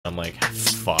I'm like,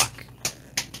 fuck.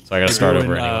 So I gotta start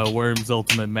over anyway. Worms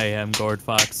Ultimate Mayhem, Gord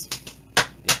Fox.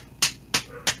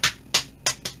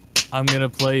 I'm gonna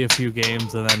play a few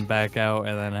games and then back out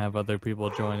and then have other people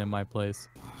join in my place.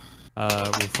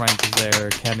 Frank is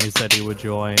there, Kenny said he would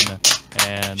join,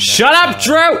 and... Shut up,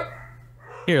 Drew!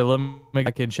 Here, let me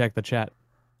I can check the chat.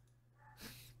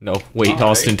 No, wait,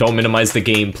 Austin, don't minimize the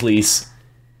game, please.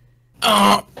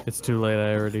 It's too late,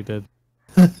 I already did.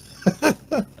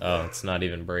 Oh, it's not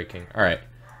even breaking. Alright.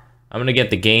 I'm gonna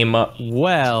get the game up.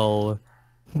 Well...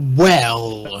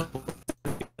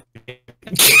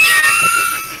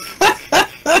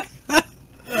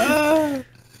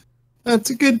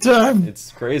 That's a good time.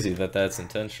 It's crazy that that's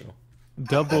intentional.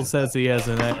 Double says he has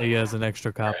an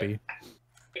extra copy.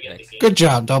 Good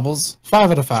job, Doubles.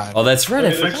 5 out of 5. Oh, that's right.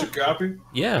 An extra copy?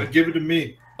 Yeah. Give it to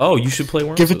me. Oh, you should play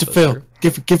Worms. Give it to Phil. Drew.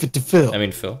 Give it to Phil. I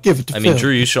mean, Phil. Give it to Phil. I mean, Drew,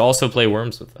 you should also play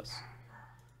Worms with us.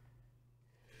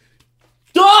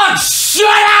 Dog, shut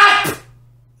up!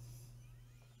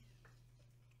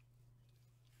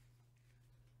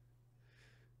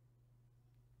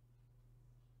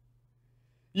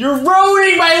 You're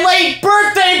ruining my late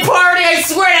birthday party, I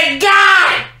swear to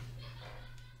God!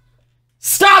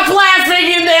 Stop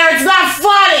laughing in there, it's not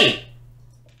funny!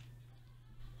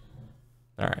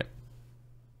 Alright.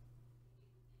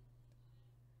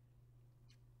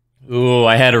 Ooh,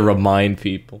 I had to remind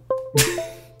people.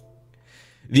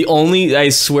 I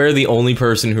swear the only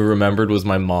person who remembered was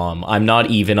my mom. I'm not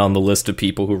even on the list of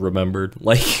people who remembered.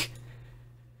 Like...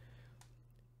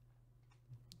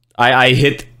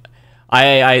 this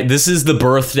is the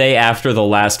birthday after the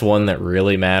last one that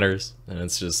really matters. And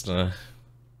it's just,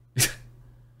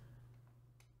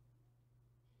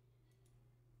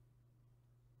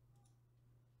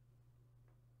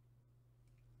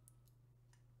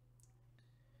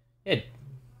 Yeah.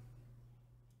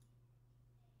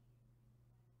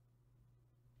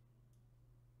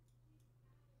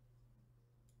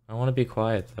 I want to be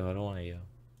quiet, though. I don't want to yell.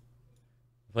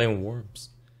 I'm playing Worms.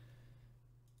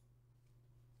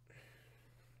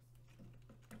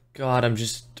 God,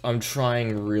 I'm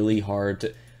trying really hard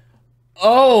to...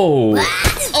 Oh!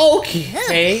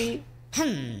 Okay!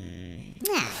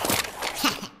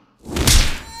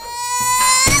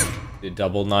 Did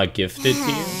Double not gift it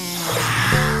to you?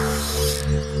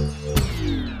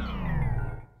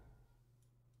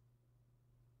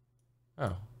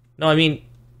 Oh. No, I mean...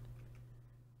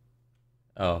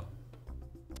 Oh.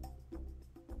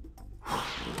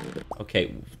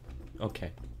 Okay.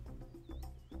 Okay.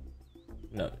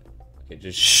 No. Okay,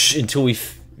 just shh until we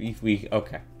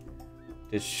okay.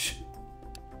 Just shh.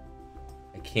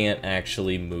 I can't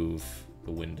actually move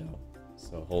the window.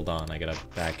 So hold on, I gotta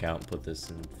back out and put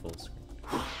this in full screen.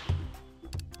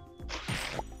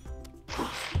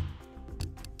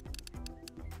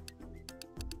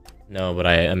 No, but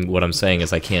what I'm saying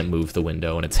is I can't move the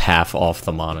window and it's half off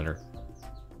the monitor.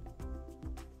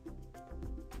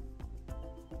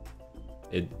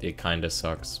 It kind of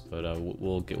sucks, but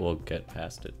we'll get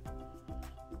past it.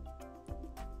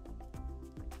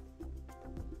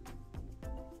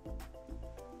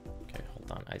 Okay,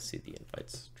 hold on. I see the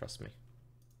invites. Trust me.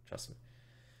 Trust me.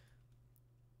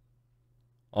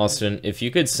 Austin, if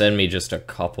you could send me just a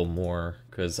couple more,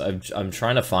 because I'm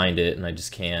trying to find it and I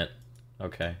just can't.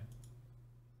 Okay.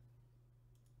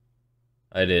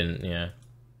 I didn't. Yeah.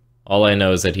 All I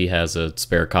know is that he has a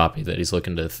spare copy that he's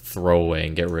looking to throw away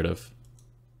and get rid of.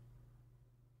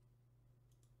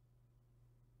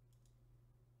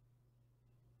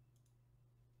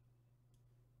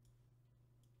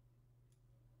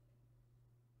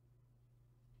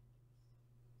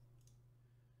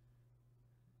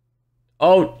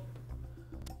 Oh!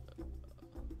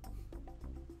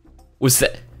 Was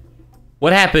that...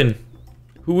 What happened?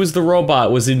 Who was the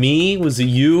robot? Was it me? Was it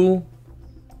you?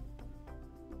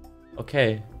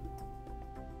 Okay.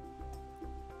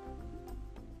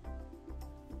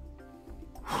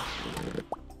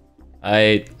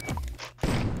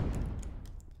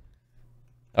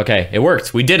 Okay, it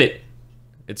worked. We did it.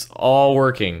 It's all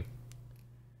working.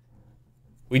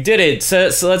 We did it!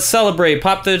 So let's celebrate.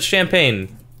 Pop the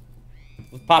champagne.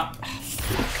 Pop.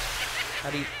 How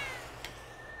do you...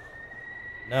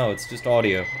 No, it's just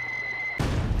audio.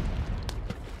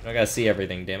 I gotta see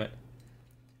everything, damn it.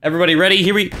 Everybody ready?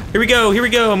 Here we go, here we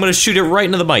go. I'm gonna shoot it right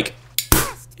into the mic.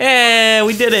 Yeah,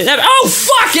 we did it. Oh,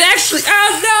 fuck! It actually...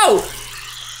 Oh, no!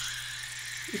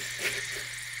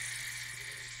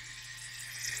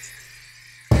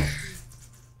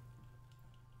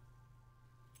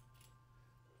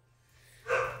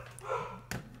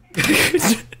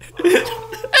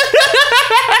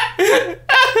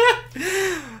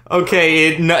 Okay,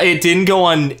 it didn't go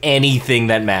on anything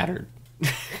that mattered.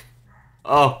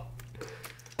 Oh.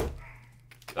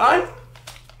 God.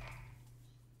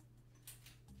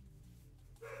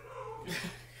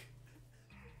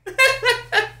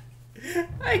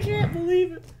 I can't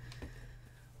believe it.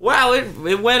 Wow,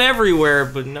 it went everywhere,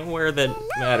 but nowhere that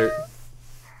mattered.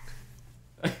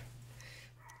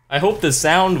 I hope the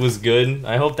sound was good.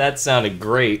 I hope that sounded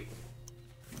great.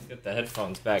 Get the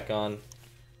headphones back on.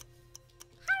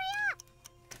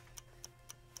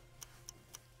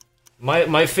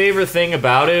 My favorite thing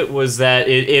about it was that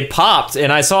it popped,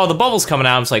 and I saw the bubbles coming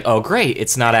out. I was like, oh great,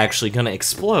 it's not actually gonna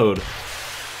explode.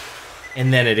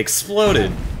 And then it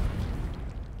exploded.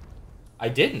 I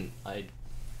didn't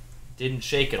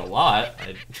shake it a lot.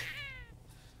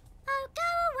 Oh,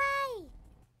 go away!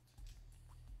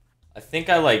 I think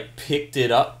I like picked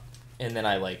it up and then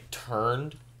I like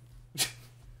turned.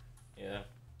 Yeah.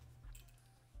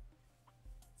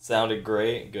 Sounded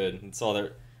great. Good. That's all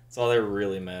that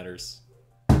really matters.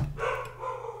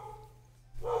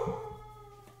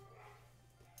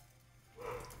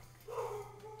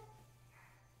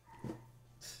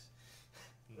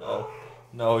 No.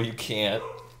 No, you can't.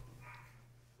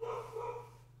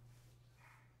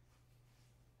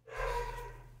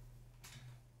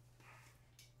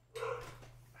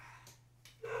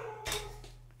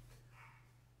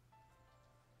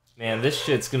 Man, this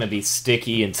shit's gonna be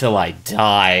sticky until I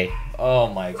die. Oh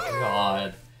my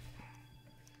god.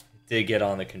 Did get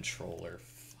on the controller.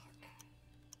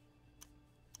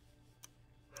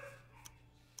 Fuck.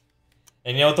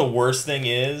 And you know what the worst thing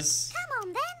is? Come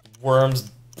on, then.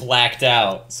 Worms blacked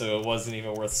out, so it wasn't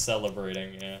even worth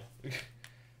celebrating, yeah.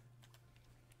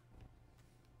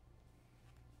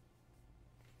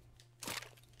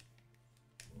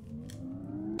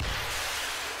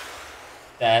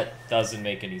 That doesn't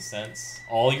make any sense.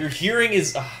 All you're hearing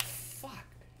is... Ah, fuck.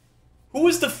 Who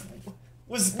was the...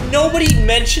 Was nobody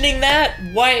mentioning that?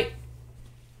 Why...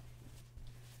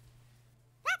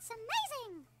 That's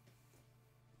amazing.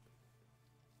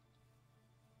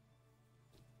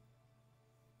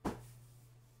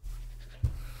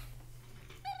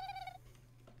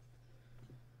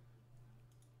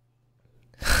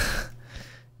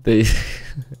 They...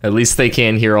 At least they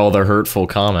can't hear all the hurtful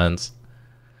comments.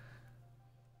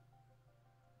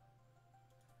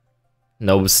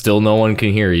 No, still no one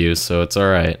can hear you, so it's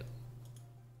alright.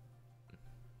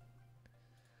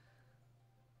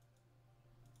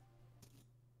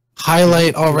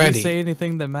 Highlight Did we already. say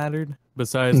anything that mattered?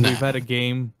 Besides, we've had a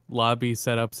game lobby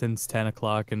set up since 10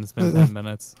 o'clock and it's been 10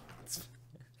 minutes.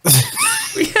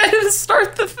 We had to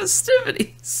start the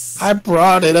festivities. I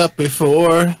brought it up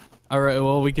before. Alright,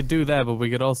 well, we could do that, but we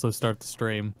could also start the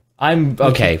stream. I'm...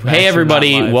 Okay, Actually, hey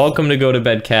everybody, not live. welcome to Go to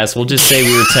Bed Cast. We'll just say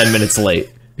we were 10 minutes late.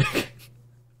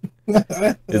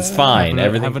 It's fine,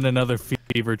 everything... Having another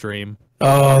fever dream.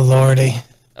 Oh, lordy.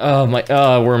 Oh my...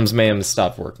 Worms Mayhem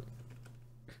stopped working.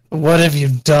 What have you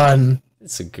done?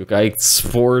 It's a good... I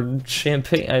poured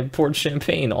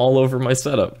champagne all over my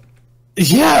setup.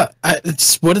 Yeah,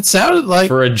 it's what it sounded like.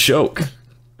 For a joke.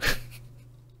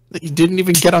 You didn't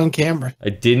even get on camera. I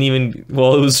didn't even...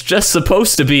 Well, it was just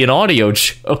supposed to be an audio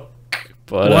joke.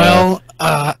 But, Well,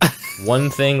 one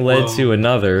thing led to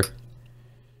another.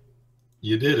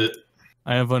 You did it.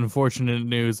 I have unfortunate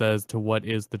news as to what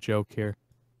is the joke here.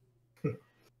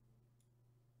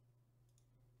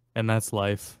 And that's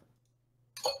life.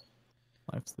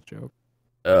 Life's the joke.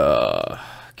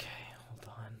 Okay, hold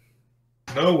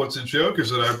on. No, what's a joke is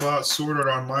that I bought Sword Art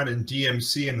Online and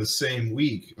DMC in the same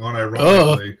week,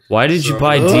 unironically. Why did you So-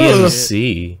 buy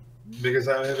DMC? Because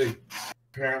I have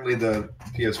apparently the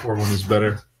PS4 one is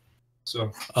better.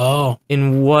 So oh,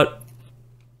 In what...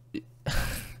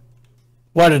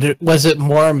 what did it? Was it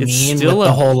more mean with still the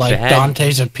a whole like bad-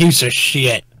 Dante's a piece of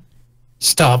shit?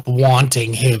 Stop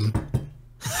wanting him.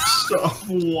 stop.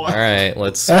 What? Alright,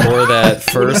 let's pour that What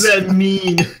first... does that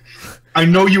mean? I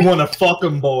know you want to fuck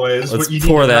them, boys. Let's but you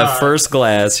pour need that not. first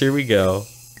glass. Here we go.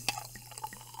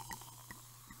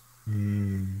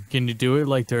 Can you do it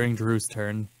like during Drew's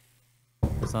turn?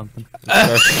 Or something?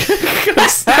 I'm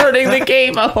starting the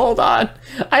game. Hold on.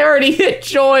 I already hit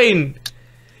join.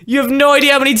 You have no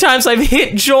idea how many times I've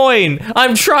hit join.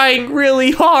 I'm trying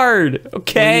really hard.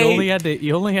 Okay. Well,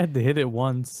 you only had to hit it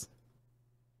once.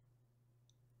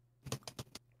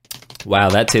 Wow,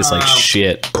 that tastes like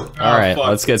shit. All right, fuck.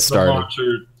 let's get started.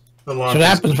 The That's launcher what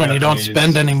happens when you don't Japanese.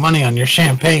 spend any money on your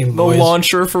champagne, The boys.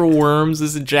 launcher for Worms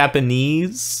is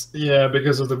Japanese. Yeah,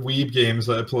 because of the weeb games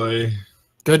I play.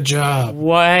 Good job.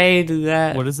 Why did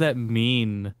that? What does that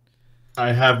mean?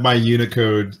 I have my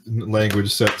Unicode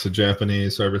language set to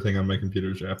Japanese, so everything on my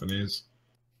computer is Japanese.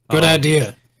 Good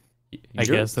idea. I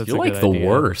guess that's you're a like good the idea.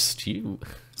 worst. You.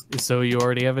 So you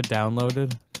already have it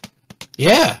downloaded?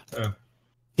 Yeah.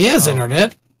 He has Oh.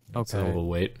 internet. So Okay. we'll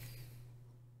wait.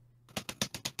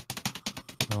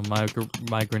 Well,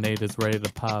 my grenade is ready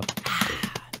to pop.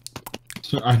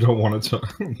 I don't want to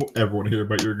ever want to hear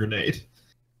about your grenade.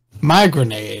 My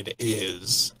grenade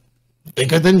is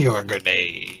bigger than your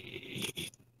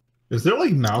grenade. Is there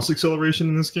like mouse acceleration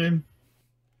in this game?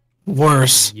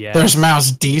 Worse. Yes. There's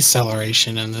mouse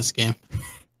deceleration in this game.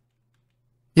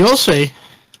 You'll see.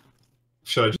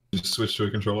 Should I just switch to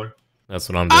a controller? That's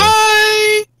what I'm doing.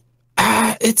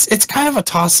 It's kind of a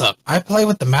toss-up. I play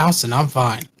with the mouse and I'm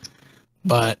fine.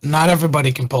 But not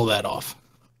everybody can pull that off.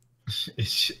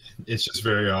 It's just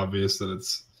very obvious that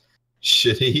it's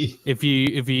shitty. If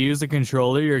you use a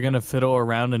controller, you're gonna fiddle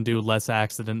around and do less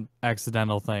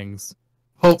accidental things.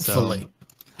 Hopefully.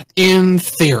 In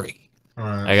theory.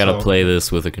 Alright, I gotta so- play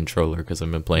this with a controller because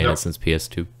I've been playing Yep. it since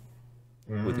PS2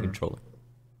 with a controller.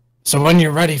 So when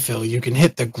you're ready, Phil, you can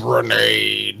hit the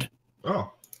grenade.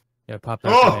 Oh. Yeah, pop that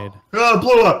grenade. Oh, it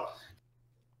blew up!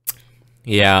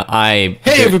 Yeah,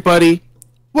 Hey everybody!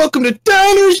 Welcome to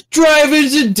Diners,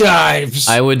 Drive-Ins, and Dives!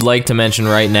 I would like to mention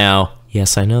right now,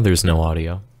 yes, I know there's no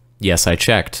audio. Yes, I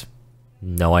checked.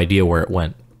 No idea where it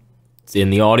went. It's in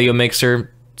the audio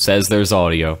mixer, says there's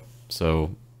audio.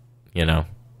 So, you know,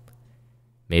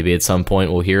 maybe at some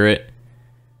point we'll hear it.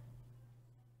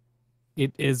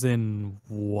 It is in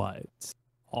what?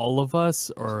 All of us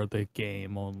or the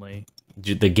game only?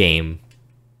 The game.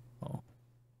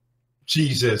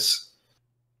 Jesus.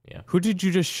 Who did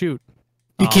you just shoot?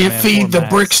 You Oh, can't man, feed poor the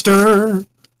Max. brickster!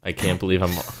 I can't believe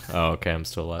I'm... Oh, okay, I'm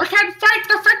still alive. can't fight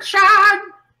the friction!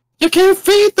 You can't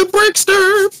feed the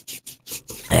brickster!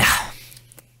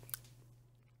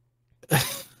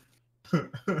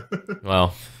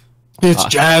 Well, It's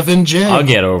Jive and Jay. I'll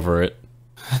get over it.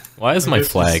 Why is my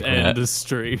Just flag, End Matt? the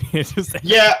stream. Just end-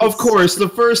 Yeah, of course. The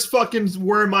first fucking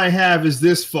worm I have is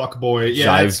this fuckboy. Yeah,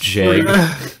 Jive it's Jag.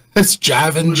 It's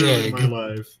Jive and literally Jig. my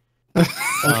life. Oh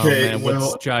Okay, man,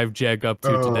 well, what's Jive Jag up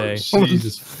to today?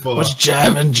 Jesus fuck. What's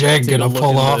Jive and Jig Take a gonna look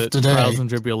pull into off the today? Trials and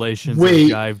tribulations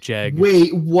Wait, of Jive Jag.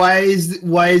 Wait, why is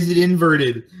it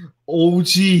inverted? Oh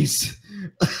jeez.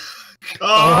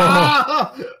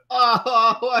 What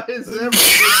is it?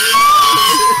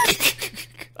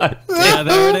 Yeah,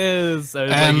 there it is. I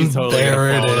was like, he's And totally there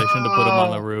gonna it fall. is. They shouldn't have put him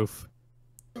on the roof.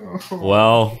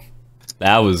 Well,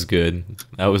 that was good.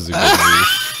 That was a good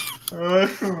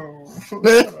move.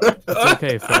 It's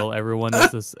okay, Phil. Everyone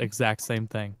does this exact same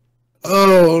thing.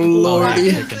 Oh All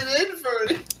lordy. right,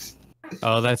 chicken.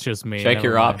 Oh, that's just me. Check Never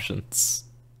your mind. options.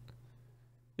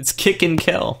 It's kick and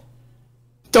kill.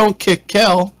 Don't kick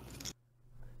Kel.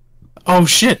 Oh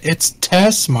shit, it's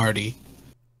Tess, Marty.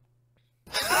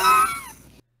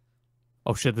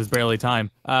 Oh shit, there's barely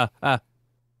time. No,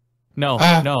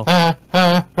 no.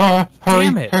 Hurry,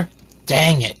 Damn it.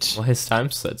 Dang it. Why is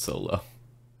time set so low?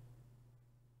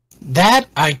 That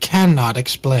I cannot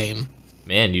explain.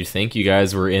 Man, you'd think you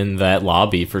guys were in that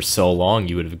lobby for so long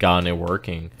you would have gotten it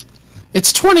working.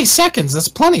 It's 20 seconds, that's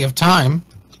plenty of time.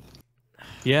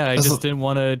 Yeah, I That's just didn't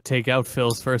want to take out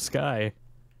Phil's first guy.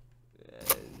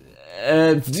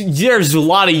 There's a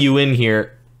lot of you in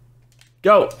here.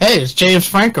 Go! Hey, it's James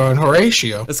Franco and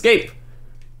Horatio. Escape!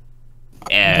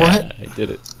 Yeah, What? I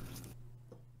did it.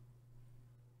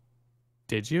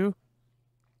 Did you?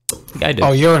 I think I did.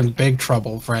 Oh, you're in big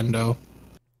trouble, friendo.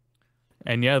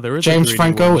 And yeah, there is James a 3D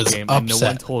Franco World is game, and no one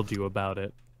upset. told you about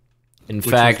it. In Which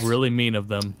fact, was really mean of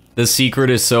them. the secret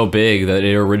is so big that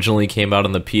it originally came out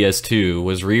on the PS2,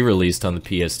 was re-released on the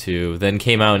PS2, then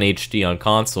came out in HD on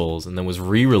consoles, and then was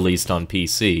re-released on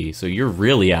PC, so you're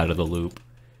really out of the loop.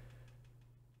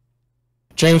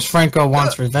 James Franco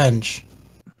wants revenge.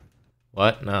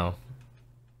 What? No.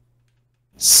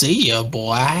 See ya,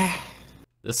 boy.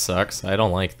 This sucks. I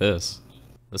don't like this.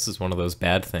 This is one of those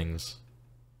bad things.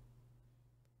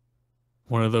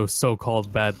 One of those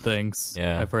so-called bad things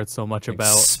Yeah. I've heard so much Like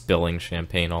about. spilling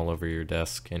champagne all over your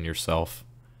desk and yourself.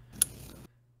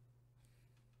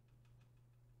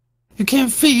 You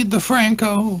can't feed the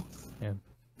Franco.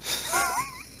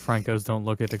 Francos don't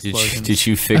look at Did explosions. did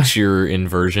you fix your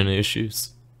inversion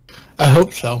issues? I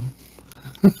hope so.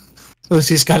 At least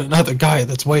he's got another guy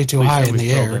that's way too Please high tell in me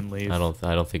the Phil air. didn't leave. I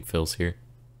don't think Phil's here.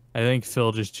 I think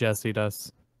Phil just Jessied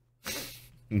us.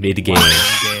 Mid-game.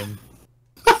 Game.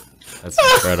 That's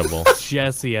incredible.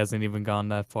 Jesse hasn't even gone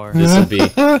that far. This'll be...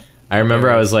 I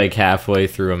remember I was like halfway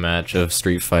through a match of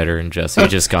Street Fighter and Jesse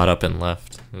just got up and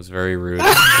left. It was very rude.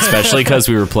 Especially because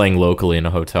we were playing locally in a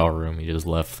hotel room. He just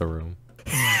left the room.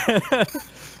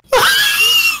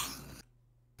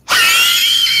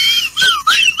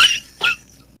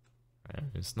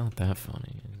 It's not that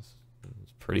funny.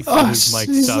 It's pretty Oh, funny. His mic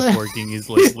he's stopped like- working. He's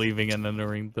like leaving and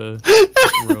entering the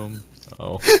room.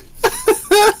 Oh.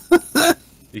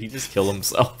 Did he just kill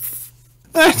himself?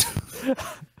 I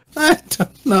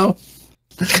don't know.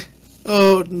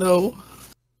 Oh no.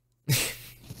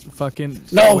 Fucking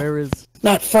No. Where is?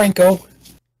 Not Franco.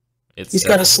 It's He's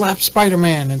got to slap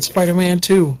Spider-Man and Spider-Man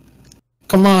 2.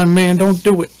 Come on, man, don't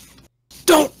do it.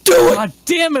 Don't do it! God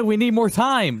damn it! We need more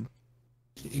time.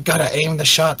 You gotta aim the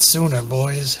shot sooner,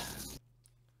 boys.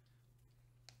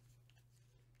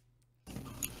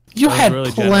 You That was had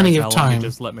really plenty generous of how long you time.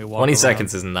 Just let me walk 20 around.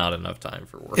 seconds is not enough time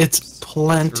for work. It's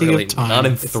plenty really of time. not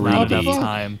in It's not 3D. enough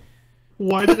time.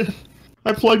 Why did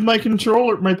I plugged my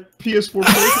controller, my PS4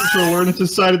 Pro controller, and it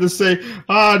decided to say,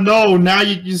 "Ah, no! Now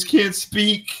you just can't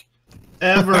speak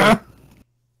ever."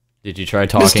 Did you try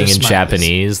talking in Smiles.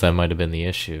 Japanese? That might have been the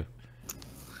issue.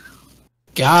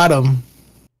 Got him.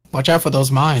 Watch out for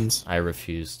those mines. I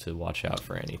refuse to watch out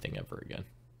for anything ever again.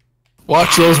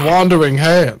 Watch those wandering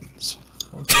hands.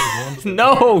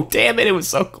 No! Damn it, it was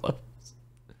so close.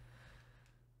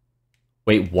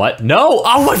 Wait, what? No!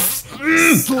 Oh,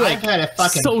 what? I've had a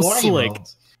fucking So 40 slick.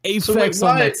 rolls. Apex So wait,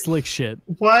 on why- that slick shit.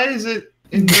 Why is it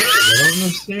inverted? I don't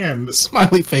understand.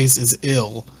 Smiley face is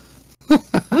ill.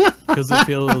 Because it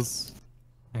feels.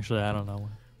 Actually, I don't know.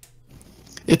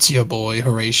 It's your boy,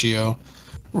 Horatio.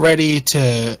 Ready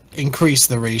to increase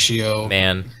the ratio.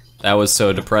 Man, that was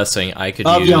so depressing. I could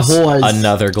Of your use boys.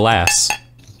 another glass.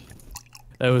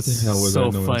 That was The hell was so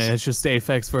that noise? funny. It's just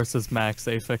Aphex versus Max.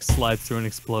 Aphex slides through an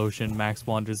explosion. Max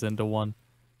wanders into one.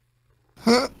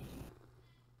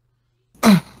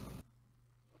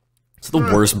 It's the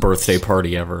worst birthday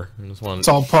party ever. I just wanted- It's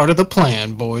all part of the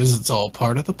plan, boys. It's all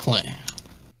part of the plan.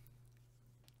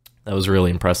 That was really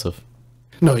impressive.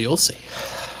 No, you'll see.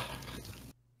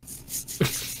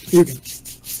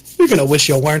 You're gonna wish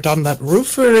you weren't on that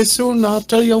roof very soon, I'll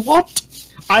tell you what.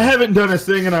 I haven't done a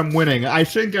thing and I'm winning. I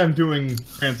think I'm doing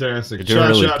fantastic. You're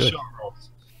doing really good. rolls.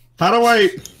 How do I?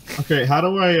 Okay, how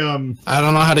do I? I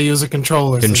don't know how to use a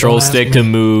controller. so Control don't ask stick me. to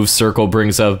move, circle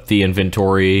brings up the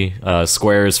inventory,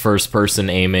 square is first person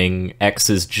aiming, X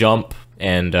is jump,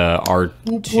 and put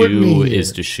R2 me is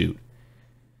here? to shoot.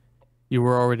 You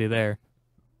were already there.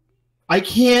 I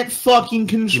can't fucking You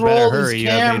control better this hurry. You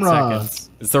have 8 camera. seconds.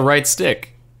 It's the right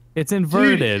stick. It's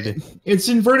inverted. Dude, it's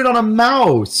inverted on a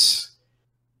mouse.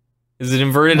 Is it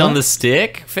inverted What? on the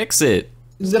stick? Fix it.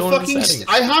 The Go into fucking settings.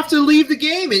 I have to leave the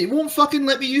game. It won't fucking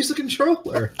let me use the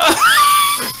controller.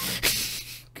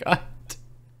 God.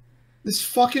 This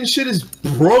fucking shit is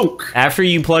broke. After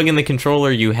you plug in the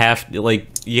controller, you have to, like,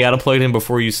 you gotta plug it in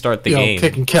before you start the Yo, game.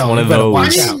 Kick and It's Kel, one you of better those. I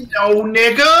watch out. didn't know,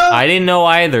 nigga. I didn't know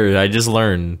either. I just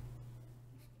learned.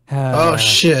 Oh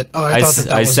shit! Oh, I thought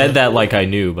that I was said it. that like I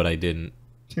knew, but I didn't.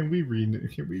 Can we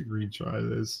retry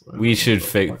this? We should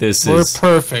fix this. We're Is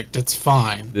perfect. It's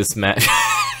fine. this match?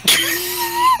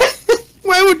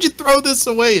 Why would you throw this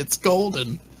away? It's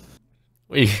golden.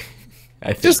 I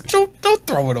think Just don't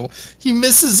throw it away. He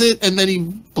misses it and then he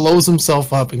blows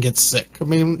himself up and gets sick. I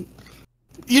mean,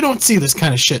 you don't see this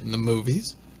kind of shit in the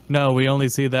movies. No, we only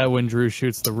see that when Drew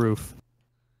shoots the roof.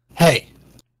 Hey,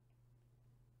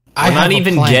 we're have not a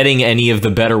even plan. getting any of the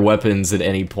better weapons at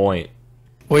any point.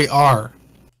 We are.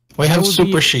 We have That would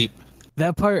super be- sheep.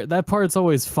 That part's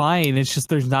always fine. It's just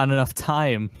there's not enough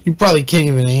time. You probably can't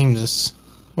even aim this.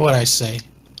 What'd I say?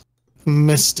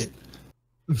 Missed it.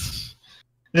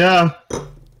 Yeah,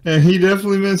 he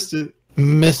definitely missed it.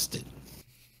 Missed it.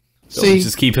 So See,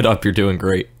 just keep it up. You're doing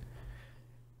great.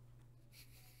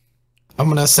 I'm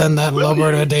gonna send that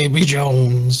lover to Davy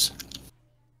Jones.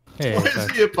 Hey, Why is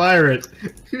Aphex. he a pirate?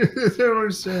 I don't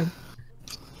understand.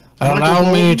 Allow Michael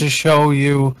me Bolton? to show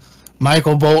you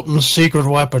Michael Bolton's secret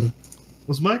weapon.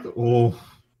 Was Michael?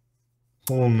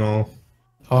 Oh no.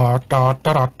 Da, da,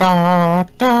 da, da, da,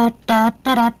 da, da,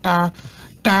 da, da,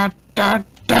 da, da.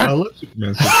 I love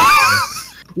Superman.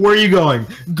 Where are you going?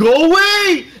 Go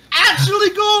away! Actually,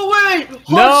 go away!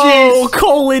 No, Hunchies!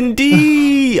 colon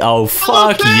D. Oh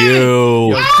fuck okay.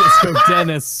 you. Yo, Disco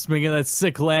Dennis making that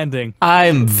sick landing.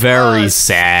 I'm very Oh,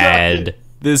 sad.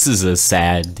 This is a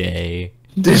sad day.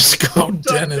 Disco Done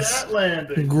Dennis that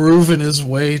landing. grooving his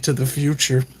way to the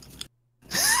future.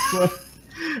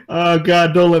 Oh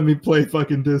god, don't let me play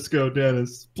fucking Disco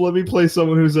Dennis. Let me play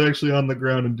someone who's actually on the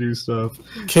ground and do stuff.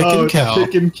 Kick and it's Kel.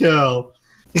 Kick and Kel.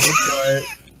 Alright.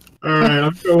 Alright,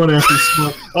 I'm going after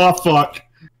Smoke. Oh fuck.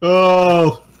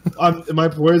 Oh. Am I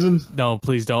poisoned? No,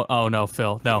 please don't. Oh no,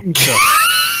 Phil. No. Phil.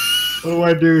 What do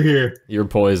I do here? You're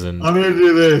poisoned. I'm gonna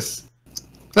do this.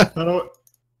 How do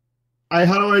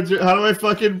I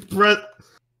fucking press?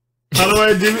 How do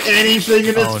I do anything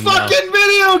in this Oh, no. fucking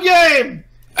video game?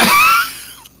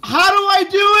 How do I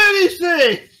do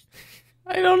anything?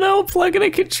 I don't know. Plug in a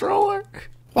controller.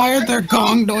 Why are there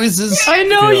gong noises? I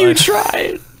know Feel you like-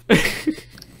 tried.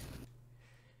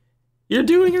 You're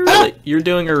doing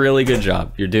a really good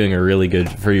job. You're doing a really good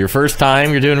for your first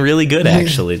time. You're doing really good,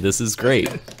 actually. This is great.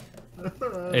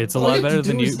 It's a All lot you better have to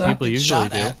than do is not people get usually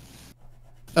shot do. at.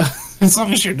 As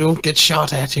long as you don't get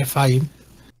shot at, you're fine.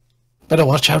 Better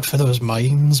watch out for those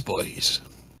mines, boys.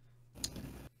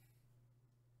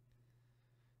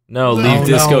 No, No, leave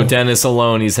Disco no. Dennis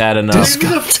alone. He's had enough. Leave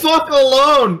the fuck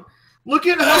alone. Look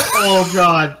at how. Oh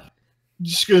god. I'm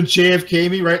just gonna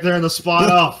JFK me right there in the spot.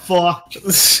 Oh fuck.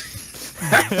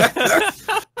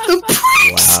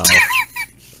 Wow.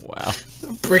 Wow.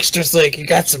 Brickster's like, you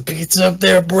got some pizza up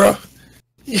there, bro?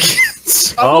 I'm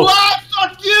Oh. alive.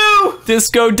 Fuck you.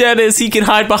 Disco Dennis, he can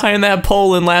hide behind that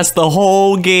pole and last the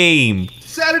whole game.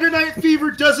 Saturday Night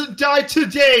Fever doesn't die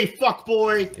today. Fuck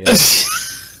boy. Yeah.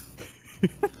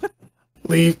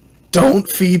 Leave. Don't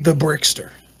feed the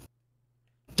Brickster.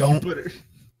 Don't. But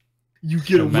you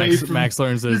get away from. Max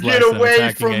learns You his get lesson. away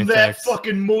attacking from that Apex.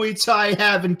 fucking Muay Thai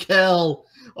having Kel.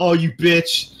 Oh, you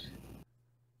bitch.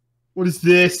 What is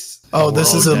this? Oh,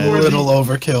 this is a dead. little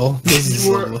overkill. This is a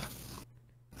You were- little...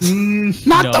 Mm,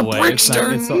 Not No the way. It's, not,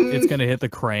 Brickster! it's gonna hit the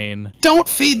crane. Don't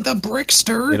feed the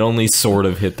Brickster! It only sort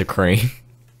of hit the crane.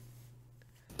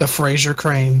 The Fraser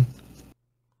crane.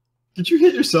 did you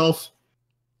hit yourself?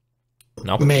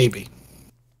 No. Maybe.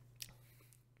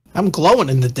 I'm glowing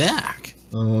in the dark.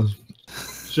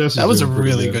 That was a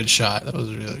really good shot. That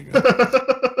was really good.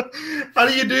 How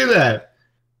do you do that?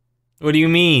 What do you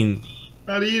mean?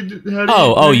 How do you?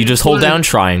 Oh, you just hold down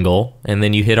triangle and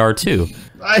then you hit R2.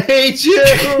 I hate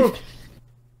you.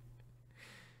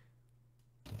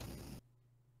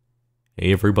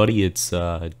 Hey everybody, it's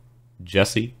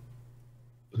Jesse.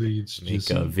 It's Make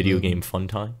a video game fun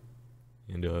time.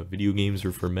 And video games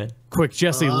are for men. Quick,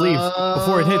 Jesse, leave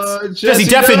before it hits. Jesse,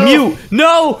 deafen no! mute!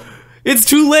 No! It's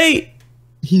too late!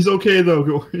 He's okay though,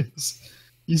 boys.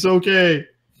 He's okay.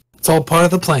 It's all part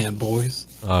of the plan, boys.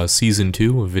 Season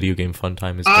 2 of Video Game Fun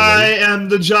Time is I delayed. am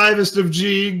the jivest of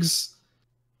jigs.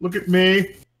 Look at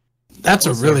me. That's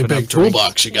a really big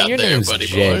toolbox you got Your there, name's buddy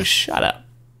Jay. boy. Shut up.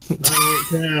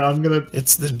 Okay, I'm gonna.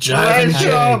 It's the Jive and Horatio!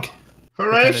 Jag.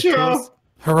 Horatio!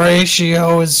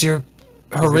 Horatio is your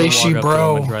Horatio And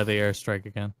bro. try the airstrike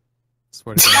again.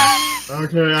 Swear to God.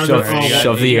 Okay, I'm Shove, gonna.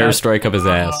 shove the airstrike up his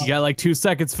ass. You got like 2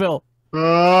 seconds, Phil. Hit the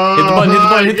button, hit the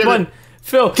button, hit the button!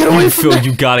 Phil! Get away from Phil, me.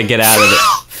 you gotta get out of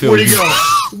it. Phil, Where'd he go?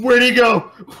 Where'd he go?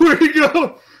 Where'd he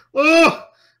go? Oh!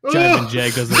 Jive and Oh!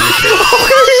 Jag doesn't.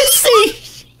 Where is he?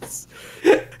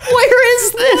 Where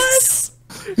is this?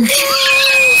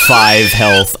 5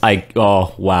 health.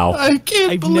 Oh, wow. I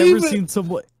can't I've believe never it. seen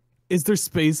someone. Is there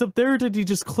space up there? Or did he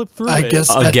just clip through I it? guess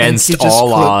I think Against he just all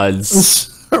clipped-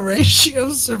 odds.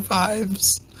 Horatio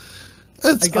survives.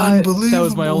 That's I got it. unbelievable. That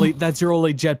was my only. That's your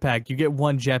only jetpack. You get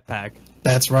 1 jetpack.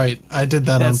 That's right. I did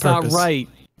that That's on not purpose. right.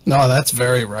 No, that's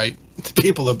very right.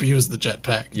 People abuse the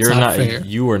jetpack. It's You're not. fair.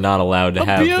 You are not allowed to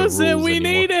have the rules Abuse it. We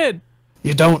anymore. need it.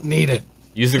 You don't need it.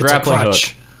 Use the It's a grappling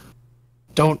crutch.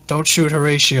 hook. Don't shoot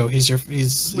Horatio. He's a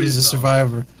Please don't.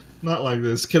 survivor. Not like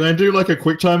this. Can I do like a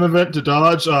quick time event to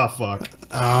dodge? Ah, fuck.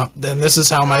 Then this is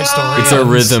how my story It's a ends.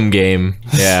 rhythm game.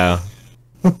 Yeah.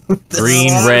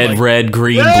 Green, is red, like- red,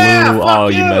 green, Yeah, blue. fuck Oh,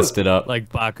 you you! messed it up. Like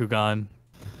Bakugan.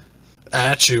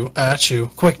 At you, at you.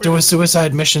 Quick, do a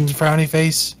suicide mission, frowny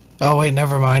face. Oh wait,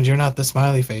 never mind. You're not the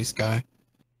smiley face guy.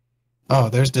 Oh,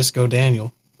 there's Disco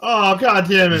Daniel. Oh, god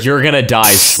damn it. You're gonna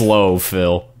die slow,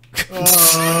 Phil.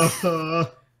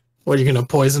 What, are you gonna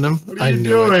poison him? What are I you knew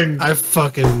doing? it. I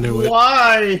fucking knew it.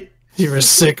 Why? You're a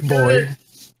sick boy.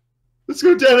 Let's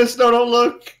go, Dennis. No, don't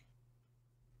look.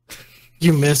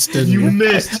 You missed, didn't You you?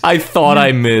 missed. I thought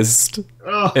I missed,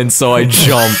 Oh, and so I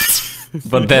jumped,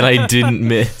 but then I didn't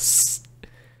miss.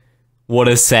 What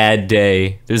a sad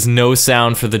day. There's no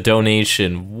sound for the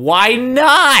donation. Why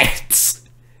not?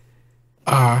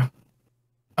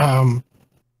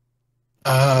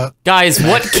 Guys,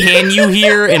 what can you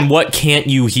hear and what can't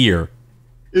you hear?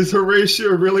 is Horatio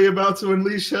really about to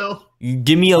unleash hell?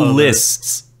 Give me a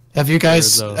list. Have you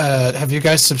guys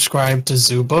There's subscribed to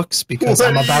Zoo Books? Because What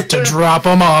I'm are you about to doing? drop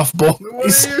them off, What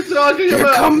boys. are you talking Here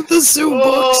about? come the Zoo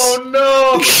Oh Books.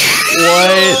 no! What?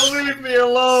 Oh, leave me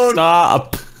alone!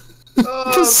 Stop.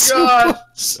 Oh god!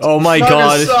 Oh my Suck a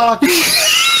god. sock. What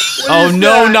Oh is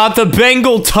no, that? not the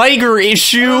Bengal tiger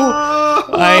issue.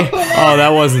 Oh, that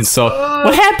wasn't so.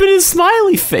 What happened to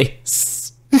Smiley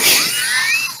Face?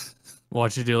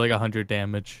 Watch you do like 100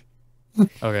 damage.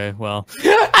 Okay, well.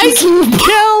 Kel's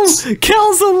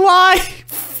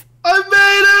alive. I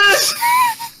made it!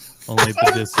 Only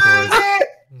the Discord.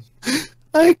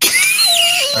 I can't.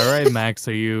 All right, Max,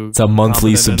 are you? It's a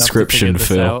monthly confident enough to subscription, figure this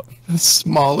Phil. out? The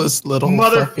smallest little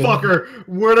Motherfucker,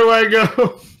 where do I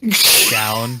go?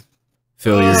 Down.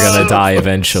 Phil, you're gonna die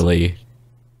eventually.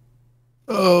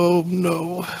 Oh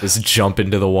no. Just jump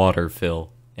into the water, Phil.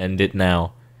 End it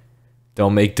now.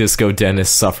 Don't make Disco Dennis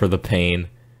suffer the pain.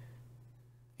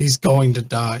 He's going to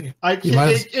die. I You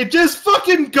might can't. It just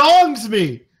fucking gongs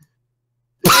me.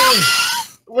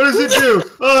 What does it do?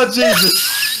 Oh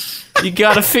Jesus! You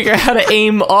gotta figure out how to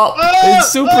aim up in Ah!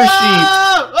 Super Sheep.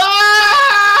 Ah!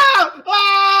 Ah!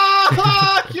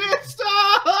 Ah! I can't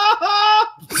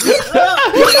stop!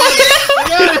 What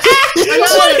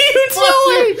are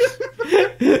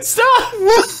you doing? Stop!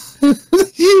 What are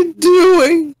you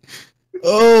doing?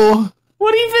 Oh.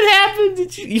 What even happened?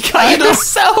 Did you got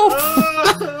yourself?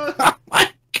 Oh my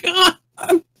god.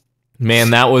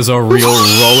 Man, that was a real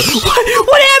roller.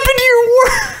 What happened to your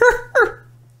work?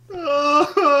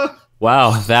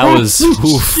 Wow, that was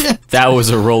oof, that was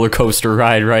a roller coaster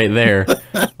ride right there.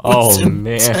 Oh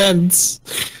man, Intense.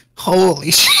 Holy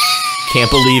shit.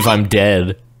 can't believe I'm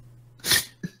dead.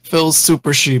 Phil's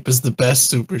Super Sheep is the best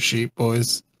Super Sheep,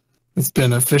 boys. It's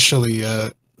been officially, Oh,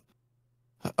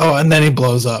 and then he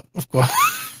blows up, of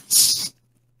course.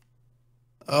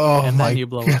 Oh, And my then you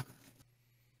blow God. up.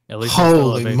 At least it's still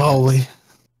Holy elevated. moly. At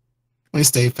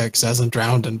least Apex hasn't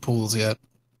drowned in pools yet.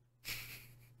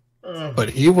 But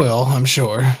he will, I'm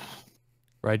sure.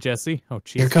 Right, Jesse? Oh,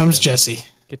 Jesus. Here comes Jesse.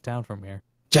 Get down from here.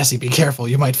 Jesse, be careful.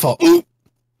 You might fall. Ooh!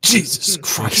 Jesus Make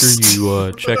Christ. sure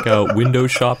you check out window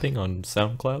shopping on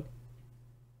SoundCloud.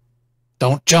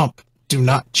 Don't jump. Do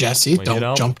not, Jesse. Point it Don't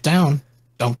out. jump down.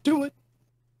 Don't do it.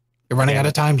 You're running out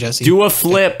of time, Jesse. Do a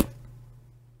flip.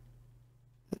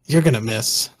 You're gonna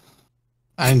miss.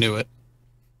 I knew it.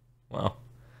 Wow,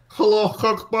 Hello,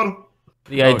 Cockbottom.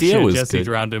 the Oh, idea shit, was Jesse good.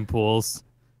 drowned in pools.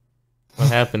 What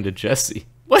happened to Jesse?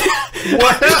 What?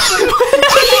 What happened?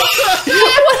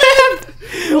 What happened?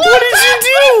 What did you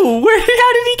do?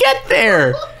 How did he get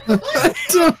there? I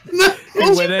don't know. He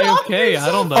went AFK,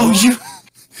 I don't know. Oh,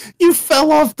 you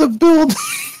fell off the building.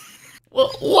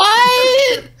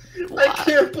 What? I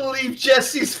can't believe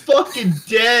Jesse's fucking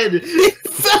dead. You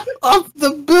fell off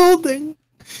the building.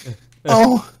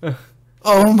 Oh.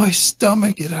 Oh, my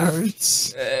stomach, it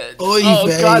hurts. Oy Oh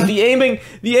vey. god, the aiming!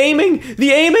 The aiming!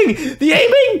 The aiming! The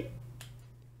aiming!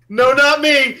 No, not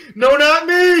me. No, not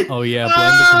me. Oh yeah,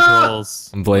 blame the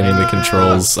controls. I'm blaming the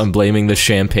controls. I'm blaming the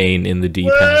champagne in the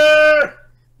D-pad. Where?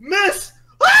 Miss.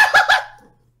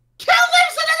 Kill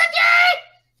lives another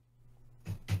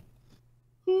day.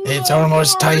 It's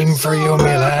almost time for you,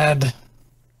 my lad.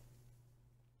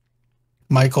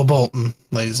 Michael Bolton,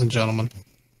 ladies and gentlemen.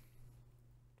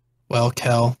 Well,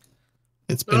 Kel,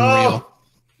 it's been real.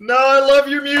 No, I love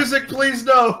your music. Please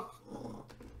no.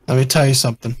 Let me tell you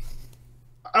something,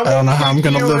 I don't know how I'm won't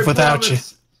gonna kick live I without you.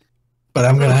 promise. but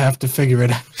I'm gonna have to figure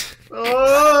it out.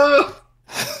 Oh.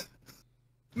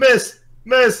 Miss,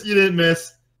 you didn't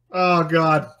miss. Oh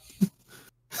God.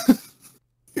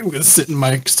 I'm gonna sit in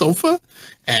my sofa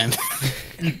and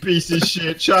You piece of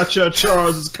shit. Cha-Cha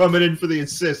Charles is coming in for the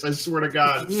assist, I swear to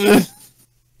God.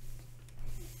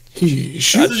 he This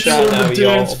should. is Cha-cha you on now, the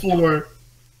dance y'all. floor.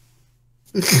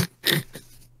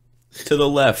 To the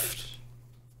left.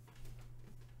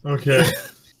 Okay.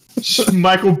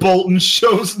 Michael Bolton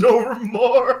shows no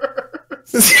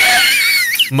remorse.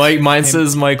 Mine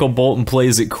says Michael Bolton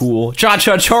plays it cool.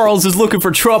 Cha-Cha Charles is looking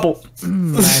for trouble.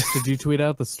 Max, did you tweet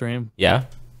out the stream? Yeah?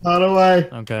 How do I?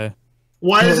 Okay.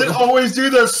 Why does it always do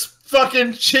this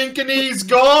fucking chinkanese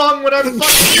gong when I'm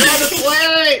fucking trying to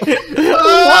play?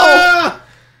 Ah!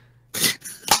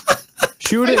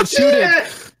 Shoot it, shoot it!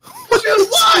 Shoot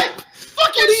what?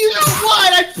 Fucking shoot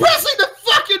what? I'm pressing the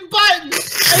fucking button!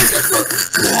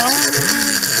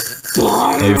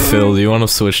 Hey Phil, do you want to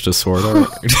switch to Sword Art?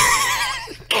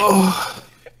 Oh.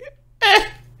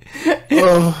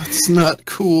 Oh, it's not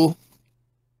cool.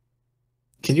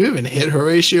 Can you even hit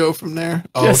Horatio from there?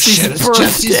 Oh Jesse's shit, it's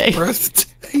birthday. Jesse's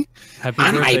birthday. Happy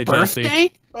On birthday, my Jesse.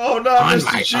 birthday? Oh no, On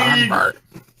Mr. my G! armor.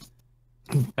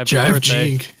 Happy Jive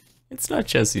birthday. G. It's not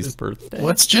Jesse's birthday.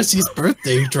 What's Jesse's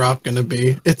birthday drop gonna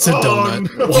be? It's a Oh,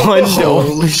 donut. no. One donut.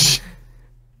 Holy shit.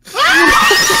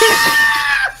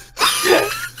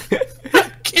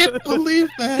 I can't believe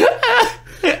that.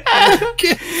 I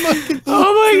can't fucking believe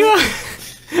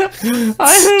Oh my god!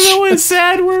 I don't know what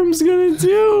Sadworm's gonna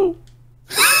do.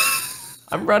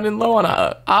 I'm running low on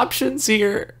options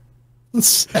here.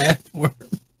 sad worm.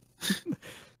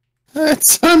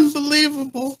 That's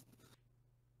unbelievable.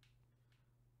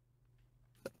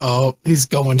 Oh, he's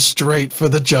going straight for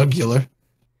the jugular.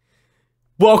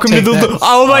 Welcome Take to the. that.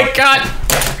 Oh my god!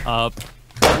 Up.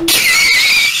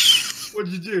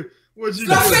 What'd you do? What'd you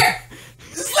Not do? fair!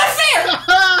 It's not fair!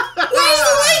 Why is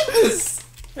it like this?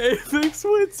 Apex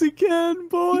wins again,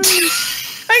 boys.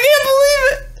 I can't believe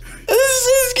it!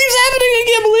 This keeps happening, I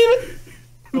can't believe it!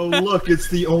 Oh look, it's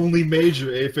the only major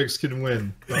Aphex can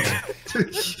win.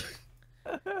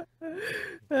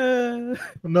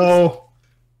 No.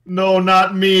 No,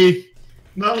 not me.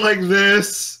 Not like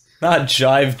this. Not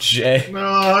Jive J. No,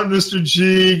 I'm Mr.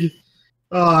 Jeeg.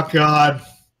 Oh god.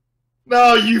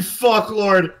 No, you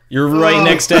fucklord. You're right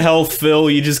next to health, Phil.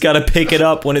 You just gotta pick it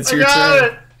up when it's your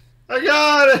turn. I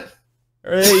got it!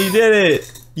 Alright, you did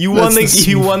it. You won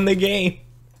the game.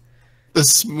 The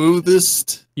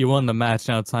smoothest You won the match.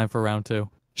 Now it's time for round 2.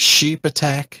 sheep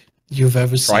attack you've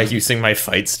ever seen. Try using my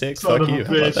fight stick? Son Fuck of a you.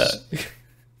 How about bitch. that?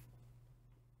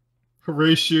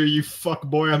 Horatio, you fuck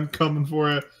boy, I'm coming for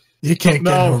you. You can't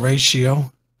get No.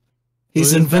 Horatio.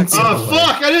 He's Well, invincible. Oh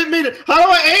fuck! I didn't mean it. How do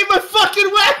I aim my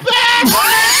fucking weapon?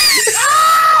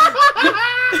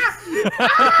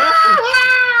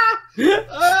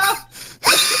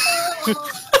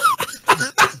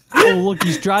 Oh, look,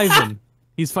 he's driving.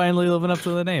 He's finally living up to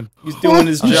the name. He's doing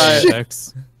his Oh, giant. shit.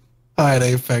 Apex. Alright,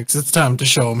 Aphex, it's time to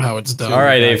show him how it's done.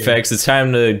 Alright, Aphex, it's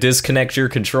time to disconnect your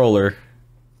controller.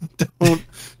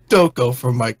 Don't go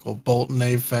for Michael Bolton,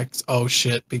 Aphex. Oh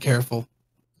shit, be careful.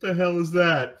 The hell is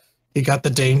that? He got the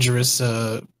dangerous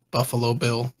Buffalo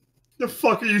Bill. The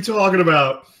fuck are you talking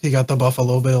about? He got the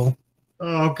Buffalo Bill.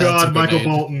 Oh That's a god, Michael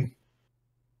grenade. Bolton.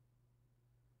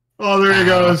 Oh, there he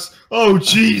goes. Oh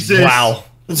Jesus! Wow.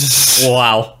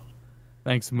 Wow.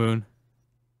 Thanks, Moon.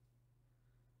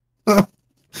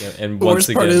 Yeah, and The once worst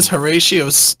again, part is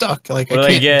Horatio's stuck. Like, What I did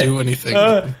I can't get? do anything.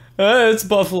 it's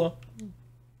Buffalo.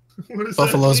 What does that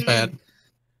Buffalo's mean? bad.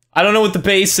 I don't know what the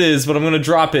base is, but I'm gonna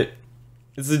drop it.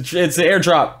 It's an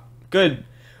airdrop. Good.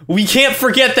 We can't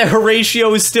forget that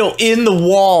Horatio is still in the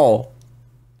wall.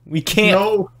 We can't.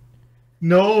 No.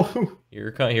 No. Here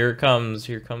it comes.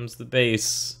 Here comes the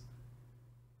base.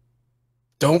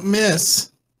 Don't miss.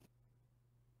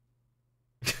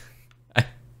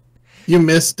 You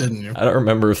missed, didn't you? I don't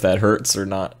remember if that hurts or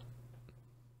not.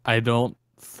 I don't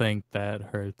think that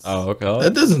hurts. Oh, okay.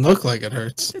 That doesn't look like it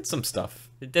hurts. It did some stuff.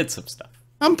 It did some stuff.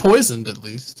 I'm poisoned at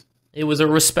least. It was a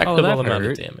respectable that amount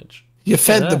hurt. of damage. You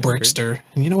fed that the hurt. Brickster.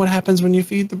 And you know what happens when you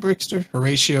feed the Brickster?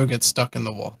 Horatio gets stuck in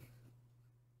the wall.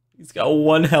 He's got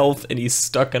 1 health and he's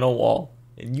stuck in a wall.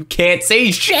 And you can't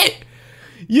say shit!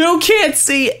 You can't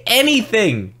say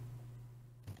anything!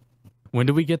 When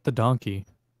do we get the donkey?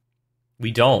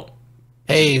 We don't.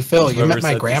 Hey, Phil, you Whoever met my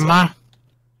set this grandma?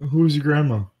 Who's your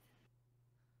grandma?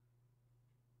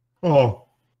 Oh.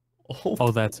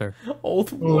 Oh, that's her.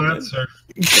 Old Oh, woman. that's her.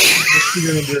 What's she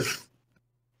gonna do?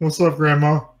 What's up,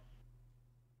 Grandma?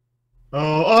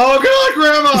 Oh God,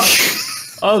 Grandma!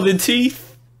 Oh, the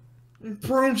teeth.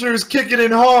 Pruner's kicking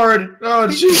in hard. Oh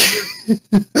Jesus!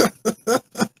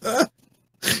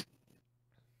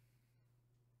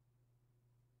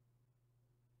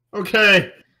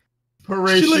 Okay,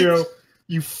 Horatio,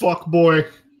 you fuck boy.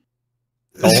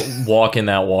 Don't walk in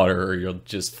that water or you'll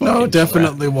just fucking No,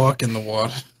 definitely walk in the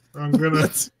water. I'm gonna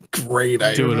That's a great Do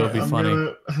idea. it, it'll be I'm funny.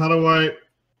 gonna- how do I?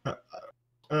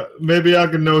 Maybe I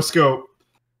can no scope.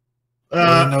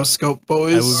 No scope,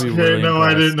 boys. I would be Okay, really no,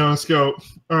 I impressed. didn't know scope.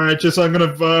 All right, just I'm gonna.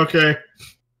 Okay,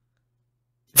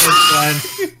 that's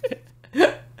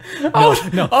fine. Oh,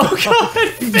 no. Oh, God,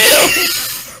 Phil!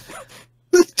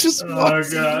 Just Oh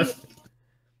walks God. in.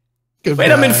 Goodbye.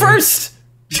 Wait, I'm in first!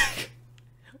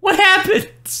 What happened?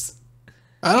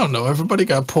 I don't know. Everybody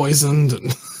got poisoned, and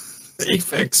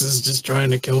Aphex is just trying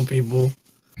to kill people.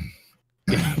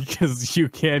 Because you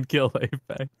can't kill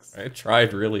Apex. I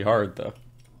tried really hard, though.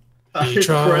 He I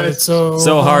tried pressed-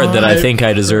 So hard that I think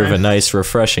I deserve a Right. nice,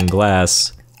 refreshing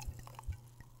glass.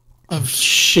 of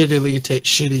shitty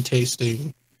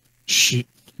tasting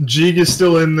Jeeg is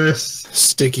still in this.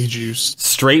 sticky juice.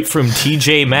 Straight from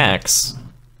TJ Maxx.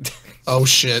 Oh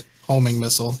shit! Homing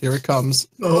missile. Here it comes.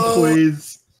 Oh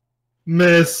please,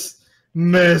 miss.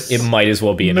 It might as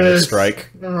well be an Miss. airstrike.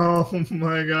 Oh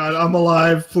my God, I'm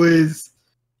alive. Please,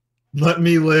 let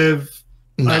me live.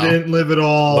 No. I didn't live at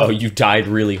all. Oh, you died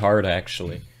really hard,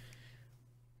 actually.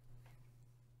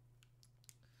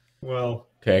 Well,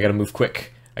 Okay, I gotta move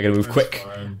quick. I gotta move that's quick.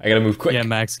 fine. I gotta move quick. Yeah,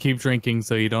 Max, keep drinking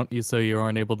so you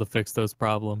aren't able to fix those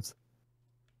problems.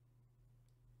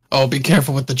 Oh, be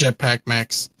careful with the jetpack,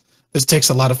 Max. This takes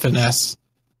a lot of finesse.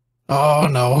 Oh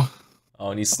no, Oh,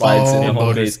 and he slides Oh, in And home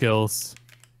motor base. skills.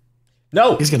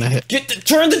 No! he's gonna hit.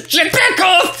 Turn the jetpack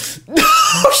off! No,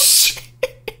 shit!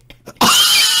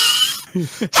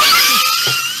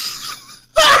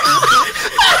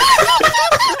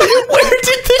 Where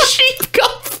did the sheep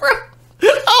come from?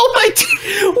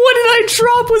 I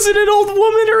drop? Was it an old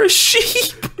woman or a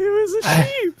sheep? It was a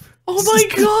sheep. Oh my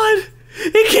god!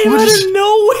 It came out of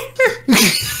nowhere!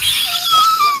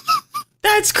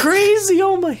 That's crazy!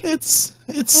 Oh my... It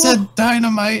said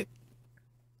dynamite,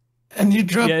 and you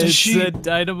dropped a sheep. Yeah, it said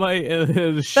dynamite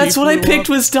and a sheep. That's what I blew picked up.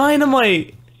 was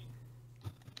dynamite!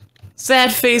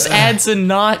 Sad face adds a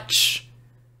notch.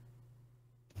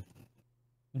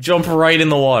 Jump right in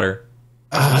the water.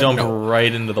 Jump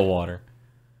right into the water.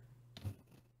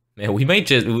 Man, we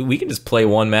can just play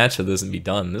one match of this and be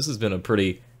done. This has been a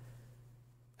pretty...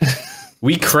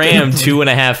 We crammed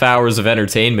 2.5 hours of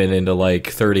entertainment into like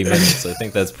 30 minutes. I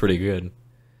think that's pretty good.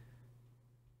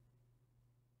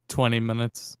 20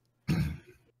 minutes.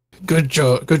 Good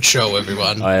show,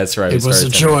 everyone. Oh, that's right. It was a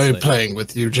joy playing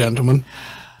with you, gentlemen.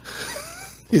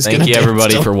 Thank you,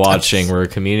 everybody, for watching. We're a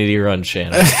community-run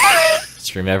channel.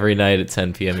 Stream every night at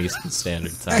 10 p.m. Eastern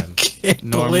Standard Time.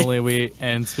 Normally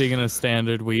and speaking of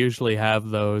standard, we usually have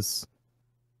those.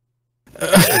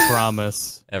 I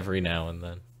promise. Every now and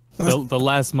then. The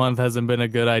last month hasn't been a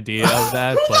good idea of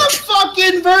that, Who but the fuck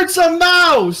inverts a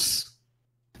mouse?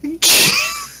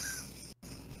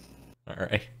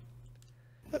 Alright.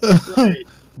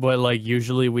 but like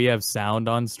usually we have sound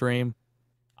on stream.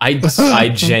 I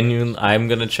genuinely, I'm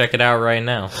gonna check it out right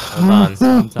now. Hold on.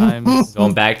 Sometimes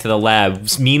Going back to the lab.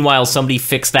 Meanwhile, somebody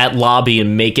fix that lobby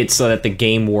and make it so that the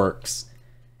game works.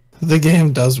 The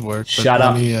game does work. Shut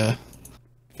up. Let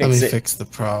me fix the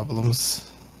problems.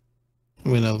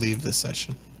 I'm gonna leave the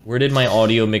session. Where did my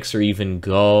audio mixer even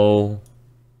go?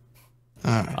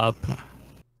 Alright. up.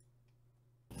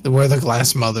 Where the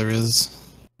glass mother is.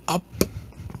 Up.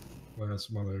 Glass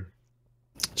mother.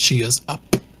 She is up.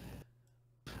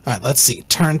 Alright, let's see.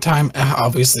 Turn time,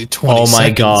 obviously 20 Oh my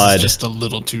seconds god. is just a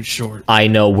little too short. I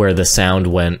know where the sound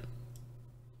went.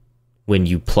 When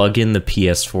you plug in the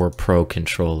PS4 Pro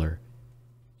controller,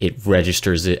 it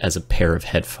registers it as a pair of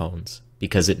headphones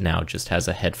because it now just has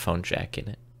a headphone jack in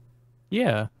it.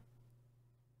 Yeah.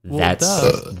 Well, it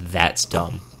does. That's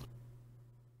dumb.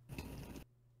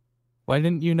 Why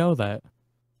didn't you know that?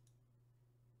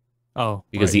 Oh,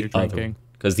 Because right, you're drinking.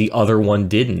 the other one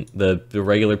didn't. The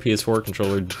regular PS4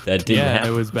 controller that didn't Yeah, have.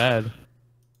 it was bad.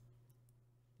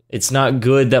 It's not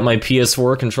good that my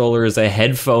PS4 controller is a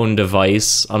headphone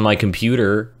device on my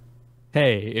computer.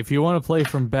 Hey, if you want to play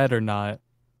from bed or not,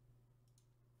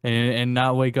 and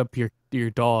not wake up your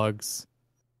dogs,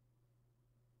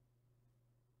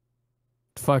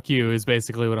 fuck you is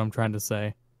basically what I'm trying to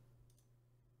say.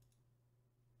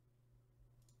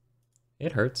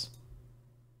 It hurts.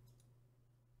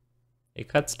 It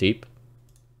cuts deep.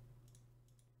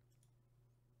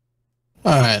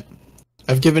 Alright.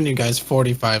 I've given you guys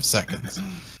 45 seconds.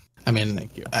 I mean,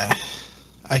 Thank you.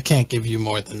 I can't give you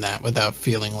more than that without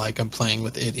feeling like I'm playing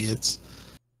with idiots.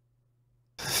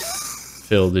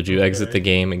 Phil, did you exit the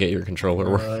game and get your controller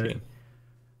working?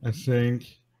 I think.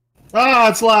 Ah,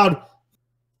 it's loud.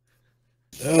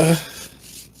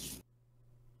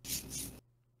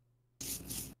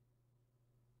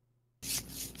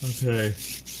 Okay.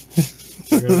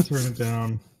 I gotta turn it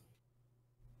down.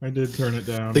 I did turn it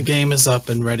down. The game is up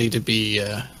and ready to be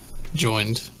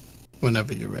joined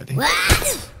whenever you're ready.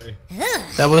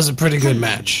 That was a pretty good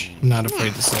match. I'm not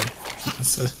afraid to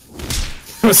say.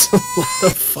 It was a lot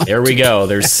of fun. There we go.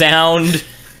 There's sound.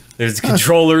 There's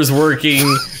controllers working.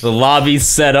 The lobby's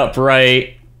set up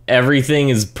right. Everything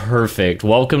is perfect.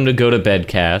 Welcome to Go to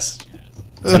Bedcast.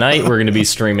 Tonight we're going to be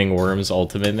streaming Worms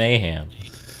Ultimate Mayhem.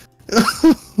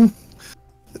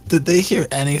 Did they hear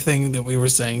anything that we were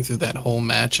saying through that whole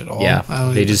match at all? Yeah, I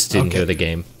don't they even- just didn't okay. hear the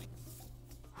game.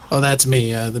 Oh, that's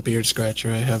me, the beard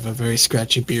scratcher. I have a very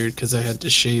scratchy beard because I had to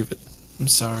shave it. I'm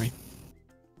sorry.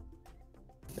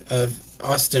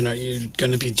 Austin, are you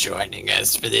going to be joining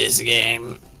us for this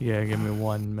game? Yeah, give me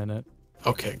 1 minute.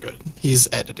 Okay, good. He's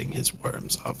editing his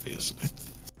worms, obviously.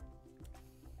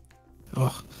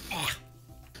 Oh.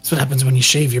 That's what happens when you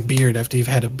shave your beard after you've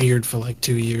had a beard for like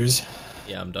 2 years.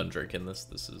 Yeah, I'm done drinking this.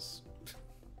 This is...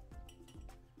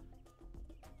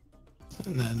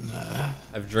 And then,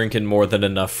 I've drinking more than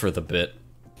enough for the bit.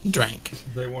 drank.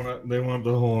 They want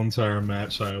the whole entire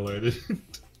match highlighted.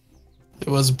 It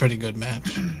was a pretty good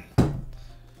match.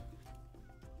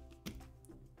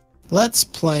 Let's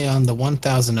play on the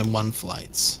 1001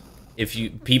 flights. If you...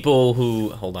 People who...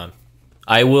 Hold on.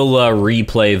 I will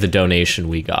replay the donation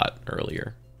we got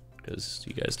earlier. Because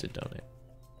you guys did donate.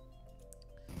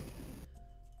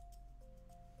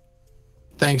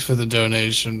 Thanks for the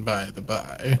donation, by the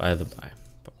by. By the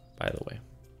way.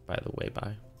 Bye.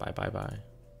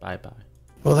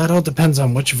 Well, that all depends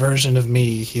on which version of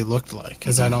me he looked like,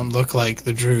 because I don't look like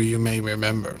the Drew you may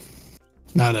remember.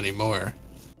 Not anymore.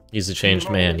 He's a changed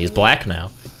man. He's black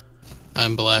now.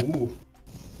 I'm black. Ooh.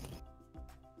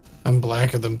 I'm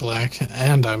blacker than black,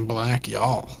 and I'm black,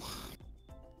 y'all.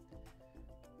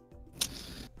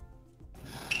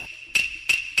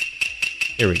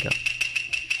 Here we go.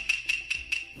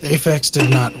 Aphex did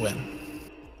not win.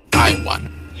 I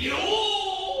won.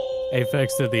 Aphex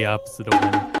did the opposite of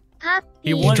win.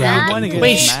 He won against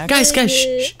Wait, Max. guys,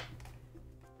 shh.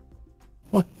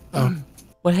 What? Oh.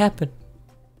 What happened?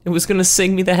 It was gonna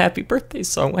sing me the happy birthday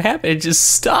song. What happened? It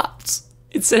just stopped.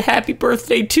 It said happy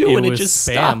birthday too, and it was just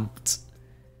spam.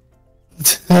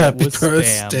 stopped. Happy was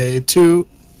birthday to...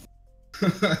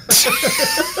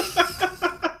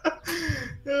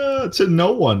 To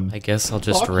no one. I guess I'll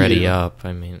just Fuck ready you. up.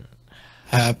 I mean,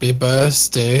 Happy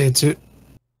birthday to...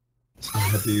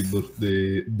 Happy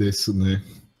birthday, Disney.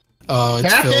 Oh,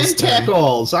 it's Phil's Captain turn.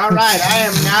 Pickles. All right, I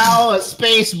am now a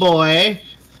space boy.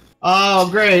 Oh,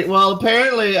 great. Well,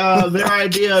 apparently, their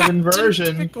idea of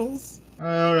inversion. Pickles.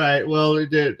 All right. Well,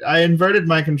 it did. I inverted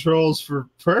my controls for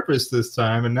purpose this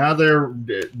time, and now they're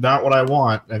not what I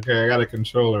want. Okay, I got a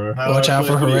controller. How do Watch I out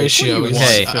play for video? Horatio. What do you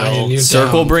Hey, want? eyeing you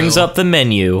circle down, brings Phil. up the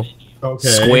menu. Okay.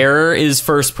 Square is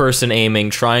first person aiming.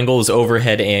 Triangle is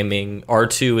overhead aiming.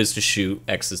 R2 is to shoot.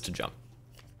 X is to jump.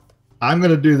 I'm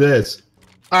gonna do this.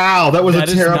 Ow, that was That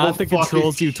a is terrible not the fucking...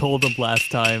 controls you told him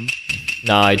last time.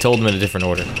 Nah, I told him in a different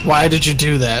order. Why did you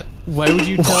do that? Why would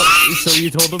you tell? So you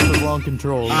told him the wrong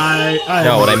controls. I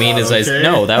No, what I mean is, okay.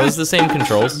 no, that was the same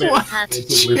controls.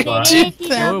 Perfectly fine.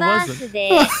 No, it wasn't.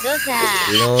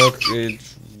 You know, look,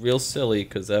 it's real silly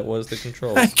because that was the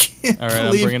controls. I can't All right, I'm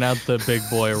believe... bringing out the big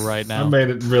boy right I now. made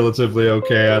it relatively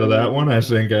okay out of that one. I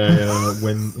think I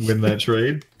win that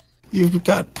trade. You've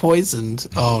got poisoned.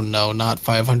 Oh no, not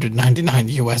 599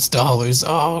 US dollars.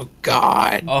 Oh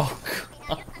god. Oh,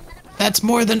 That's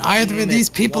more than either of these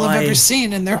people have Why? ever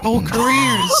seen in their whole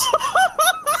careers.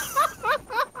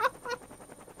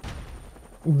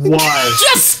 Why?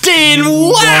 Justin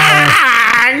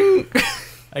Wang!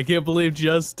 I can't believe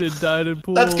Justin died in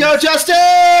pools. Let's go,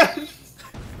 Justin!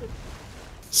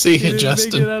 See He you, didn't make it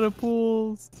Justin. out of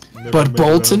pools. But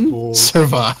Bolton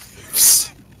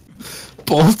survives.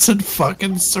 Bolton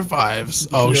fucking survives.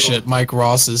 Oh Yo. shit, Mike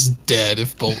Ross is dead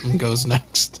if Bolton goes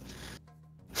next.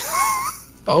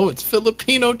 Oh, it's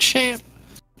Filipino champ.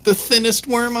 The thinnest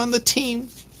worm on the team.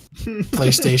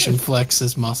 PlayStation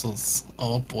flexes muscles.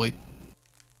 Oh boy.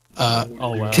 Oh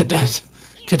wow.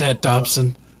 Cadet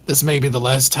Dobson. This may be the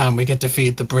last time we get to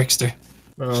feed the Brickster.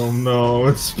 Oh no,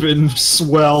 it's been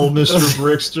swell, Mr.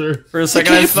 Brickster. For a I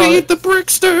second, I can't feed thought. the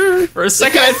Brickster. For a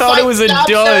second, I thought it was a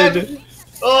dud.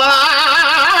 Oh,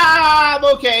 I'm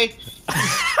okay.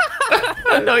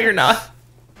 No, you're not.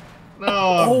 No.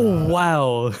 Oh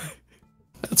wow.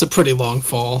 That's a pretty long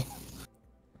fall.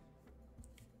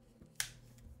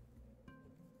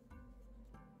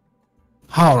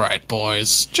 All right,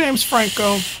 boys. James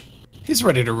Franco, he's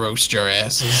ready to roast your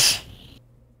asses.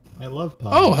 I love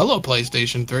pop. Oh, hello,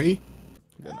 PlayStation 3.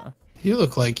 Gonna- You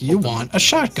look like you want a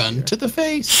shotgun to the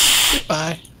face.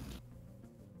 Goodbye.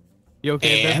 You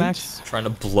okay there, And? Max? Trying to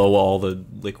blow all the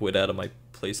liquid out of my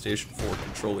PlayStation 4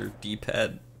 controller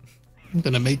D-pad. I'm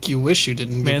gonna make you wish you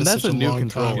didn't Man, give us that's such a new long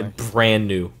controller. time. Brand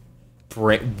new.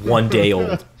 1 day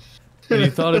old. And you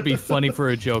thought it'd be funny for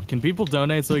a joke. Can people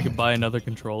donate so we can buy another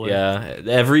controller?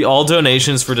 Yeah, all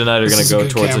donations for tonight are This gonna is go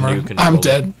good towards camera. a new controller. I'm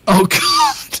dead. Oh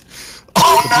god. The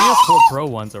Oh, PS4 Pro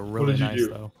ones are really did you nice do?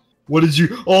 though. What did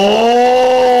you?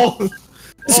 Oh!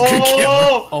 it's a good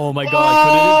camera. Oh my god,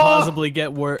 could it possibly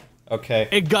get worse? Okay.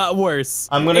 It got worse.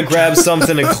 I'm gonna grab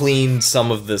something to clean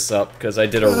some of this up because I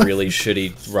did a really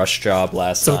shitty rush job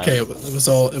last It's time. okay. It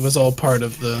was all part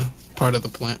of the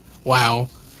plan. Wow.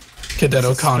 Cadet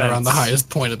O'Connor on the Suspense. highest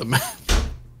point of the map.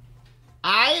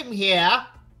 I am here,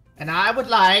 and I would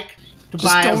like to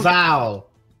Just buy a don't- vowel.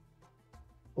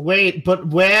 Wait, but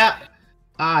where?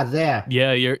 Ah, there.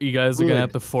 Yeah, you guys are Good. gonna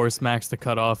have to force Max to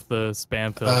cut off the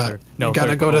spam filter. you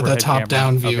gotta go to the overhead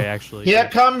top-down camera. view. Okay, actually. Here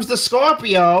comes the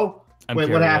Scorpio. I'm Wait,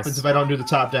 what curious. happens if I don't do the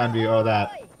top-down view? Oh,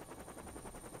 that.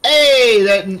 Hey,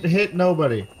 that hit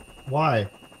nobody. Why?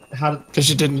 How did? Because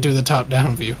you didn't do the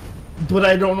top-down view. But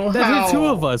I don't know That how. hit two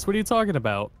of us. What are you talking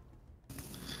about?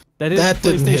 That is That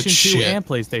didn't hit PlayStation 2 shit. and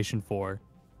PlayStation 4.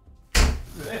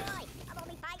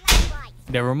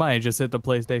 Never mind, just hit the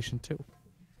PlayStation 2.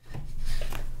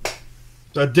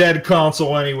 It's a dead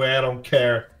console anyway. I don't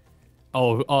care.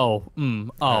 Well,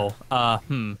 all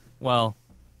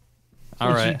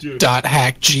What'd right. you do?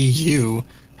 .hackgu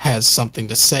has something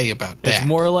to say about It's that.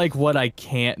 more like what I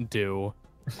can't do.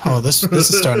 Oh, this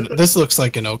is starting. This looks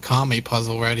like an Okami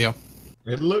puzzle right here.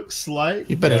 It looks like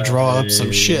You better draw up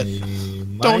some shit.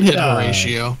 Don't hit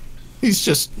Horatio. He's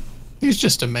just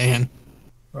a man.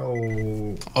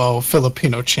 Oh. Oh,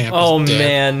 Filipino champ. Oh is dead.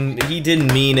 man, he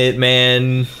didn't mean it,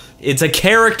 man. It's a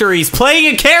character. He's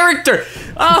playing a character.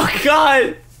 Oh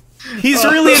god, he's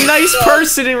really a nice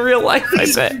person in real life. I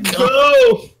bet.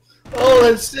 Go! Oh,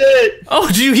 that's it. Oh,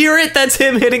 did you hear it? That's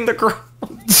him hitting the ground.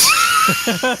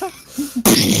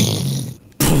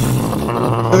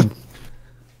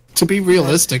 To be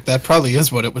realistic, that probably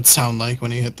is what it would sound like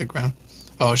when he hit the ground.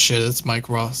 Oh shit, it's Mike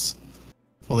Ross.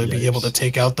 Will they be able to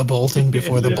take out the Bolton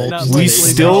before the Bolton? We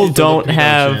still don't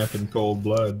have. In cold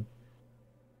blood.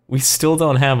 We still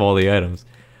don't have all the items.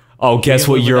 Oh, guess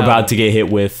what you're about to get hit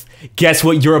with. Guess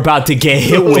what you're about to get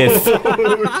hit with.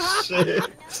 Oh shit.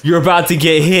 You're about to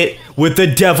get hit with the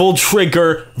Devil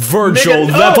Trigger Virgil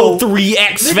Nigga, no! level 3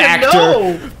 X Nigga, Factor.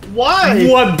 no! Why?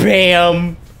 What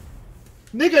bam?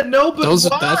 Nigga, no, but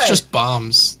why? That's just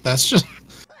bombs. That's just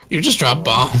you just drop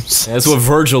bombs. That's what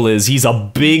Virgil is. He's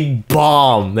a big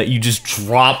bomb that you just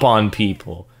drop on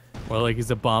people. Well, like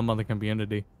he's a bomb on the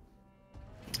community.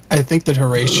 I think that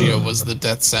Horatio was the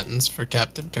death sentence for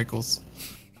Captain Pickles.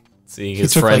 Seeing He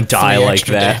his took, friend like, die 3 like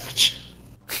extra that. damage.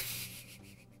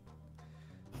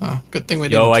 Oh, good thing we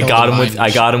didn't. Yo, I kill got the him with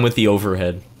miners. the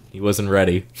overhead. He wasn't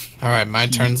ready. All right, my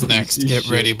turn's next. Get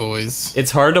ready, boys.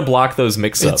 It's hard to block those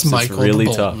mix-ups. It's Michael really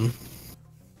Bolton. tough.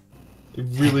 I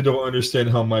really don't understand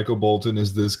how Michael Bolton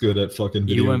is this good at fucking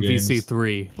video games. UMVC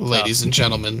 3. Ladies and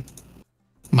gentlemen,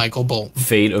 Michael Bolton.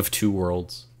 Fate of Two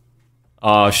Worlds.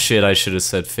 Oh shit, I should have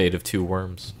said Fate of Two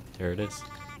Worms. There it is.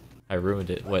 I ruined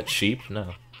it. What, sheep?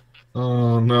 No.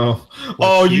 Oh no.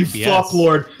 Oh, you sheep? Yes.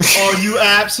 fucklord. Oh, you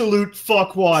absolute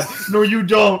fuckwad. No, you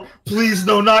don't. Please,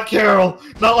 no, not Carol.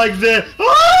 Not like this.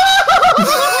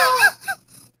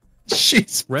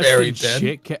 She's Rest very in dead.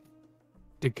 shit.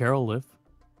 Did Carol live?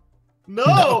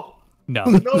 No. No.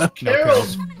 No,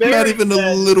 Carol's very Not even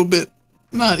dead. a little bit.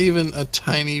 Not even a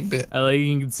tiny bit. I like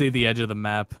you can see the edge of the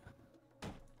map.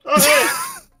 Oh,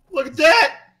 hey, look at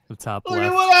that. The top Look at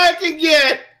left. what I can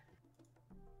get.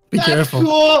 Be That's careful.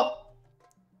 cool.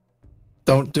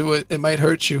 Don't do it. It might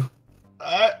hurt you.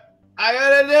 I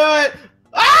gotta do it.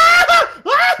 Ah!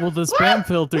 Ah! Well, the spam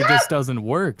filter just doesn't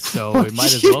work, so we might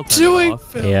as you well turn doing, it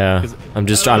off. Phil? Yeah. I'm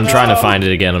trying to find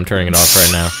it again. I'm turning it off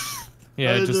right now.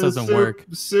 Yeah, it That just is doesn't work.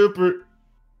 Super.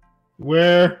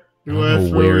 Where do I Oh,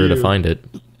 throw where you? to find it?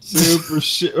 Super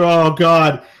shit. Oh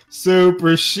god.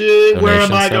 Super shit. Where am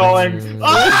Donation I settings. going?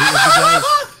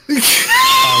 Ah!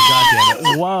 Oh,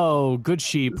 goddamn it. Whoa, good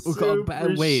sheep.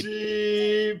 Super Wait,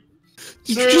 sheep.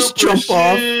 Did you just Super jump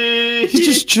off? sheep. He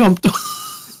just jumped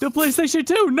off. the PlayStation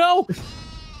 2, no!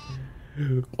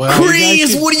 Well,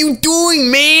 Chris, what are you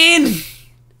doing, man?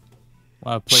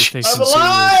 Wow, PlayStation I'm 2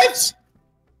 alive. is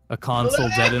a console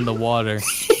dead in the water.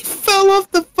 he fell off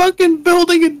the fucking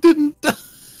building and didn't die.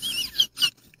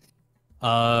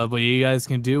 What you guys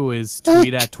can do is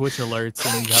tweet at Twitch alerts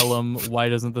and tell them why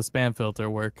doesn't the spam filter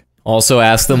work. Also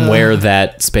ask them where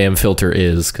that spam filter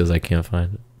is, because I can't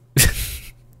find it.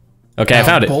 Okay, I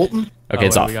found it. Bolton? Okay,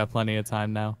 it's wait, off. We got plenty of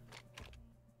time now.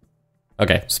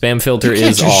 Okay, spam filter You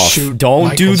can't is just off. shoot Don't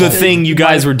Michael do the Bolton. thing you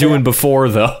guys were doing before,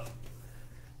 though.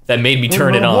 That made me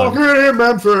turn it on. Walking in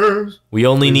Memphis. We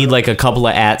only need like a couple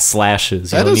of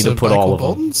 @slashes. You That don't is need to a put Michael all of them.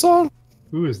 Bolton song?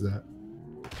 Who is that?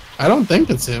 I don't think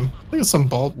it's him. I think it's some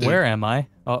bald dude. Where am I?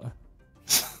 Oh,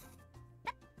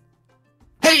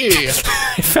 Hey!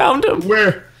 I found him.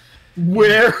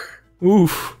 Where?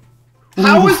 Oof.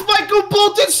 How is Michael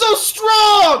Bolton so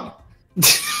strong?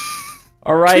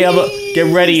 All right,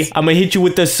 get ready. I'm gonna hit you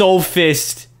with the soul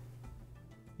fist.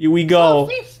 Here we go.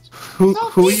 Who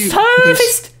are you?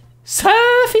 Surfaced.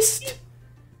 Surfaced.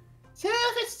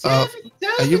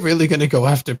 Are you really gonna go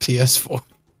after PS4?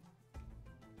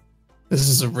 This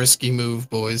is a risky move,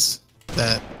 boys.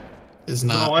 That is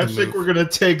not. No, I a think move. we're gonna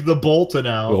take the Bolton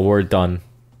out. Well, we're done.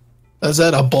 Is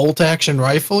that a bolt action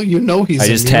rifle? You know he's. I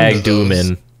just immune to tagged Doom those.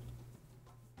 in.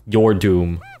 Your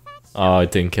Doom. Oh,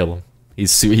 it didn't kill him.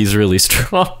 He's really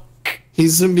strong.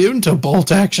 He's immune to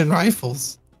bolt action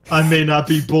rifles. I may not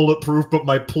be bulletproof, but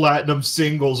my platinum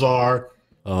singles are.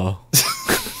 Oh.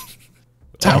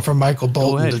 Time for Michael go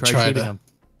Bolton ahead, to try try shooting to. him.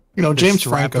 You know, They're James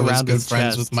strapped Franco is around good his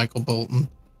friends chest. with Michael Bolton.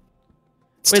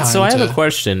 It's Wait, so I time have a to-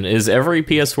 question. Is every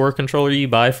PS4 controller you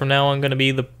buy from now on going to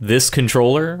be this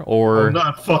controller, or I'm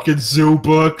not fucking zoo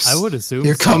books. I would assume.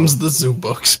 Here so. comes the zoo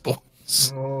books,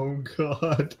 boys. Oh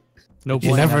god. No You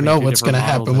point never having know two what's different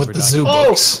gonna happen models with every the time. zoo Oh,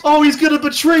 books. oh, he's gonna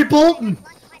betray Bolton. They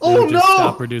Oh would just no,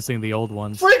 stop producing the old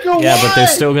ones. Franco, yeah, why? but they're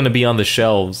still going to be on the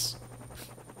shelves.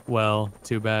 Well,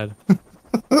 too bad.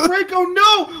 Franco,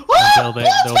 no! Until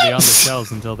they'll be on the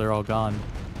shelves until they're all gone.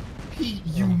 Pete,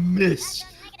 you missed.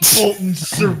 Bolton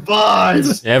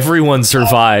survives. Everyone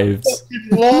survives. Fucking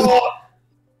Lord.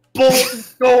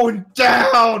 Bolton's going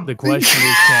down. The question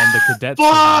is, can the cadet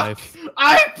Fuck! survive?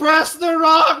 I pressed the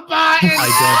wrong button. I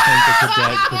don't think the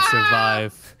cadet could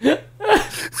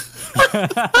survive.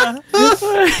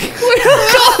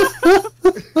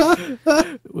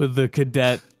 With the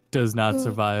cadet does not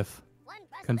survive.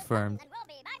 Confirmed.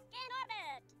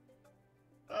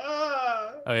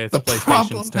 Oh, yeah, it's The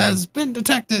problem PlayStation's turn. has been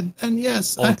detected, and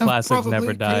yes, I Old have classics probably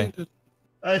never die.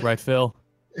 created- Right, Phil?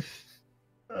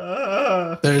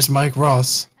 There's Mike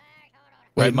Ross.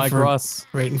 Right, Waiting Mike for- Ross.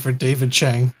 Waiting for David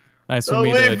Chang. Nice for Oh,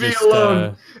 me to leave me just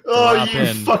alone. Oh, drop you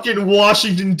in. fucking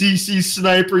Washington D.C.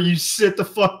 sniper! You sit the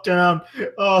fuck down.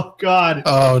 Oh God.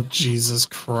 Oh, Jesus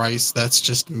Christ, that's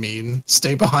just mean.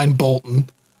 Stay behind Bolton.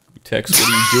 Tex, what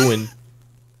are you doing?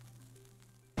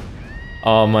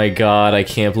 Oh my god, I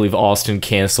can't believe Austin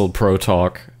canceled Pro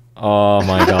Talk. Oh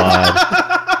my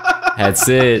god. That's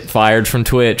it. Fired from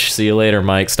Twitch. See you later,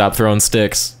 Mike. Stop throwing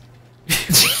sticks.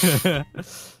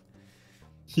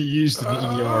 He used an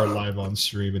ER live on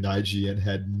stream, and IGN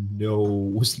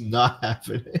was not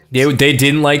happening. They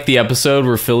didn't like the episode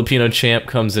where Filipino Champ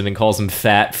comes in and calls him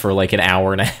fat for like an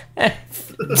hour and a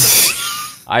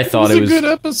half. I thought It was a good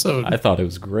episode. I thought it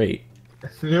was great.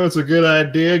 You know, it's a good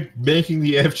idea. Making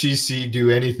the FGC do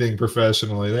anything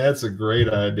professionally. That's a great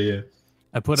idea.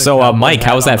 I put a So, cowboy Mike, hat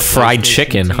how's on that the fried PlayStation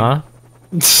chicken, team. huh?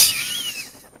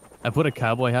 I put a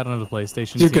cowboy hat on the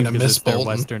PlayStation You're team gonna because miss it's their Bolton.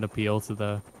 Western appeal to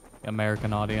the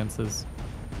American audiences.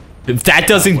 If that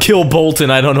doesn't kill Bolton,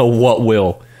 I don't know what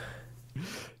will.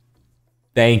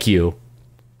 Thank you.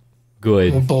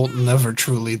 Good. Will Bolton never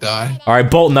truly die? Alright,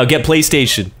 Bolton, now get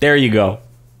PlayStation. There you go.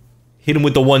 Hit him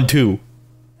with the 1-2. Brilliant,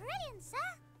 sir.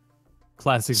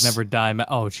 Classics never die.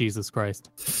 Oh, Jesus Christ.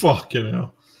 Fucking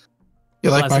hell. You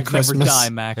like my Classics never Christmas? die,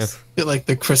 Max. You like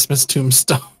the Christmas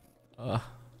tombstone?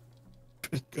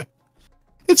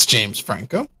 It's James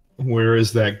Franco. Where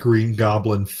is that Green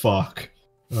Goblin fuck?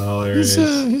 Oh, there it is.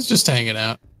 He's just hanging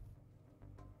out.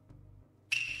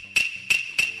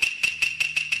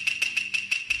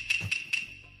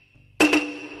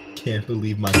 Can't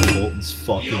believe Michael Bolton's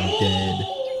fucking dead.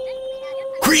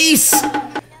 Grease!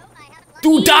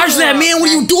 Dude, dodge that, man! What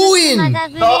are you doing?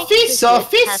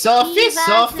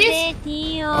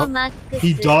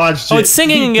 He dodged it. Oh, it's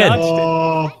singing again.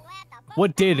 Oh,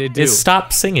 What did it do? It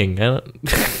stopped singing. I don't-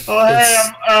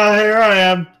 oh hey, here I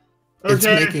am. It's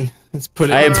Okay. making. It's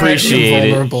putting. I appreciate it.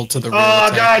 Vulnerable to the. real Oh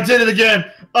attack. God, I did it again.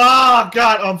 Oh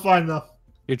God, I'm fine though.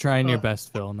 You're trying your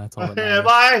best, Phil, and that's all that Am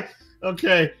matters. I?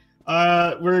 Okay.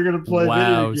 We're gonna play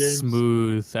Wow, video games.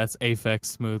 smooth. That's Aphex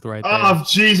smooth right there. Oh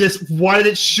Jesus! Why did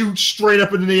it shoot straight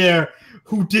up into the air?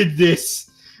 Who did this?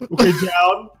 Okay,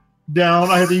 down, down.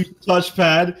 I have to use the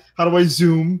touchpad. How do I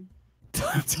zoom?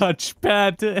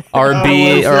 Touchpad.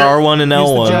 RB or R1 and Use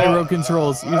the L1. gyro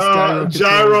controls. Use gyro controls.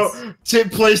 Gyro. Tip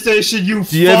PlayStation. You.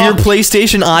 Do you have your fuck.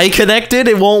 PlayStation Eye connected?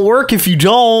 It won't work if you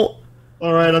don't.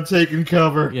 All right, I'm taking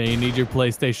cover. Yeah, you need your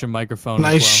PlayStation microphone.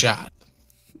 Nice as well. shot.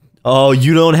 Oh,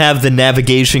 you don't have the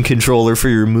navigation controller for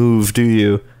your move, do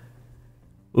you?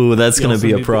 Ooh, that's You gonna also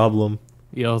be a need the- problem.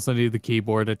 You also need the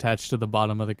keyboard attached to the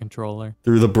bottom of the controller.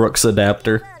 Through the Brooks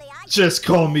adapter. Just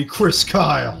call me Chris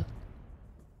Kyle.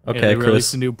 Yeah, Okay, they Chris.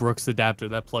 released a new Brooks adapter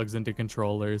that plugs into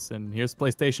controllers, and here's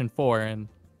PlayStation 4, and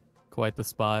quite the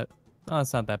spot. Oh,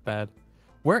 it's not that bad.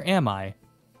 Where am I?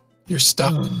 You're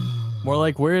stuck More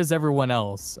like, where is everyone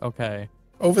else? Okay.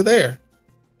 over there.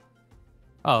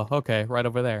 Oh, okay, right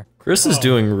over there. Chris is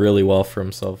doing really well for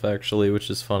himself, actually, which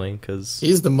is funny, because...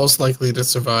 He's the most likely to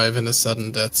survive in a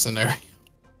sudden death scenario.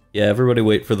 Yeah, everybody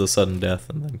wait for the sudden death,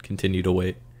 and then continue to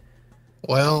wait.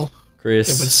 Well, Chris...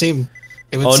 it would seem.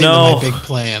 It would Oh, seem no. that my big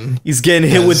plan. He's getting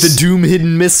hit with the Yes. Doom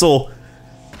hidden missile.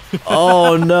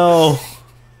 Oh no.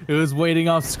 It was waiting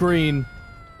off screen the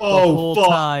Oh whole fuck.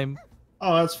 time.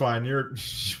 Oh, that's fine. You're.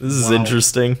 This is Wow.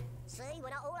 interesting. See, we're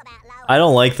not all about low. I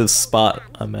don't like this spot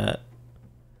I'm at.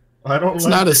 I don't. It's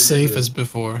like not it as safe either. as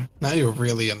before. Now you're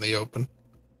really in the open.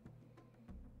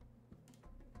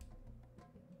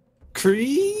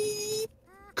 Creep.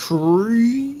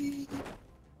 Creep.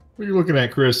 What are you looking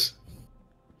at, Chris?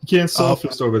 You can't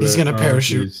self-fist over there. he's gonna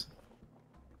parachute. jeez.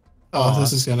 Oh,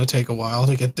 this is gonna take a while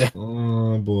to get there.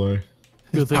 Oh boy.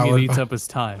 Good thing he Powered eats by- up his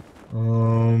time.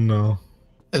 Oh no.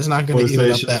 It's not gonna eat it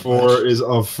up PlayStation that 4 much. is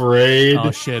afraid.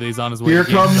 Oh shit, he's on his way. Here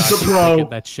to comes GameStop the to pro. Get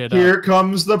that shit Here up.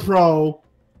 comes the pro.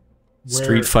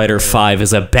 Street Fighter 5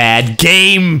 is a bad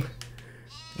game.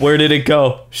 Where did it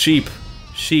go? Sheep.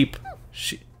 Sheep.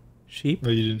 Sheep. No,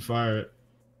 you didn't fire it.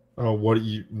 Oh, what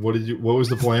was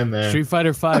the plan there? Street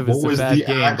Fighter 5 is What a was bad the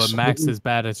game, but actual- Max is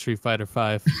bad at Street Fighter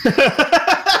 5.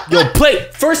 Yo, play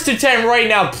 1st to 10 right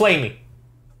now. Play me.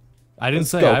 I didn't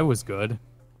say go. I was good.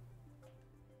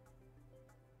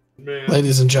 Man.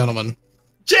 Ladies and gentlemen,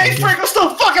 James Franco's still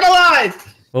fucking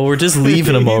alive! Well, we're just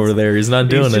leaving him over there. He's not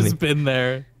doing He's just anything. been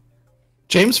there.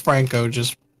 James Franco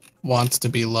just wants to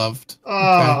be loved.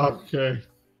 Oh, okay.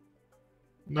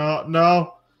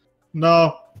 No.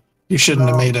 You shouldn't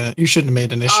have made an issue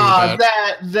about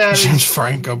that James is...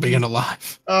 Franco being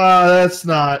alive. That's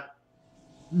not...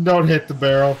 Don't hit the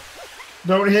barrel.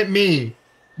 Don't hit me.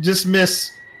 Just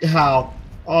miss Hal.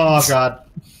 Oh, God.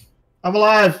 I'm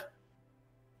alive.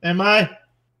 Am I?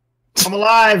 I'm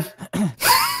alive. I'm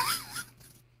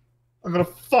gonna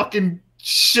fucking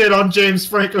shit on James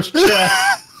Franco's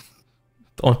chest.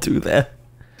 Don't do that.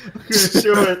 I'm gonna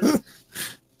do it.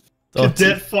 Don't do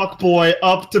Cadet fuckboy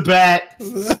up to bat.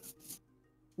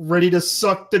 Ready to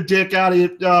suck the dick out of you.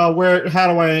 Where?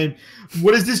 How do I aim?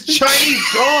 What is this Chinese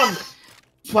gong?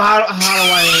 How do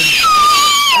I aim?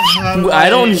 How do I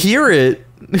don't aim? hear it.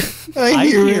 I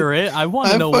hear it. I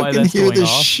want to know why that's hear going the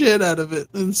off. shit out of it.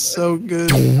 It's so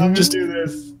good. I'm gonna Just do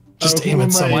this. just Who aim at am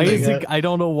I something. Why aiming is at? it? I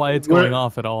don't know why it's Where- going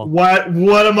off at all. What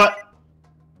am I?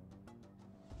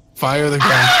 fire the gun.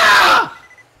 Ah!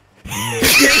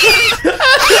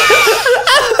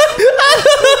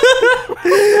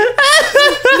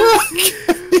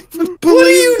 What are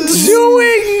you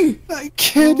doing? I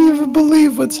can't even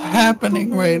believe what's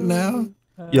happening right now.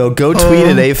 Yo, go tweet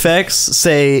at Aphex.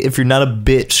 Say, if you're not a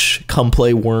bitch, come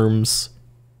play Worms.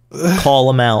 Call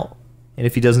him out. And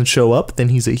if he doesn't show up, then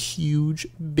he's a huge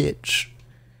bitch.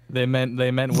 They meant.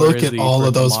 Where Look is at he all for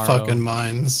of those tomorrow? fucking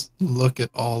mines. Look at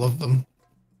all of them.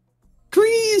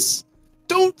 Crease!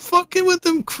 Don't fucking with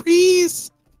them,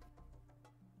 Crease!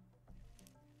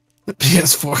 The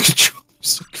PS4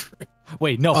 controllers are great.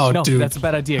 Wait, no, Oh, no, dude. that's a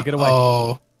bad idea. Get away.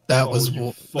 Oh, that Oh, was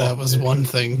you that was fucked it. one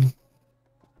thing.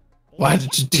 Why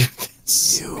did you do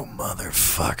this? You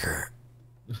motherfucker.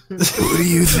 Who do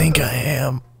you think I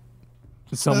am?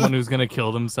 Someone who's gonna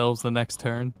kill themselves the next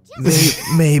turn.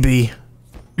 Maybe.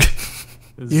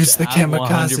 This Use the is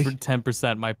kamikaze.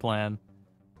 110% my plan.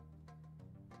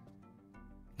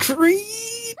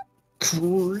 Creed!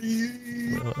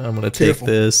 I'm gonna take Careful.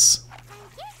 this.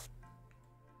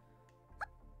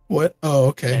 What? Oh,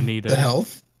 okay. I need the it.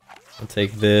 health. I'll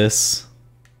take this.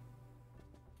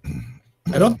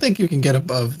 I don't think you can get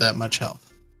above that much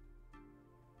health.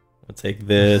 I'll take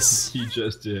this. He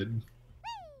just did.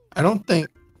 I don't think.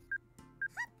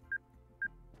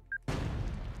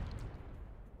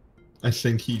 I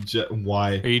think he just.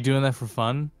 Why? Are you doing that for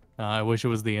fun? I wish it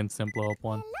was the instant blow up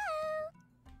one.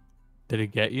 Did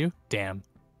it get you? Damn.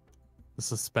 The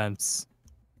suspense.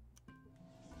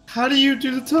 How do you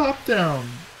do the top down?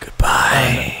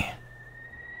 Goodbye.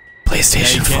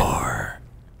 PlayStation Yeah, you can't- 4.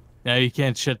 Now you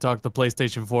can't shit talk the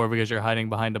PlayStation 4 because you're hiding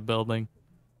behind a building.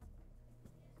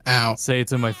 Ow. Say it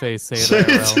to my face. Say Say it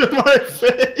it IRL. to my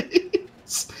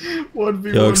face.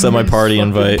 1v1 Yo, accept my means party fucking-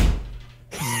 invite.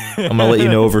 I'm gonna let you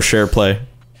know over share play.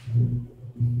 I'm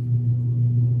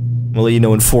gonna let you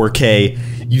know in 4K.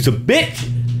 Use a bitch!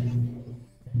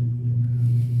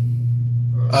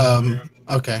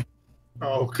 Okay.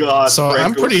 Oh God. So I'm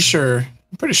Franco. pretty sure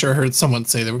I heard someone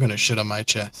say they were gonna shit on my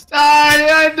chest.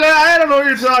 I don't know what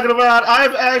you're talking about.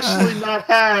 I've actually not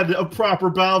had a proper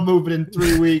bowel movement in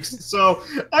 3 weeks, so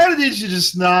I need you to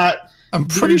just not. I'm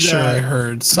pretty Do sure I that.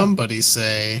 heard somebody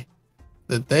say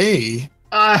that they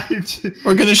I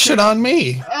were gonna shit on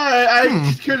me.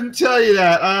 couldn't tell you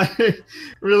that. I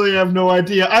really have no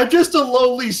idea. I'm just a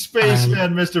lowly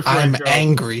spaceman, Mr. I'm Franco.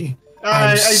 angry.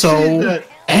 I I'm see so that.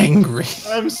 angry.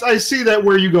 I see that.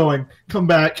 Where are you going? Come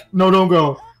back. No, don't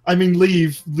go. I mean,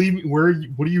 leave. Leave me. Where? Are you,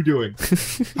 what are you doing?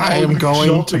 I How are am you going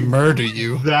to jumping murder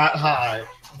you. that high?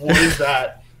 What is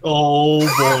that? Oh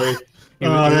boy. He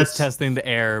was That's testing the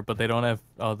air, but they don't have.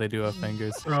 Oh, they do have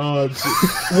fingers. oh,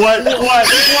 what? That was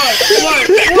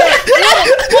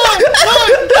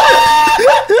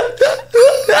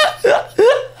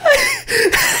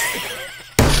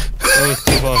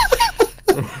too much.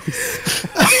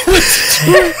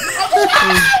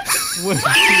 Way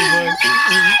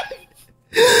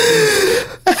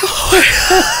too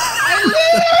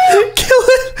much. Kill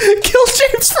it! Kill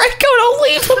James Franco! Don't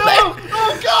leave him there!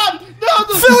 Oh God! No!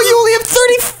 Phil, you only have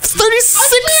 36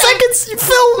 seconds!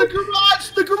 Phil!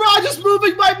 The garage is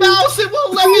moving my mouse. It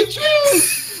won't let me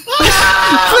choose.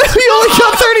 You only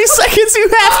got 30 seconds! You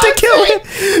have to kill him!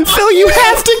 Phil, you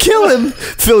have to kill him!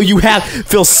 Phil,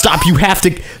 stop! You have to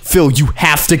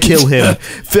kill him!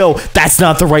 Phil, that's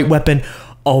not the right weapon!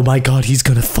 Oh my God, he's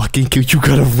gonna fucking kill you!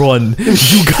 Gotta run!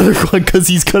 You gotta run, cause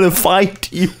he's gonna find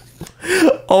you!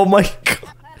 Oh my God!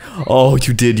 Oh,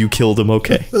 you did! You killed him!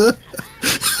 Okay.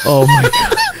 Oh my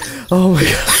god. Oh my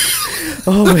god.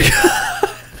 Oh my god.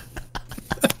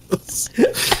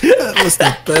 That was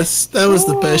the best. That was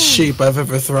the best sheep I've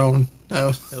ever thrown. That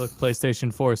was... Hey, look,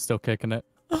 PlayStation 4 is still kicking it.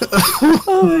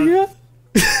 Oh my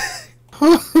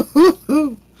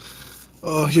god.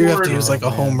 Oh, you have to use like a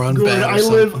home run Gordon, bat. Or I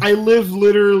something. live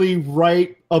literally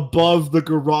right above the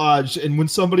garage, and when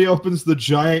somebody opens the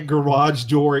giant garage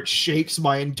door, it shakes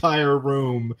my entire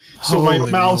room. So my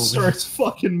Holy mouse moly. starts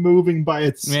fucking moving by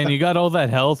itself. Man, you got all that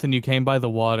health and you came by the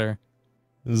water.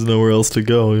 There's nowhere else to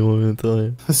go, you want me to tell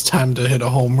you? It's time to hit a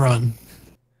home run.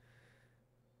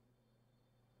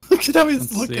 Look at how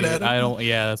he's looking See, at it.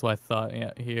 Yeah, that's what I thought.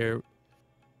 Yeah, here.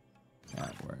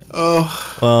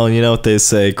 Oh, Well, you know what they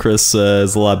say, Chris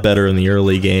is a lot better in the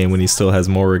early game when he still has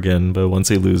Morrigan, but once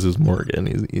he loses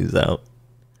Morrigan, he's out.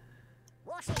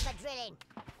 What's with the drilling?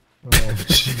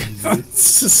 it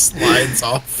just slides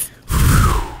off.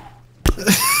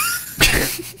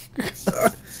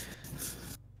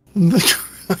 The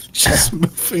garage is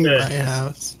moving Yeah. my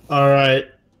house. All right,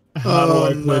 how do Oh,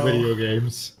 I play no. video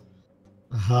games?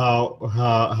 How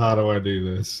do I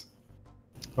do this?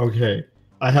 Okay,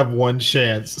 I have one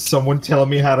chance. Someone tell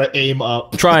me how to aim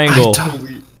up. Triangle.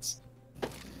 Please.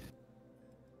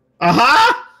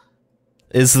 Aha!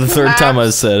 It's the third time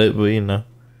I've said it, but you know.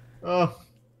 Oh,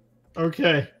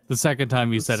 okay. The second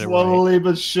time you said it right. Slowly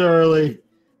but surely.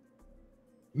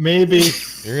 Maybe.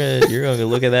 You're gonna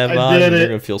look at that I VOD did and you're it.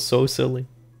 gonna feel so silly.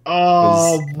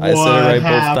 Oh, I said it right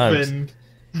both times. happened?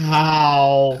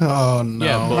 How? Oh no.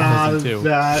 Yeah, both. How Listen did too.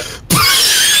 that?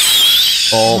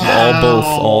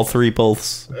 All three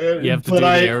boths. You have to do the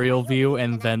aerial view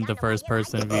and then the first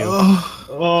person view. Oh,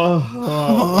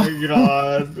 Oh my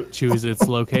god. Choose its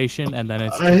location and then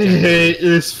it's I hate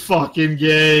this fucking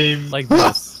game. like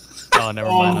this. Oh, never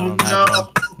mind. I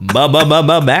Oh don't have no.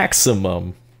 one.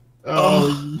 Maximum.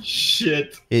 Oh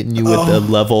shit. Hitting you with the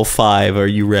level 5. Are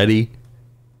you ready?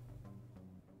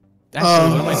 Actually,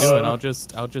 what am I doing?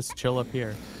 I'll just chill up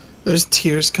here. there's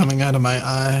tears coming out of my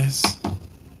eyes.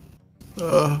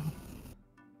 Oh.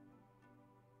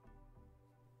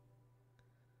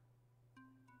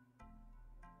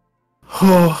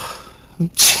 Oh,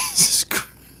 Jesus Christ.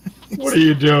 What are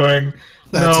you doing?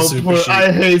 That's a No, super sheep.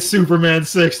 I hate Superman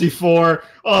 64.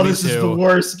 Oh, Me this is the too.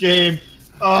 worst game.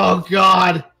 Oh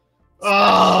god.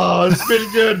 Oh, it's been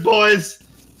good, boys.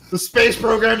 The space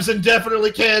program's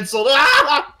indefinitely canceled.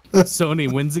 Ah!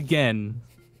 Sony wins again.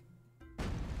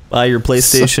 Buy your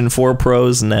PlayStation 4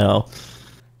 Pros now.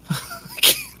 I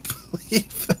can't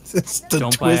believe this. The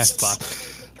Don't buy twists,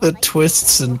 Xbox. the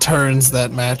twists and turns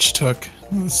that match took.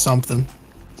 It was something.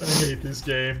 I hate this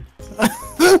game.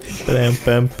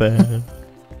 Ba-dam-bam-bam.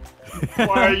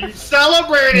 Why are you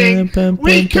celebrating?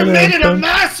 We committed a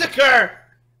massacre!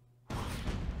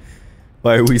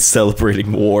 Why are we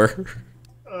celebrating war?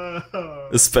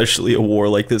 Especially a war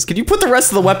like this. Can you put the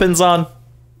rest of the weapons on?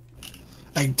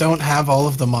 I don't have all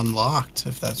of them unlocked,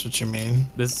 if that's what you mean.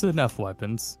 This is enough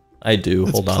weapons. I do.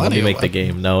 That's Hold on. Let plenty me of make the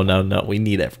weapons. game. No. We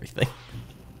need everything.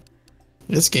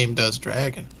 This game does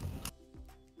dragon.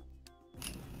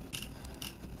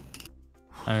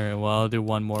 All right, well, I'll do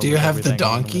one more. Do you with have the everything, and then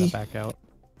I'm gonna donkey? Back out.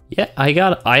 Yeah,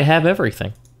 I have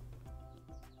everything.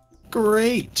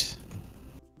 Great.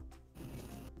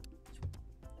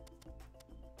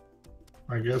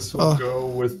 I guess we'll Oh. go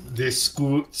with the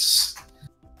scoots.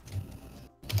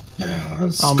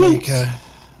 I'll make a.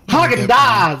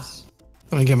 Haagen-Dazs!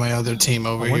 Let me get my other team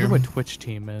over I wonder here. what Twitch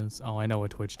team is. Oh, I know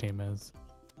what Twitch team is.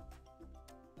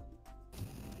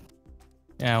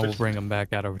 Yeah, we'll bring them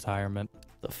back out of retirement.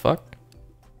 The fuck?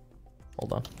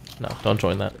 Hold on. No, don't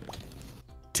join that.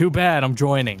 Too bad, I'm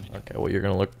joining. Okay, well you're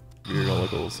gonna look a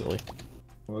little silly.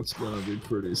 That's gonna be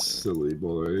pretty silly,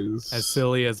 boys. As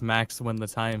silly as Max when the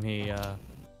time he, I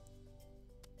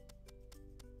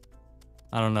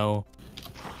don't know,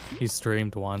 he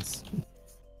streamed once.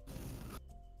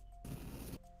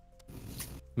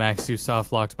 Max, you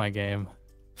soft locked my game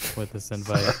with this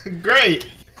invite. Great!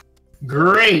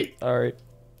 Great! Alright.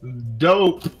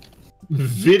 Dope!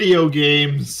 Video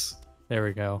games! There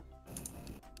we go.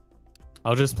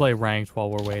 I'll just play ranked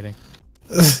while we're waiting.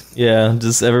 Yeah,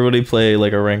 just everybody play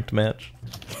like a ranked match.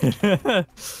 We're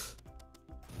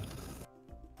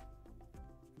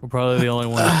probably the only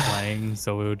ones playing,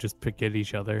 so we would just pick at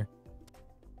each other.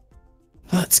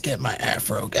 Let's get my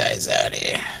Afro guys out of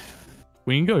here.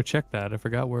 We can go check that. I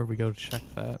forgot where we go to check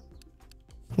that.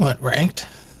 What, ranked?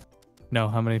 No,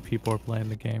 how many people are playing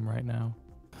the game right now?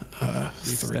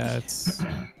 These 3. stats.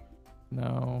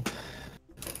 No.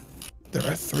 There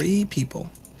are 3 people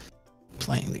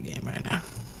playing the game right now.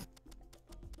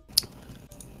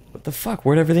 What the fuck?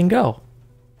 Where'd everything go?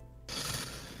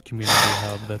 community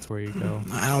hub. That's where you go.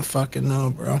 I don't fucking know,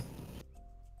 bro.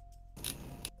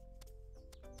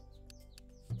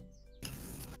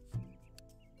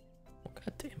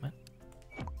 God damn it.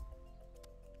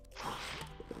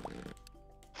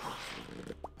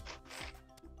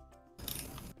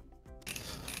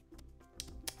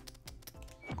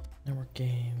 Network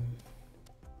game.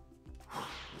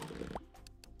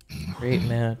 Great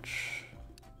match.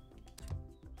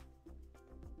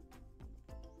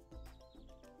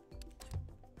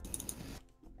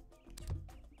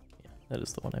 Yeah, that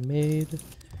is the one I made.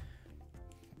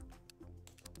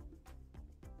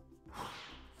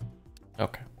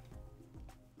 Okay.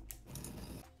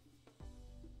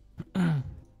 God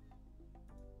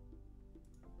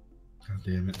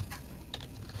damn it.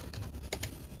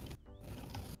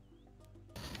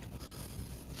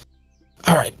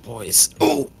 All right, boys.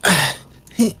 Oh,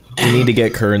 We need to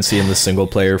get currency in the single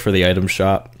player for the item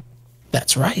shop,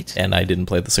 that's right. and I didn't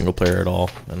play the single player at all,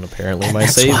 and apparently And my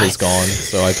that's save why is gone,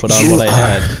 so I put on you what I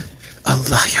had. A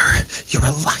liar. You're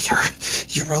a liar.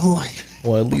 You're a liar.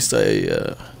 Well, at least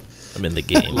I'm in the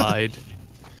game. Lied.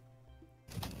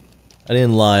 I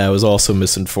didn't lie, I was also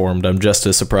misinformed. I'm just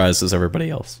as surprised as everybody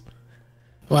else.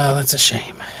 Well, that's a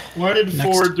shame. Why did Next.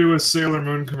 Ford do a Sailor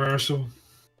Moon commercial?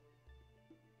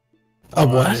 A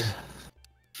what?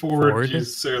 Ford Ford?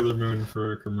 used Sailor Moon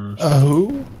for a commercial.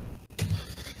 Who?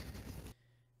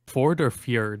 Ford or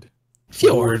Fjord?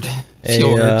 Fjord. Hey,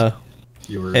 Fjord.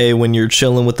 Ford. hey, when you're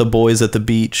chilling with the boys at the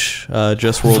beach,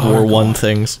 just World War One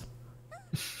things.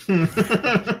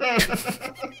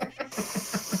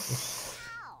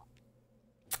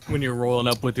 When you're rolling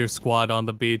up with your squad on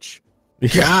the beach.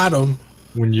 Got him.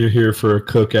 When you're here for a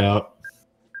cookout.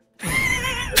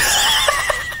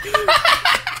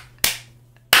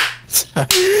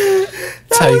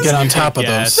 That's how you get on top of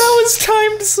Yes. those. That was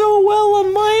timed so well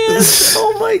on my end.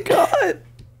 Oh my god.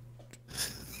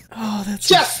 Oh, that's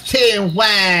Justin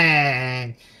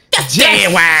Wang!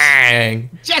 Justin Wang.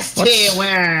 Justin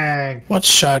Wang! What's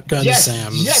Shotgun Yes,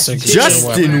 Sam's yes, signature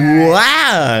weapon? Justin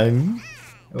Wang.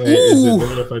 Wait, is it Ooh.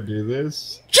 bad if I do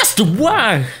this? Justin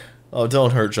Wang. Oh,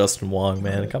 don't hurt Justin Wang,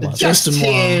 man. Come on. Justin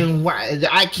Wang!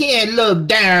 I can't look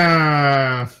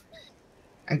down!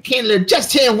 I can't look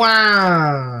Justin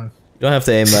Wang! You don't have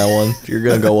to aim that one. You're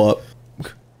gonna go up.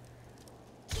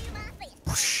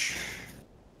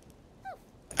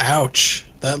 Ouch.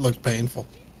 That looked painful.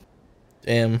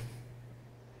 Damn.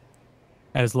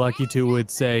 As Lucky 2 would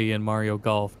say in Mario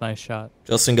Golf. Nice shot.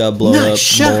 Justin got blown Nice up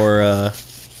shot. more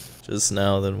just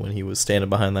now than when he was standing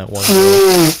behind that one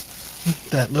girl.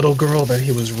 That little girl that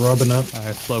he was rubbing up.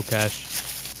 Alright, Flow Cash.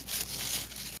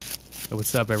 Hey,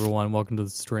 what's up, everyone? Welcome to the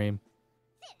stream.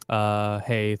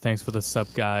 Hey, thanks for the sub,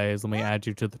 guys. Let me add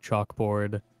you to the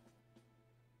chalkboard.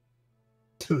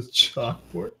 To the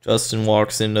chalkboard? Justin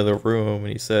walks into the room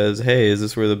and he says, "Hey, is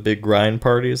this where the big grind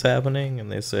party is happening?"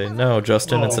 And they say, "No,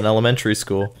 Justin, it's an elementary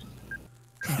school."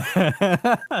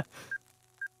 And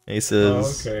he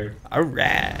says, Okay.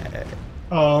 "Alright."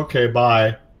 Oh, okay,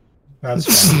 bye.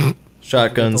 That's fine.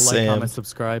 Shotgun Like, Sam. comment,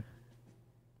 subscribe.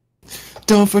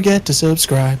 Don't forget to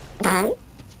subscribe.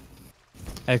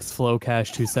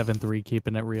 XFlowCash273,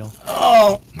 keeping it real.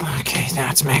 Oh. Okay, now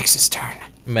it's Max's turn.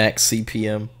 Max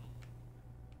CPM.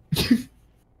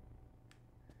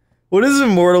 What is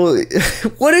Immortal?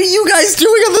 What are you guys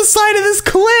doing on the side of this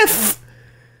cliff?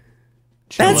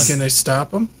 Chilling. Can I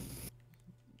stop him?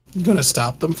 You gonna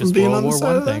stop them from Just being World on the War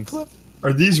side I of that things. cliff?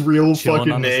 Are these real Chilling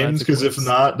fucking on the sides names? of Because if cliffs.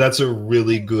 not, that's a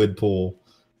really good pull.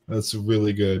 That's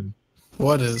really good.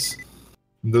 What is?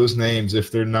 Those names,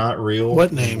 if they're not real, What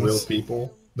and names? real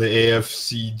people, the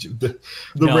AFC, the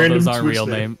No, random those aren't Twitch real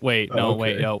name. names. Wait, Oh, no, okay.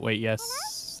 wait, no, wait,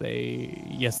 yes,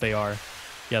 yes, they are.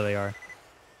 Yeah, they are.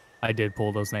 I did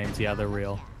pull those names. Yeah, they're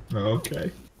real. Oh,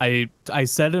 okay. I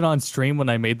said it on stream when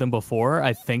I made them before.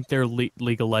 I think they're League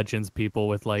of Legends people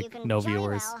with You like can no very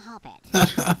viewers, well hope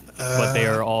it. but they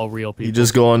are all real people. You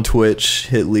just go on Twitch,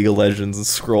 hit League of Legends, and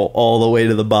scroll all the way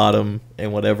to the bottom,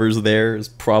 and whatever's there is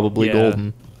probably Yeah.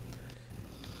 golden.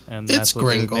 and It's that's what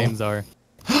their Gringle. names are.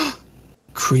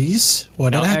 Crease?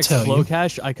 What did Now, I tell you?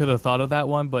 Cash, I could have thought of that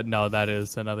one, but no, that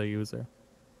is another user.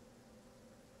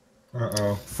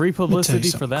 Uh-oh. Free tell you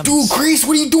publicity for them. Dude, Chris,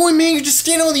 what are you doing, man? You're just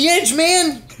standing on the edge,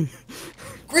 man.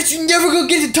 Chris, you're never gonna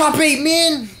get to top 8,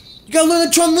 man. You gotta learn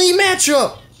the Chun-Li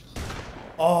matchup.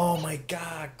 Oh my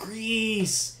god,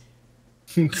 Grease.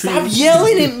 Stop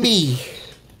yelling at me.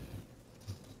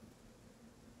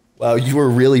 Wow, you were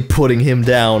really putting him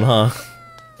down, huh?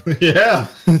 Yeah.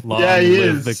 Long Yeah, he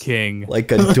live is. the king.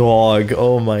 Like a dog.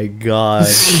 Oh my god.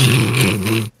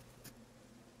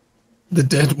 The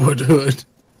Deadwood Hood.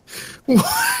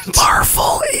 What?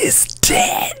 Marvel is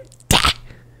dead.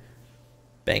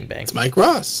 Bang bang. It's Mike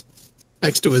Ross.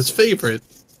 Next to his favorite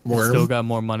worm. Still got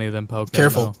more money than Pokemon.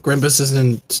 Careful, Grimbus is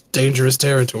in dangerous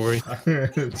territory.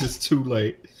 It's just too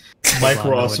late. Mike on,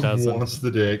 no, Ross it doesn't. wants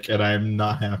the dick, and I'm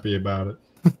not happy about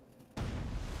it.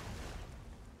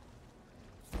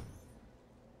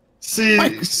 See,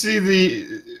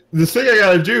 the thing I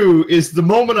gotta do is the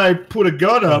moment I put a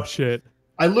gun Oh up, shit.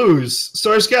 I lose.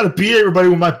 So I just gotta beat everybody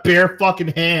with my bare fucking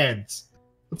hands.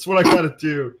 That's what I gotta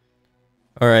do.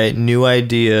 Alright, new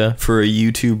idea for a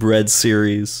YouTube Red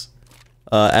series.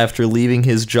 After leaving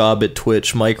his job at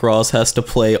Twitch, Mike Ross has to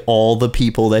play all the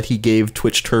people that he gave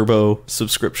Twitch Turbo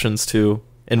subscriptions to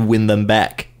and win them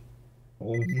back.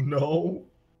 Oh no.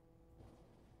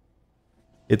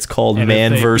 It's called And if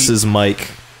Man they vs.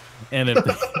 Mike. And if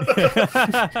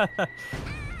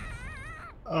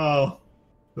Oh,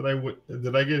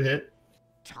 did I get hit?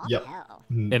 Top Yep. hell.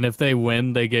 and if they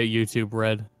win, they get YouTube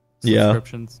Red Yeah.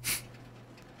 subscriptions.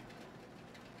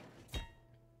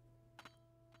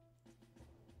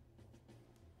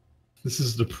 This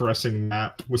is a depressing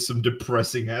map with some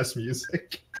depressing ass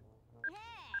music.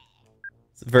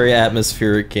 It's a very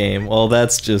atmospheric game. Well,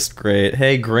 that's just great.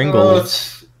 Hey, Gringle.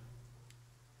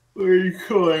 Where are you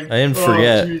going? I didn't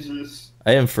forget. Jesus.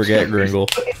 I didn't forget Gringle.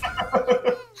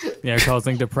 Yeah,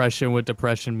 causing depression with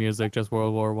depression music, just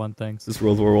World War I things. This is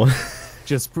World War One.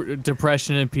 Just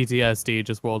depression and PTSD,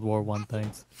 just World War I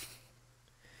things.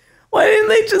 Why didn't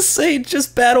they just say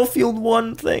just Battlefield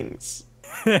 1 things?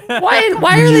 Why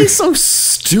are they so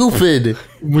stupid?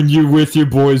 When you're with your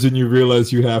boys and you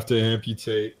realize you have to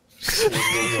amputate.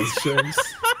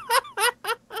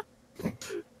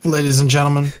 Ladies and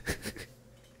gentlemen,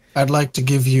 I'd like to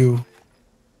give you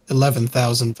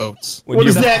 11,000 votes. What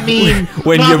does that mean?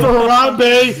 when Not you- for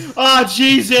Harambe! Oh,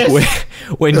 Jesus!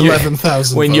 When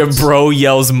 11,000 when your votes. bro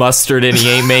yells mustard and he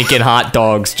ain't making hot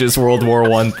dogs, just World War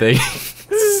 1 thing.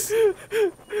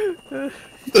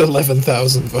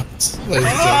 11,000 votes. Ladies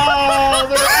and gentlemen. Oh,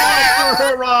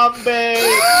 they're not for Harambe!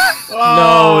 No,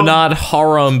 Oh, not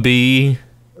Harambe.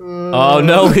 Oh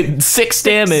no, 6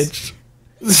 damage.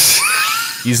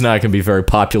 He's not gonna be very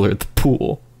popular at the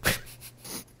pool.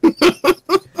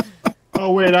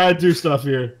 Oh, wait, I do stuff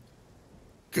here.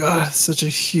 God, such a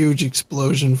huge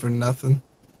explosion for nothing.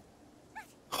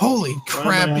 Holy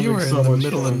crap, having you were so in the much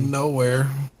middle of fun? nowhere.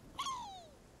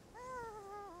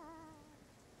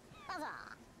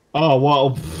 Oh,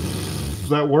 well,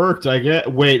 that worked, I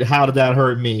get. Wait, how did that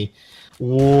hurt me?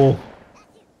 Whoa.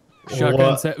 Shotgun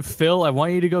What? set. Phil, I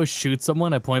want you to go shoot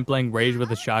someone at point blank range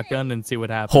with a shotgun and see what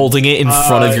happens. Holding it in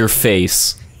front of your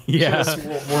face. Yeah. Just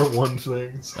more one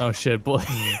things. Oh shit, boy.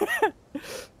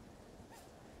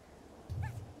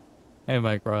 Hey,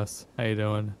 Mike Ross, how you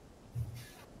doing?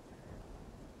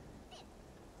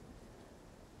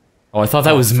 Oh, I thought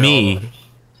that was me.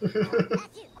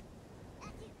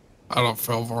 I don't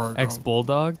feel very Ex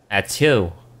Bulldog. That's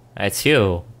you. That's you.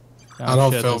 Oh, I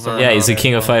don't shit, feel there's very- Yeah, he's a okay,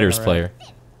 King of well, Fighters alright. player.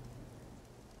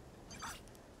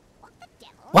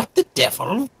 What the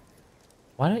devil?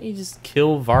 Why don't you just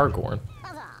kill Vargorn?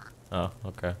 Oh,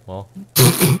 okay. Well,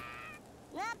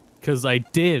 Cause I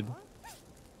did.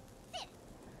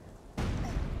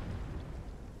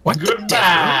 What the devil?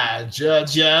 Goodbye,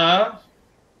 Jaja.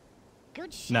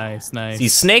 Good shot. Nice, nice. see,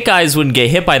 Snake Eyes wouldn't get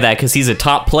hit by that because he's a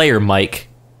top player, Mike.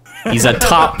 He's a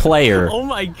top player. Oh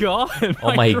my god.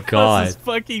 Oh my Ross God. is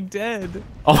fucking dead.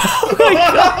 Oh my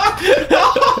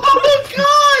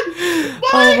god!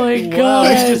 Oh my Wow.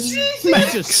 god! I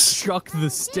just chuck the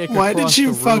stick. Why across did you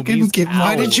the room. fucking He's get?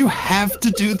 Why out. did you have to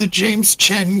do the James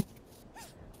Chen?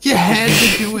 You had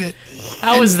to do it.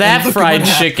 How was that look at fried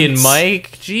what chicken, happens.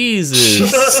 Mike? Jesus!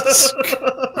 Jesus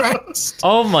Christ.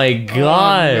 Oh my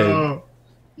god! Oh, no.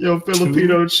 Yo,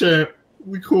 Filipino champ.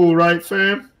 We cool, right,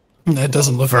 fam? That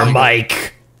doesn't look For like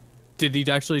Mike. Did he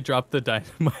actually drop the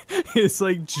dynamite? He's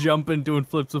like jumping, doing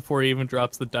flips before he even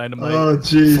drops the dynamite. Oh, it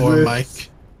Jesus. for Mike.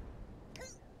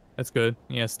 That's good.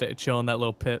 Yeah, stay chill in that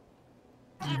little pit.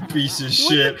 Piece of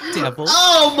shit. Devil.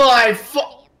 Oh, my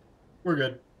We're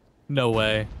good. No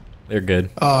way. They're good.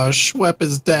 Oh, Schwepp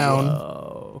is down.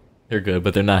 Oh. They're good,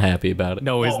 but they're not happy about it.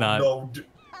 No, he's Oh, not. no,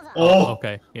 oh.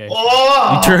 Okay. Yeah.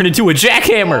 Oh. You turned into a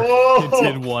jackhammer! Oh. It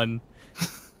did one.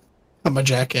 I'm a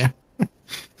jackham.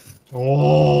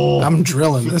 Oh. I'm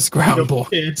drilling this ground, boy.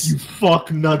 Pants, you fuck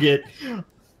nugget.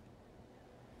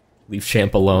 Leave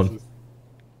Champ alone.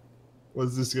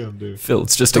 What's this gonna do? Phil,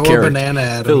 it's just a Throw a character. banana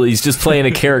at Phil, him. he's just playing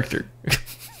a character. Did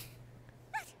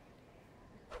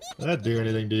that do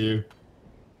anything to you?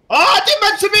 Oh, it did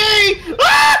much to me!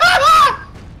 Ah!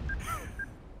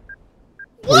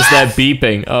 Where's that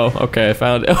beeping? Oh, okay, I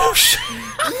found it. Oh, shit.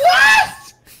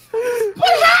 What?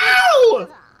 But how?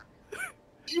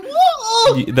 Whoa!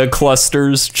 The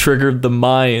clusters triggered the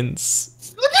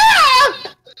mines.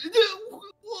 Ah!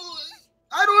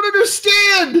 I don't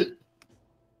understand.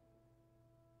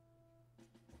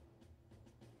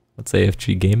 What's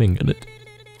AFG Gaming in it?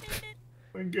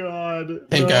 Oh my God.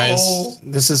 Hey no. guys,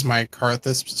 this is my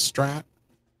Karthus strat.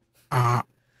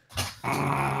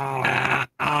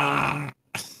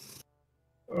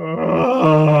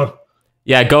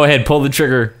 Yeah, go ahead, pull the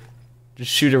trigger.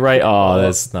 Just shoot it right. Oh,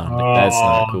 that's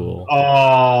not cool.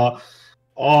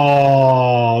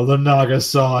 Oh, the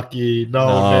Nagasaki. No,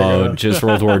 nigga. Just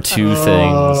World War II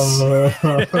things.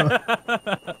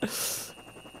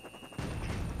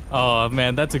 Oh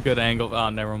man, that's a good angle. Oh,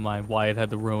 never mind. Wyatt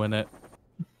had to ruin it.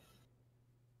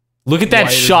 Look at that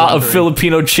Wyatt is shot of wondering.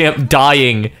 Filipino champ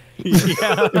dying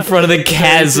Yeah. in front of the Very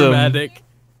chasm. dramatic.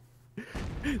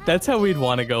 That's how we'd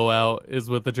want to go out, is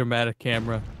with a dramatic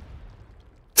camera.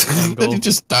 Then he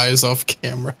just dies off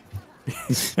camera.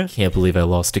 Can't believe I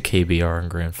lost to KBR in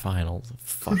grand finals.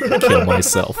 Fucking kill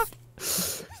myself.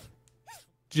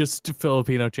 Just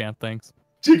Filipino champ things.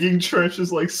 Digging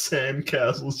trenches like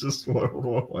sandcastles, just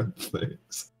one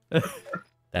things.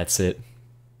 That's it.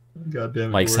 God damn it.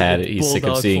 Mike's had it. He's sick of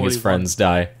Bulldog seeing his 41. friends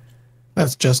die.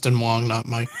 That's Justin Wong, not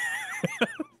Mike.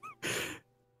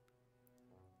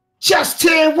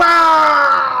 Justin Wong!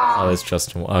 Oh, that's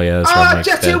Justin. Oh yeah, that's right. Mike's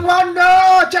Justin dead. Wong,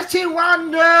 no! Justin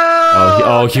Wong, no!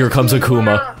 Oh, here comes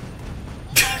Akuma.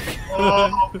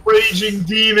 Oh, raging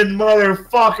demon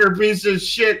motherfucker, piece of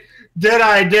shit.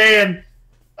 Dead-Eye Dan.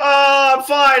 Oh, I'm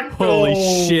fine. Holy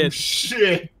Oh, shit.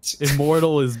 Shit.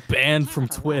 Immortal is banned from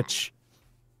Twitch.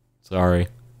 Sorry.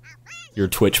 Your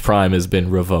Twitch Prime has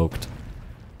been revoked.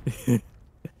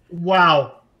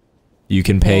 Wow. You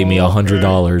can pay me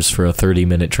 $100 for a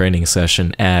 30-minute training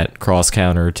session at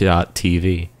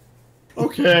crosscounter.tv.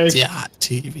 Okay. Yeah,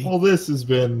 TV. Well, this has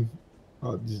been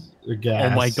a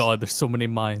gas. Oh my god, there's so many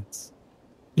mines.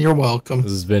 You're welcome.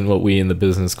 This has been what we in the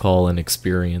business call an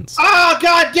experience. Oh,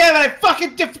 god damn it! I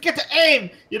fucking did forget to aim!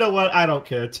 You know what? I don't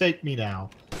care. Take me now.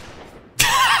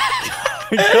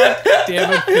 God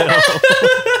damn it, Phil.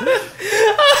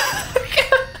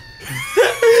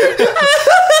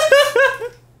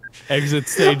 Exit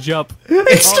stage up.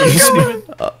 Excuse me.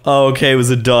 Oh, okay, it was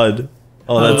a dud.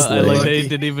 Oh, that's I like lit. they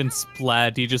didn't even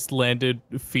splat. He just landed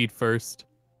feet first.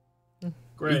 Are you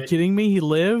Great. kidding me? He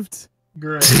lived?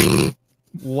 Great.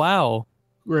 Wow.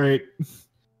 Great.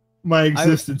 My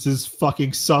existence is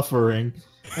fucking suffering.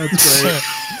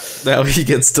 That's great. Now he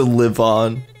gets to live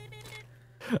on.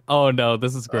 Oh no,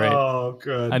 this is great. Oh,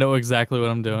 good. I know exactly what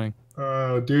I'm doing.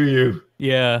 Oh, do you?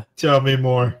 Yeah. Tell me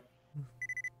more.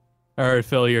 Alright,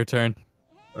 Phil, your turn.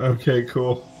 Okay,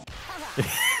 cool.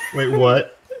 Wait,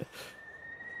 what?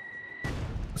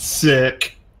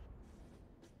 Sick.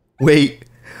 Wait.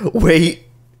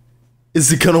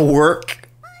 Is it gonna work?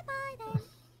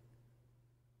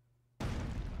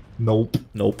 Nope.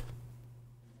 Nope.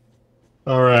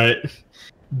 Alright.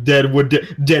 Deadwood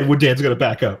Dan's gonna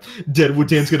back up. Deadwood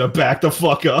Dan's gonna back the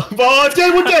fuck up. Oh,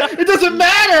 Deadwood Dan! It doesn't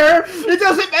matter! None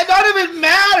of it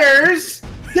matters!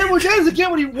 Deadwood Dan doesn't get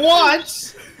what he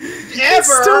wants! Ever! He's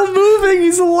still moving,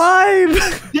 he's alive!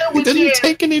 He Deadwood didn't Dan,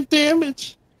 take any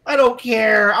damage. I don't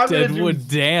care. I'm gonna do... Deadwood,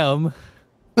 damn.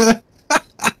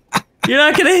 You're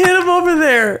not gonna hit him over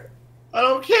there! I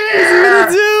don't What are you care!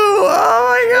 gonna do? Oh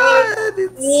my god!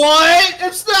 What?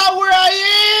 That's not where I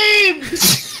aimed!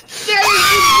 That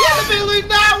is legitimately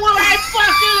not where I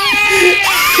fucking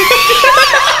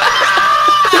aimed!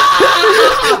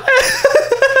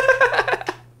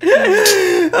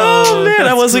 Oh man, I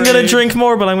that's wasn't gonna great. drink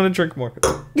more, but I'm gonna drink more.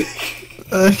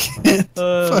 I can't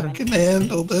Uh. fucking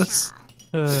handle this.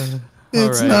 It's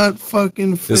Alright. not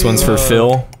fucking fair. This one's for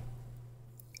Phil.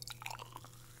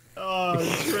 Oh,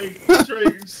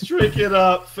 drink it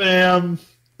up, fam.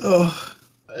 Oh,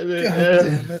 I mean, God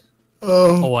damn it.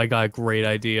 Oh, Oh, I got a great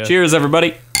idea. Cheers,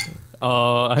 everybody.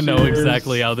 I know Cheers.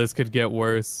 exactly how this could get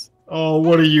worse. Oh,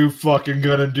 what are you fucking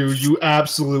gonna do, you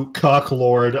absolute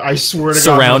cucklord? I swear to God.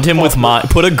 Surround him with my.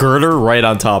 put a girder right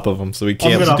on top of him so he I'm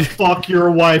can't. gonna fuck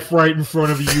your wife right in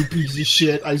front of you, piece of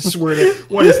shit. I swear to.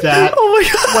 What is that? Oh my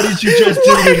god! What did you just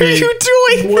do Why to are me? you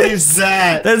doing What this? is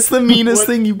that? That's the meanest What-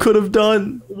 thing you could have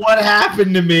done. What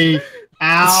happened to me?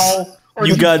 Ow! Are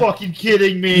You you, got- fucking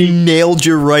kidding He me? nailed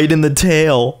you right in the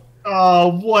tail.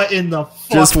 Oh, what in the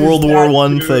fuck? Just is World that, War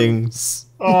One dude? things.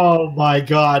 Oh my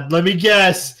god. Let me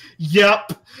guess.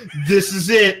 Yep. This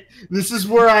is it. This is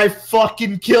where I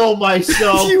fucking kill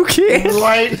myself. You can't.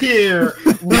 Right here.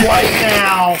 right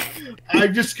now.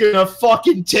 I'm just gonna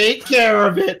fucking take care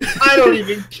of it. I don't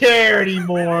even care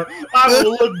anymore. I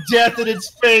will look death in its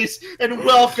face and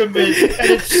welcome it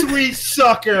and its sweet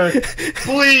sucker.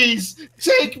 Please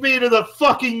take me to the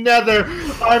fucking nether.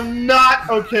 I'm not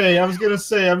okay. I was gonna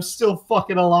say I'm still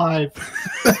fucking alive.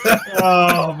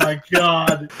 Oh my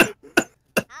god.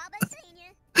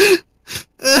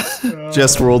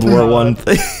 Just World War One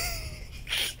thing.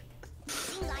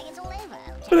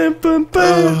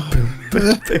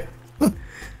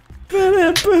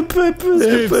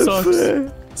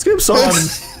 Skip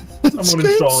songs. I'm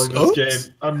uninstalling this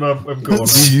game. I'm going home.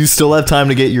 You still have time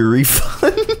to get your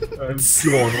refund. I'm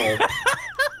going home.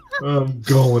 I'm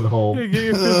going home. Get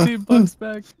your $15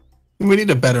 back. We need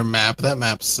a better map. That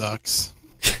map sucks.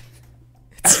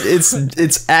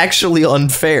 It's actually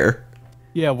unfair.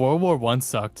 Yeah, World War I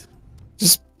sucked.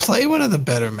 Just play one of the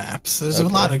better maps. There's a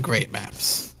lot of great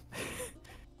maps.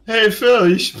 Hey Phil,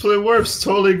 you should play Warp's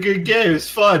totally a good game. It's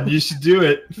fun. You should do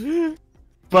it.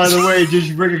 By the way, did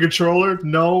you bring a controller?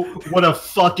 No. What a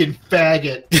fucking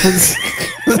faggot.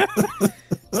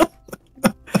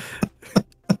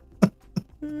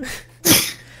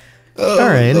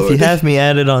 Alright, if you have me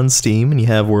added on Steam and you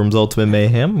have Worms Ultimate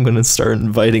Mayhem, I'm gonna start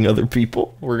inviting other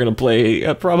people. We're gonna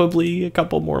play probably a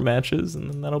couple more matches,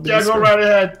 and then that'll be Yeah, go right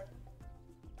ahead.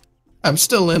 I'm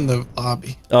still in the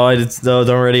lobby. Oh, no,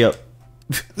 don't ready up.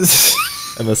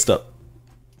 I messed up.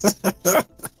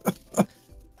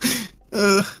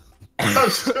 I'm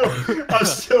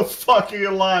still fucking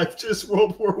alive. Just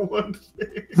World War One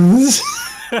thing.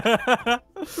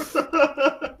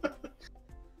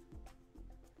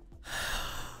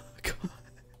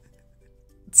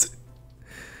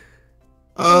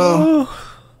 Oh.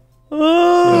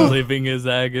 Living his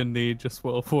agony, just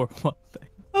World War I thing.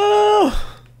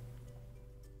 Oh.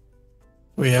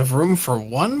 We have room for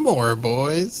one more,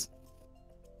 boys.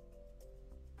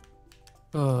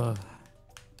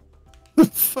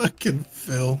 Fucking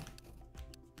Phil.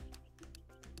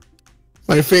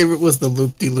 My favorite was the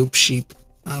loop-de-loop sheep.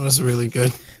 That was really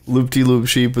good. Loop-de-loop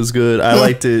sheep was good. I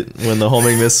liked it when the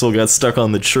homing missile got stuck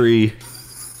on the tree.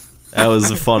 That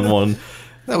was a fun one.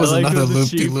 That was another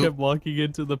loop-de-loop. loop-de-loop. Kept walking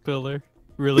into the pillar.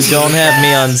 Really. Don't have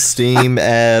me on Steam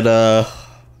at oh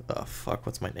fuck,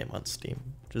 what's my name on Steam?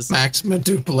 Just Max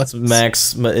Meduplex.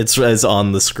 Max. It's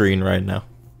on the screen right now.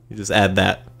 You just add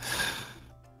that.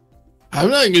 I'm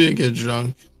not gonna get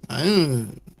drunk. I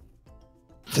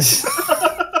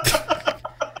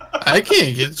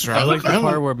can't get drunk. I like the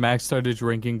part where Max started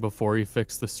drinking before he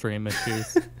fixed the stream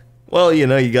issues. Well, you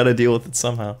know, you gotta deal with it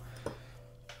somehow.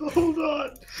 Hold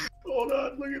on. Hold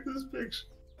on. Look at this picture.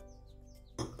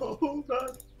 Oh, hold on.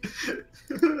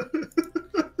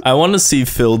 I want to see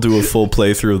Phil do a full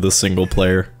playthrough of the single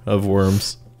player of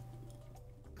Worms.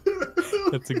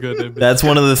 That's a good image. That's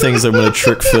one of the things I'm gonna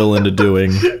trick Phil into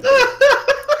doing.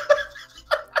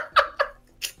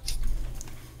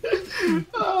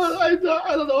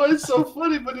 I don't know. It's so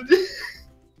funny, but it is.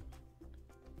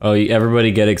 Oh,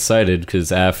 everybody get excited,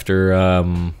 because after,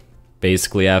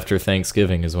 basically after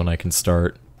Thanksgiving is when I can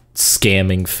start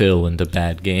scamming Phil into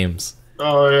bad games.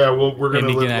 Oh yeah, well we're gonna. And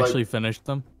he live, can like... actually finish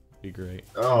them. Be great.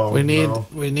 Oh, we need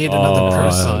another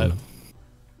person.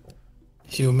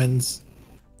 Humans.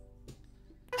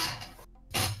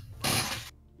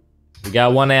 We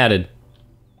got one added.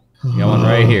 We got one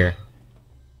right here.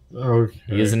 Okay.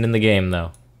 He isn't in the game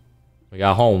though. We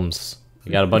got Holmes.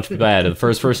 We got a bunch of people added. The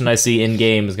first person I see in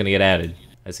game is gonna get added.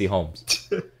 I see Holmes.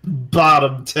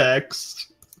 Bottom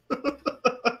text.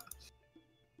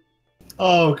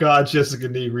 Oh god, Jessica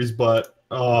Negri's butt.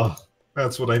 Oh,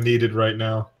 that's what I needed right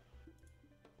now.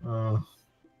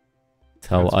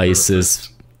 Tell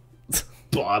ISIS.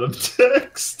 Bottom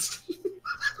text.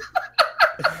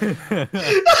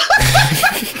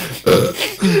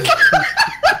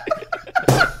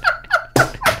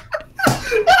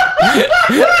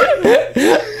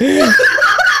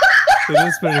 It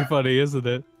is pretty funny, isn't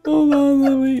it? Hold on,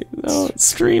 let me. No,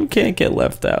 stream can't get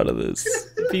left out of this.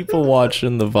 People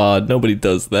watching the VOD, nobody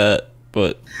does that.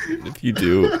 But if you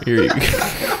do, here you go.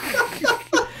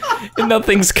 And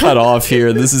nothing's cut off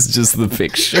here. This is just the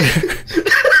picture.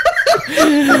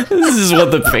 This is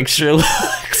what the picture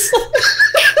looks like.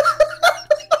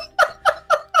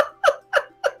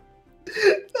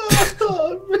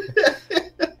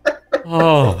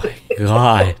 Oh my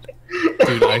god.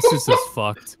 Dude, ISIS is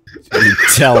fucked. You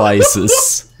tell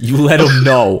ISIS. You let him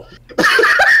know.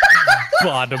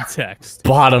 Bottom text.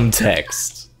 Bottom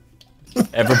text.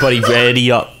 Everybody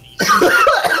ready up.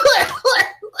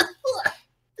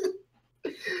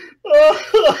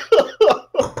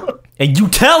 And you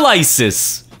tell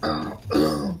ISIS.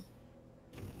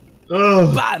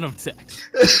 Oh. Bottom text.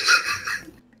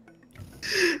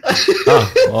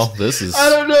 Oh, well, this is... I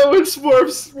don't know. It's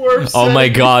more Oh my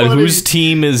god, funny. whose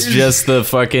team is just the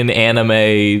fucking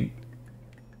anime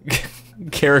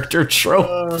character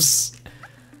tropes?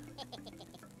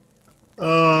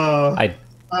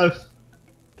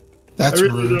 That's I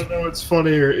really rude. don't know what's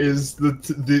funnier is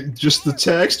just the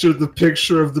text or the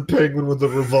picture of the penguin with the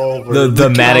revolver. The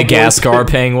cowboy Madagascar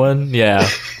penguin? Yeah.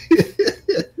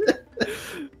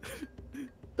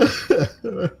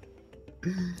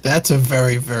 That's a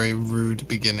very, very rude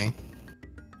beginning.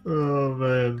 Oh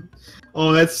man.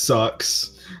 Oh, that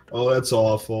sucks. Oh, that's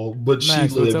awful. But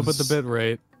Max, she lives. what's up with the bit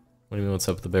rate? What do you mean, what's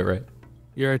up with the bit rate?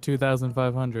 You're at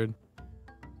 2,500.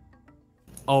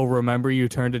 Oh, remember you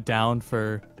turned it down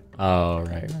for... Oh,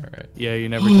 right. Yeah, you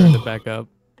never turned it back up.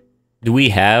 Do we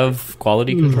have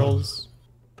quality controls?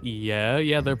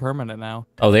 Yeah, they're permanent now.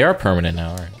 Oh, they are permanent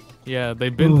now, alright. Yeah,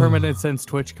 they've been permanent since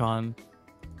TwitchCon,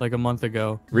 like a month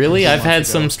ago. Really? I've had ago.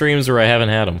 some streams where I haven't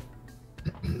had them.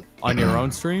 On your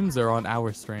own streams or on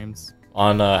our streams?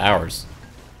 On ours.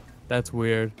 That's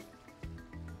weird.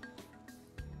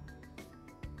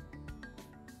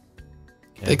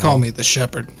 They call me the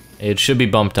shepherd. It should be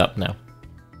bumped up now.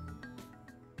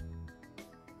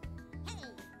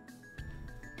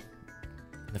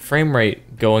 The frame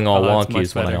rate going all Oh, that's wonky much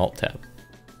is when I better. alt tab.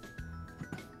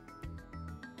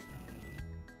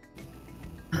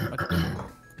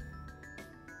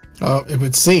 Oh, it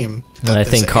would seem. And I this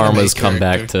think Karma's anime come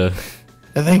back character- to...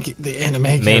 I think the anime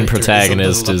Main character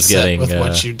protagonist is, is a little upset getting, with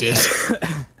what you did,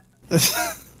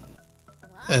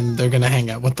 and they're gonna hang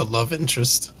out with the love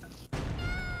interest.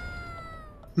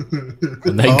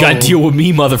 And they got to deal with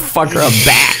me, motherfucker. I'm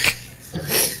back.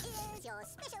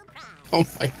 Oh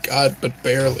my god, but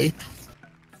barely.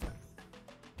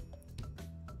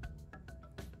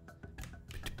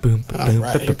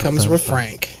 Alright, here comes with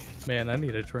Frank. Man, I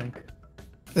need a drink.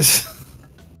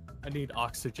 I need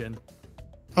oxygen.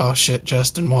 Oh shit,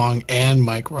 Justin Wong and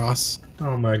Mike Ross.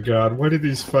 Oh my god, why do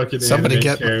these fucking Somebody anime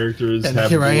get- characters and have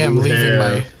here I am blue leaving hair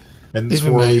my- and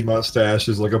leaving twirly my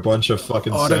mustaches like a bunch of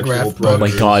fucking autograph sexual book. Oh my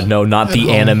predators? god, no, not At the home.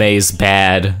 anime's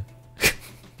bad.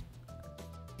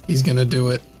 He's gonna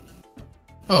do it.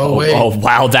 Oh, wait. Oh,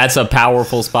 wow, that's a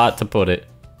powerful spot to put it.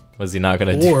 Was he not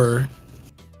gonna do?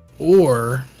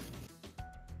 Or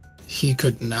he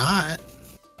could not.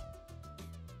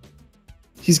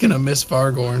 He's gonna miss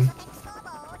Vargorn.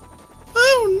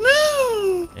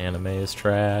 Oh no! Anime is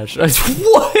trash.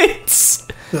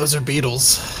 What? Those are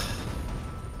beetles.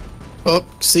 Oh,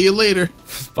 see you later.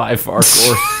 By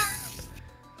Farcore.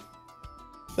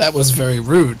 That was very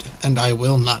rude, and I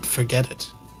will not forget it.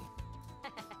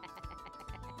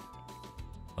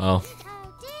 Well,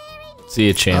 see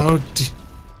you, champ. Oh,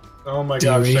 Oh my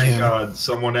god, Dear thank him. god.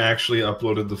 Someone actually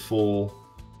uploaded the full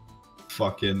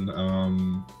fucking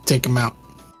take him out.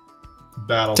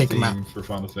 battle Take 'em theme for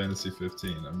Final Fantasy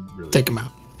 15. I'm really Take him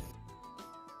out.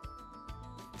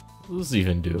 What does this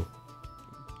even do?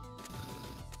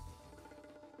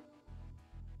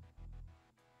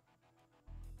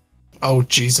 Oh,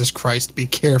 Jesus Christ, be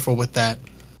careful with that.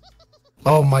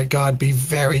 Oh my god, be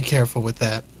very careful with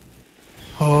that.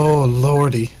 Oh,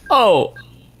 lordy. Oh,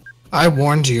 I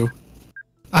warned you.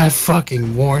 I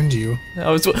fucking warned you. that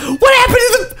was what happened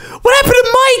to what happened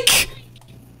to Mike?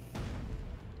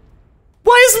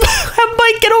 Why is have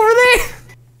Mike get over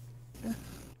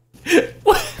there?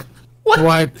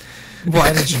 What?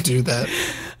 Why did you do that?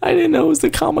 I didn't know it was the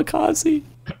kamikaze.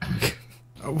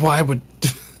 Why would...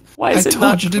 Why I is it told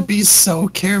not? you to be so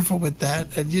careful with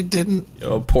that, and you didn't.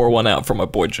 Pour one out for my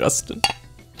boy Justin.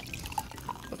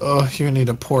 Oh, you need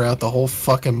to pour out the whole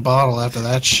fucking bottle after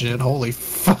that shit. Holy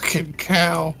fucking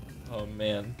cow. Oh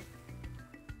man.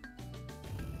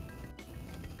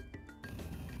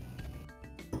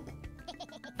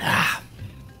 Ah.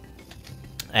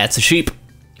 That's a sheep.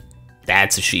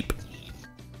 That's a sheep.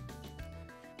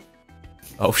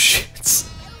 Oh shit.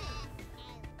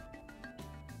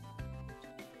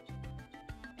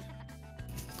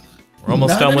 We're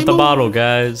almost Not done with the anymore. bottle,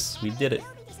 guys. We did it.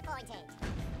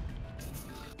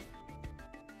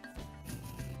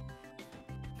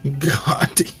 God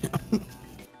damn.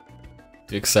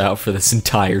 Dicks out for this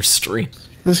entire stream.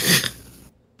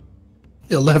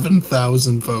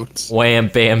 11,000 votes. Wham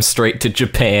bam straight to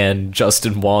Japan.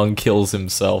 Justin Wong kills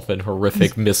himself in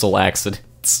horrific missile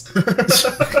accidents.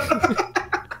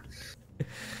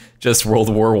 Just World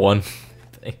War I.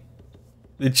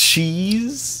 The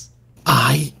cheese?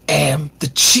 I am the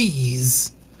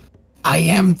cheese. I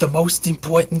am the most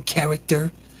important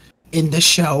character in the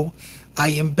show. I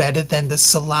am better than the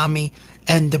salami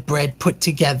and the bread put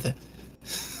together.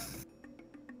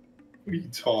 What are you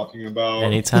talking about?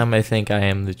 Anytime I think I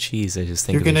am the cheese, I just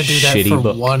think You're of gonna this do that shitty for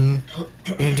book. one.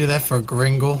 You're gonna do that for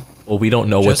Gringle. Well, we don't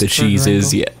know what Just the for cheese is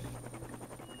Gringle? yet.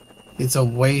 It's a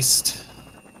waste.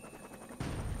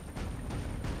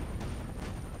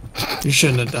 You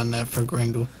shouldn't have done that for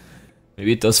Gringle.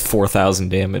 Maybe it does 4,000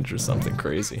 damage or something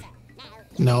crazy.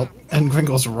 Nope. And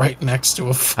Gringle's right next to a.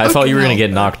 I thought you were gonna fucking get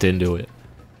health knocked into it. pack.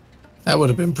 That would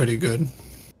have been pretty good.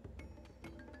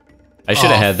 I should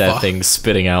have Oh, had that fuck. thing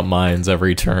spitting out mines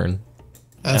every turn.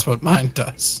 That's what mine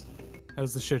does.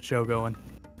 How's the shit show going?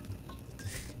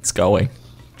 It's going.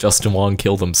 Justin Wong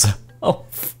killed himself. Oh.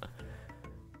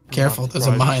 Careful, there's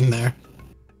a mine there.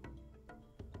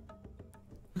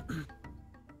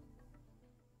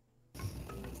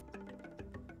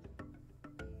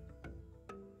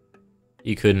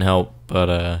 You couldn't help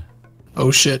but Oh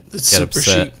shit, it's get super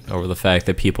upset sheep. over the fact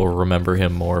that people remember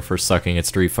him more for sucking at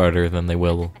Street Fighter than they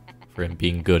will for him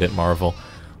being good at Marvel.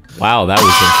 Wow, that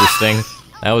was interesting.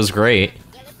 That was great.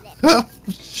 Oh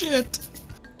shit.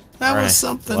 That Alright. was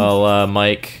something. Well,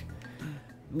 Mike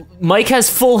has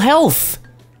full health.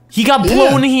 He got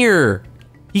blown here.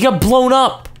 He got blown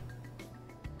up.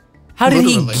 How did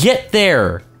Literally. he get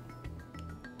there?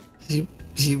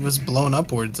 He was blown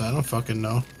upwards, I don't fucking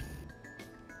know.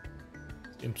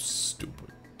 I'm stupid.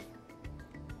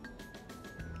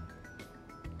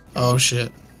 Oh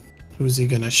shit. Who's he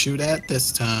gonna shoot at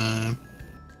this time?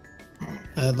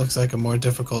 That looks like a more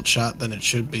difficult shot than it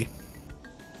should be.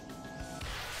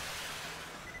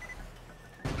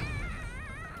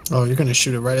 Oh, you're gonna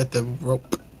shoot it right at the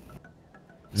rope.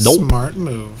 Nope. Smart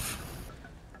move.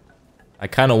 I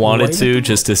kind of wanted Right at to the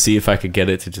just to see if I could get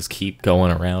it to just keep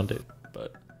going around it,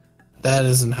 but That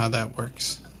isn't how that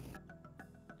works.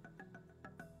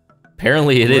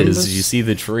 apparently it is. Grimbus? You see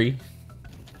the tree?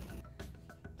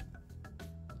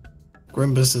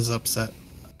 Grimbus is upset.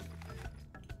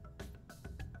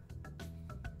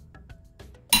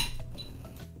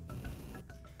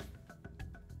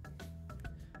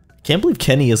 Can't believe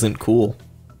Kenny isn't cool.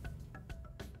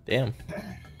 Damn.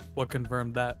 What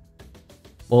confirmed that?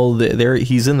 Well, there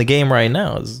he's in the game right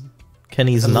now.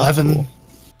 Kenny's not cool.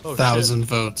 11,000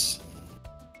 votes.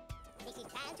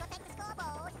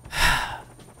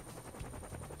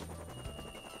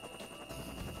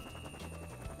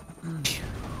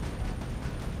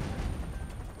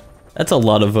 That's a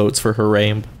lot of votes for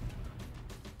Harambe.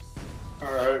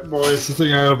 Alright, boys, I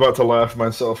think I'm about to laugh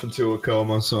myself into a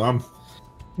coma, so I'm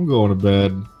going to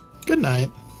bed. Good night.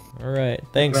 All right,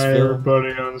 thanks, Night, Phil.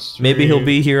 everybody on the stream. Maybe he'll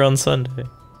be here on Sunday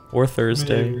or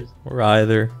Thursday Maybe. or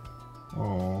either.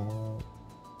 Aww.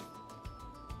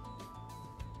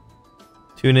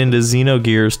 Tune into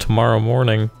Xenogears tomorrow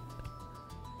morning.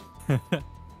 Did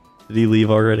he leave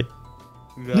already?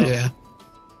 No. Yeah.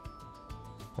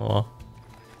 Aw.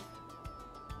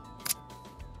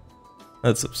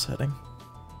 That's upsetting.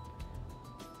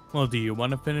 Well, do you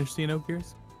want to finish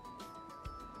Xenogears?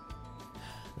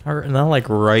 Not like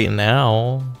right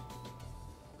now.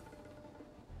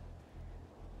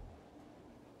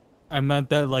 I meant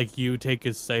that like you take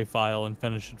his save file and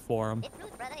finish it for him.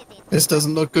 This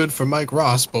doesn't look good for Mike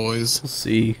Ross, boys. We'll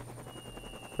see.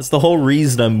 That's the whole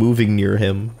reason I'm moving near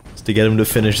him, is to get him to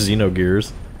finish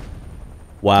Xenogears.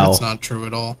 Wow. That's not true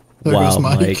at all. There Wow, goes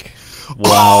Mike. Mike. Wow,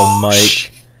 Oh,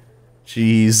 Mike.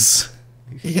 Jeez.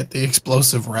 He hit the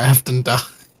explosive raft and died.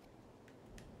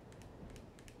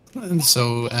 And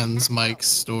so ends Mike's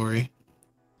story.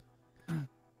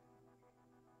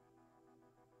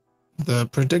 The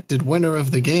predicted winner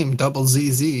of the game, Double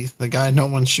ZZ, the guy no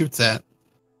one shoots at,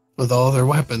 with all their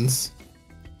weapons.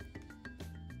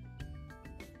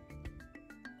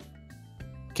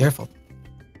 Careful.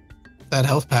 That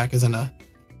health pack is in a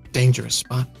dangerous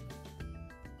spot.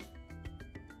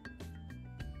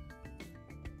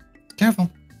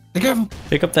 Careful. Be careful.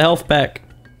 Pick up the health pack.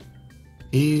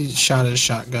 He shot his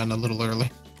shotgun a little early.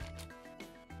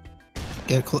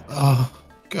 Get close. Oh,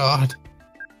 God.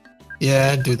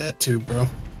 Yeah, I'd do that too, bro.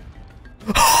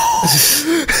 God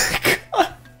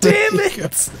damn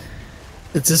it!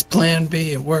 It's his plan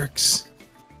B. It works.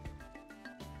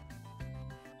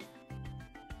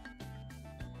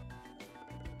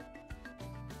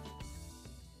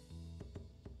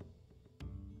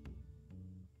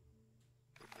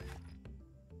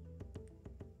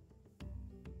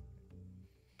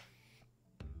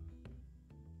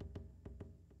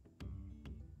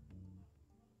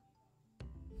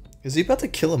 Is he about to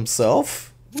kill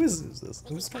himself? Who is this?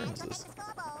 Whose turn is this?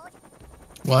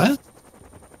 What?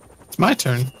 It's my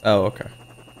turn. Oh, okay.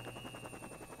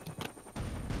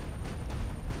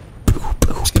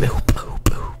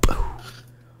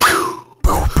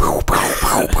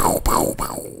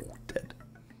 Dead.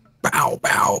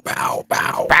 bow, bow,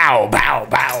 bow. Bow, bow,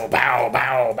 bow, bow,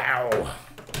 bow, bow.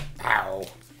 Bow.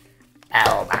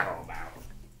 Bow, bow,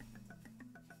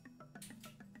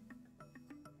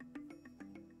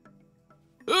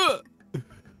 bow.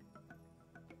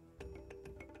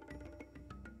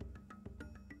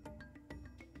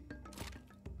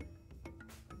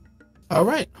 All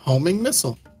right, homing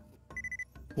missile.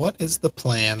 What is the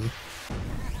plan?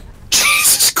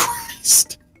 Jesus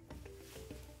Christ!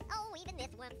 Oh, even this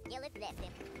one still has left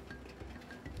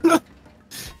him.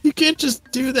 You can't just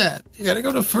do that. You gotta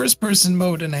go to first-person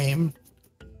mode and aim.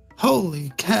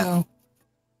 Holy cow!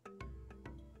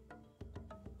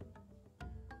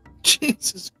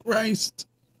 Jesus Christ!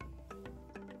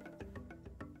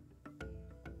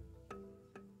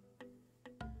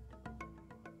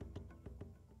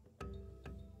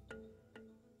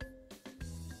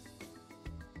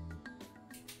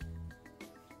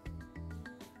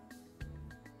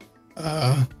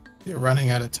 You're running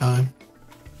out of time.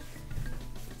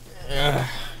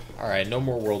 Alright, no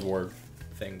more World War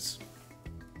things.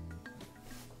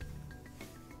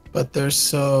 But they're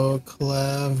so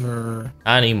clever.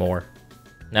 Not anymore.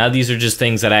 Now these are just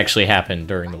things that actually happened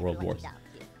during the World Wars.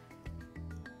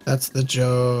 That's the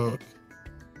joke.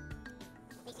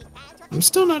 I'm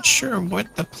still not sure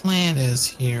what the plan is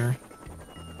here.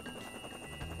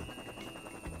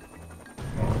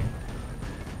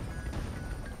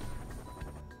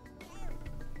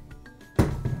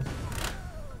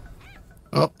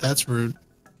 Oh, that's rude.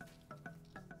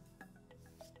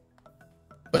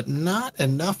 But not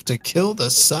enough to kill the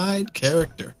side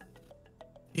character.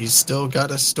 He's still got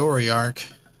a story arc.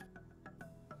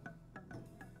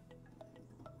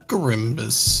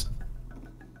 Grimbus.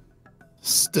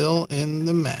 Still in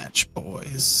the match,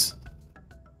 boys.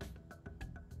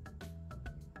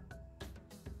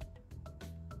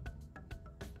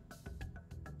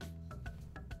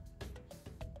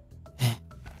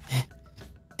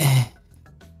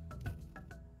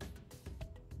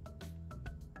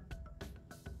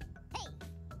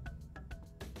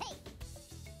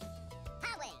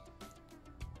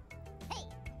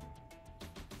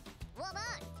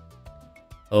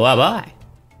 Oh, bye.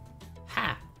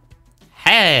 Ha.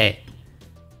 Hey.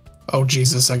 Oh,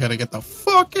 Jesus, I gotta get the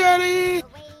fuck out of here.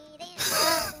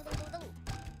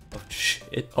 Oh,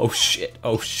 shit. Oh, shit.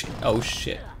 Oh, shit. Oh,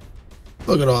 shit.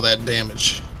 Look at all that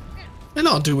damage. And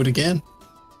I'll do it again.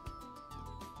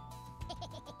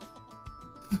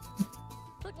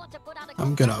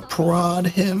 I'm gonna prod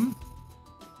him.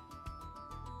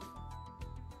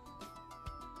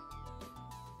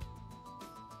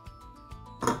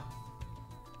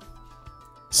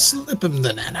 Slip him the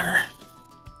nanner.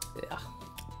 Yeah.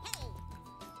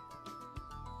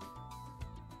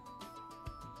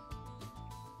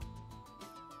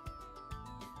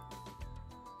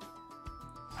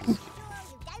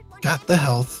 Got the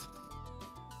health.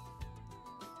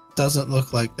 Doesn't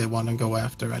look like they want to go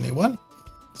after anyone.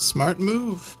 Smart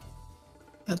move.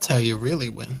 That's how you really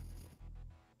win.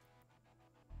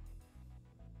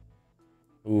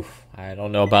 Oof, I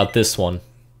don't know about this one.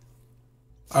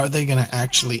 Are they gonna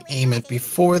actually aim it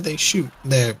before they shoot?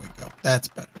 There we go. That's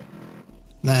better.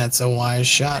 That's a wise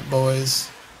shot, boys.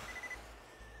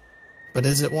 But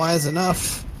is it wise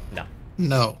enough? No.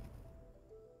 No.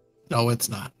 No, it's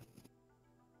not.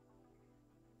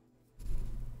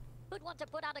 Who'd want to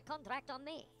put out a contract on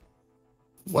me?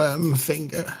 Worm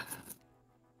finger.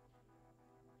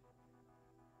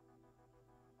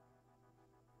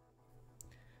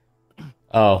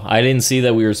 Oh, I didn't see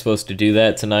that we were supposed to do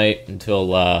that tonight until,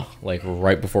 like,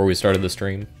 right before we started the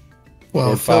stream. Well,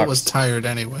 Lord Phil Fox. was tired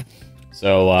anyway.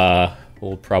 So,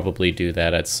 we'll probably do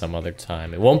that at some other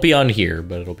time. It won't be on here,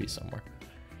 but it'll be somewhere.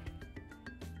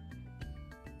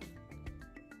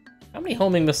 How many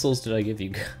homing missiles did I give you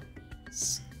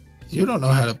guys? You don't know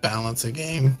how to balance a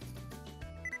game.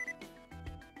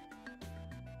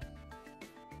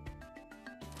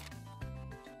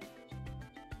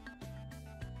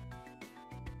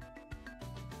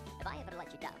 Have I ever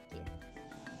let you down, dear?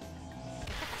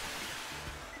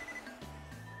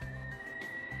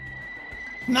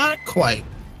 Not quite,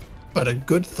 but a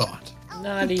good thought.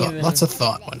 Not Good thought. even. Lots of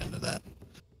thought went into that.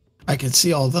 I could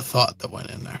see all the thought that went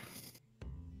in there.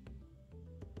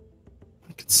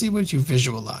 I could see what you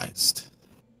visualized.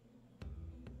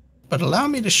 But allow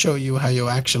me to show you how you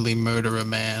actually murder a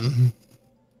man.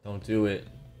 Don't do it.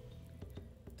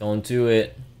 Don't do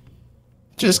it.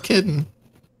 Just kidding.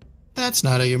 That's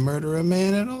not how you murder a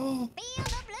man at all. Feel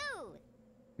the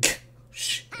blues!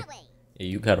 Shit. Highway! Yeah,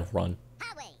 you gotta run.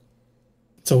 Highway!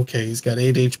 It's okay, he's got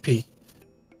 8 HP.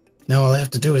 Now all I have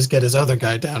to do is get his other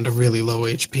guy down to really low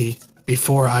HP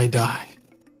before I die.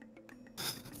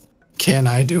 Can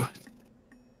I do it?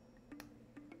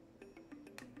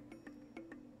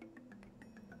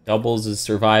 Doubles is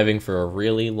surviving for a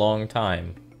really long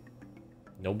time.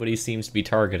 Nobody seems to be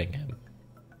targeting him.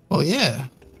 Well, yeah.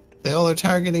 They all are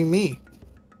targeting me.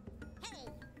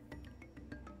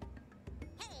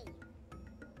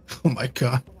 Oh my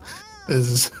god. This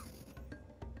is...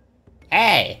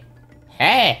 Hey!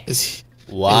 Hey! Is he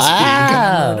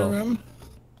Wow! gonna murder him?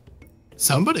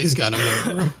 Somebody's gonna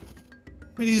murder him.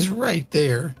 But he's right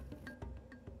there.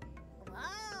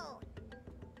 Whoa.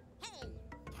 Hey.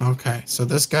 Okay, so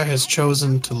this guy has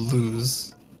chosen to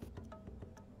lose.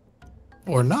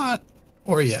 Or not.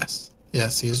 Or yes.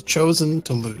 Yes, he has chosen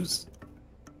to lose.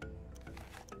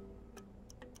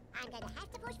 I'm gonna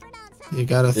have to push for an answer. You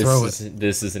gotta throw it.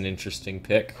 This is an interesting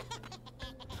pick.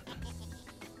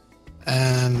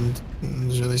 And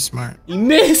it's really smart. He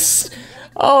missed!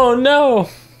 Oh no!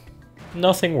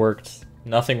 Nothing worked.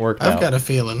 Nothing worked out. I've got a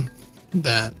feeling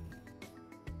that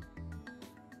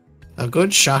a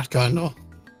good shotgun will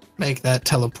make that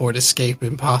teleport escape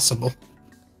impossible.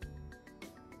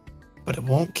 But it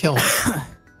won't kill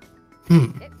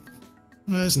him.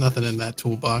 There's nothing in that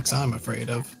toolbox I'm afraid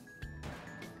of.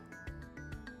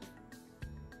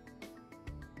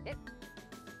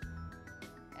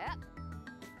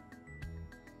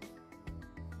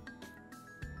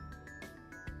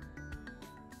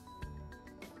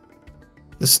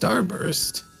 The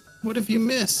starburst? What if you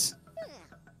miss?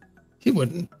 He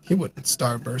wouldn't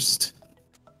starburst.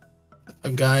 A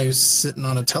guy who's sitting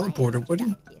on a teleporter, would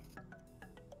he?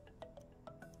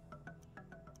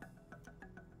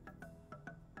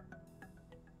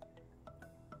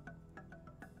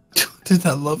 Did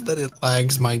I love that it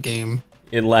lags my game?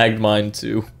 It lagged mine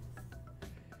too.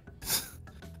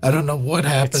 I don't know what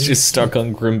happened. It's just stuck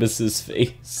on Grimbus's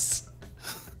face.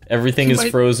 Everything He is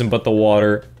might- frozen but the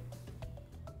water.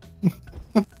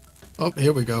 Oh,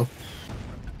 here we go.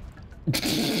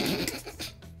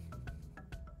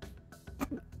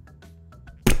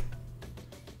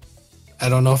 I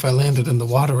don't know if I landed in the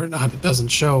water or not. It doesn't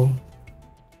show.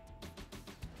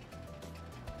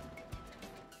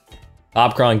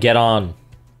 Popcorn, get on,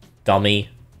 dummy.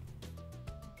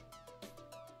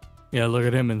 Yeah, look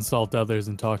at him insult others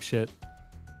and talk shit.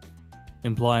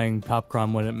 Implying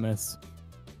Popcron wouldn't miss.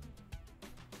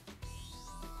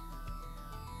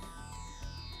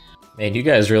 Man, you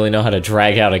guys really know how to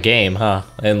drag out a game, huh?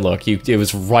 And look, it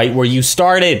was right where you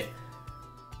started.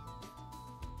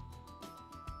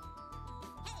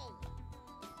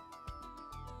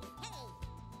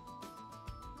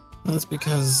 That's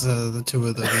because the two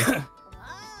of them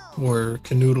were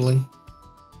canoodling.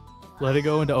 Let it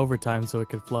go into overtime so it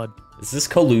could flood. Is this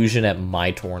collusion at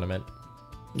my tournament?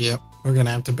 Yep, we're gonna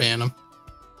have to ban them.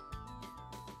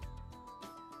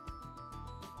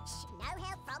 No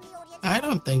help from the audience. I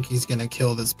don't think he's gonna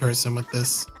kill this person with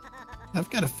this. I've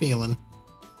got a feeling.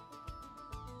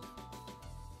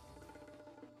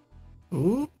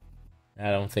 Ooh.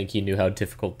 I don't think he knew how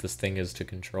difficult this thing is to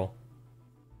control.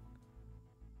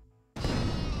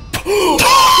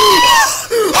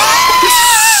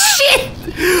 Shit!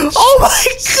 Oh my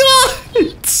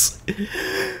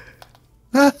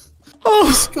god! Oh,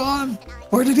 he's gone.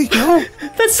 Where did he go?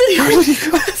 That's it! Where did he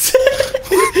go? That's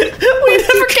it! We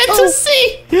never get go? to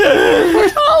see!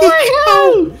 Oh my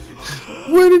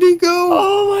god! Where did he go?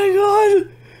 Oh my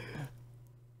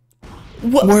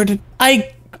god! What? Where did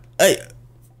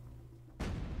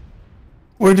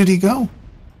Where did he go?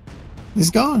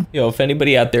 He's gone. Yo, if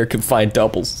anybody out there can find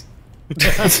doubles.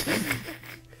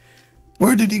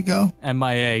 Where did he go?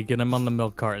 MIA, get him on the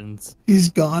milk cartons. He's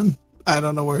gone. I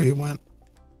don't know where he went.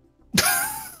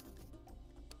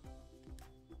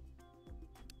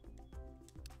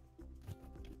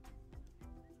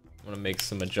 I'm gonna make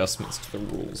some adjustments to the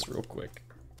rules real quick.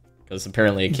 Because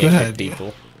apparently it Good can't hit idea.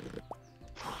 people.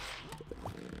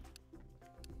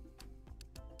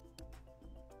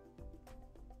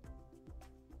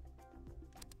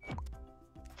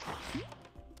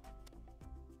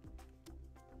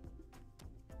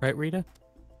 Right, Rita?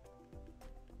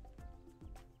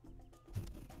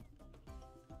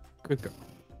 Good girl.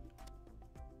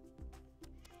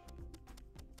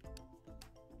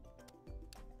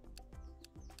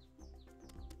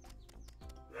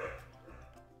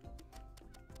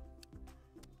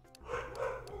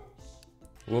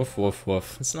 Woof, woof,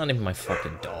 woof. It's not even my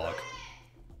fucking dog.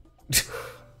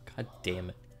 God damn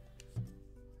it.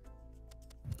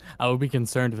 I would be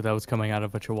concerned if that was coming out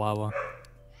of a chihuahua.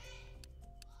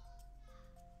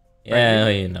 Yeah,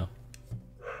 you know.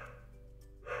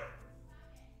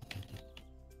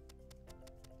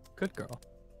 Good girl.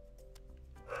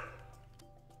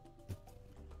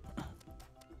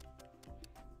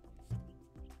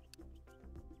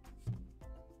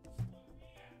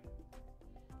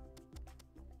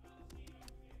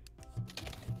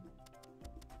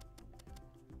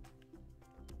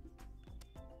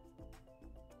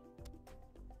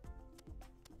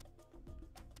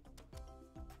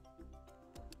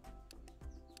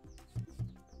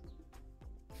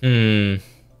 Hmm.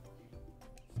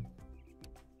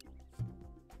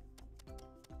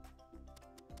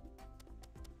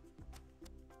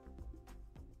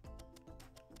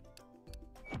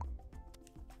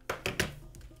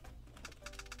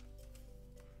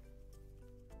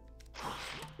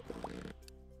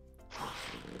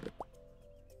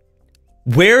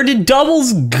 Where did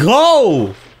Doubles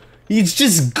go? He's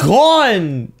just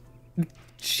gone.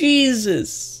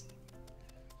 Jesus.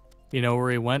 You know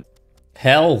where he went?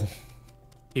 Hell.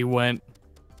 He went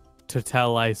to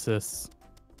tell ISIS.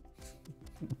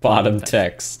 Bottom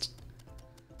text.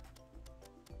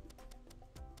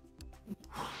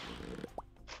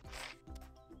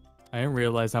 I didn't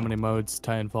realize how many modes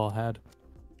Titanfall had.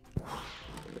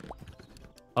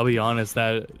 I'll be honest,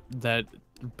 that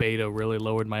beta really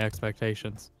lowered my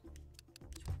expectations.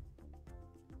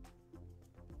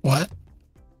 What?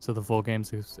 So the full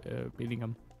game's beating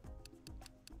him.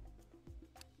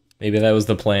 Maybe that was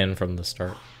the plan from the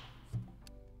start.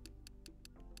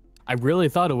 I really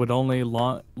thought it would only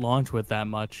launch with that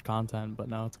much content, but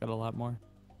now it's got a lot more.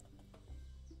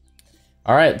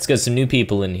 All right, let's get some new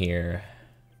people in here.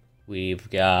 We've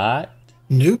got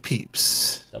New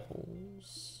peeps.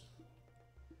 Doubles.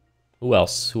 Who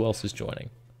else? Who else is joining?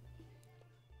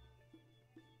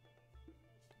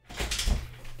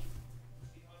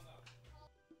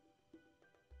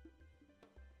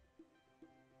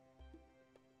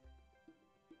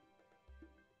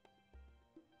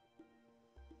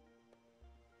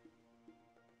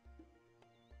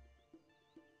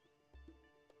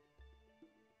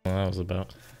 Well, that was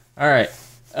about. All right.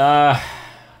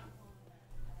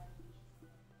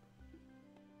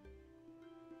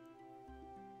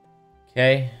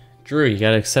 Okay, Drew, you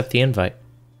gotta accept the invite.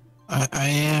 I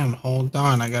am. Hold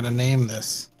on. I gotta name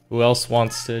this. Who else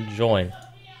wants to join?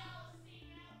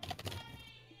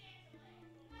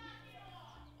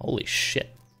 Holy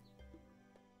shit.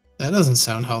 That doesn't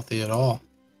sound healthy at all.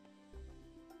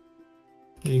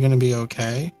 Are you gonna be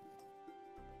okay?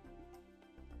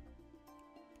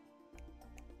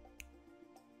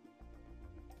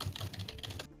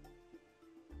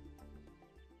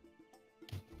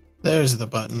 There's the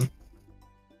button.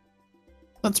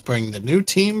 Let's bring the new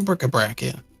team bric-a-brac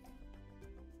in.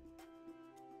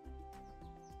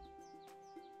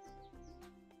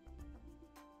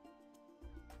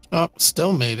 Oh,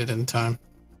 still made it in time.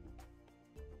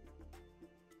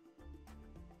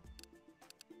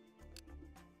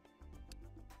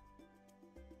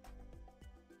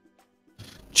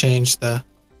 Change the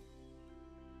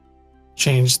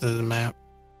map.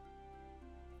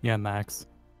 Yeah, Max.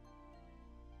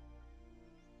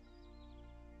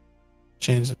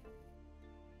 Change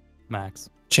Max.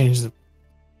 the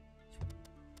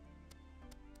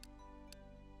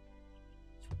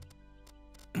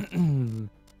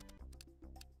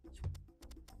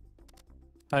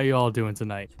How you all doing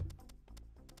tonight?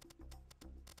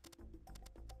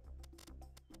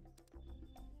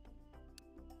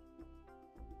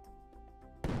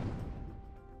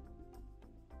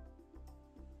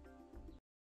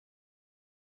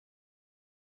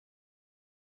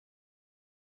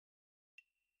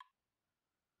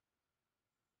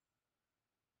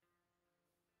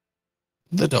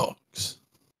 dogs.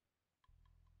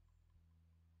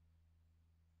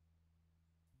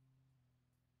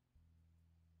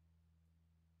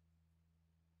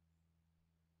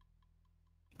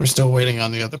 We're still waiting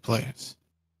on the other players.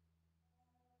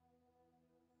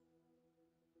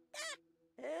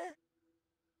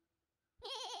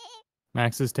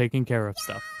 Max is taking care of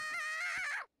stuff.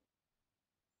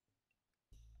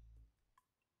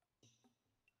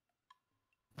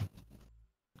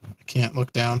 I can't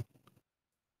look down.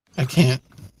 I can't.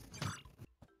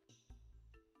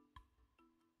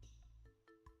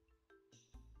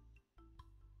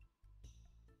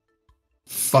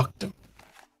 Fucked him.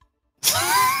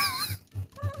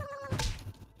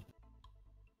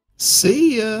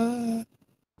 See ya.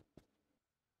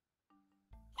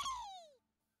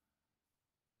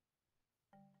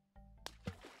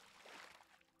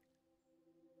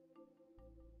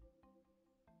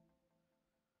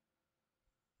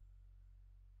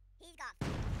 He's got.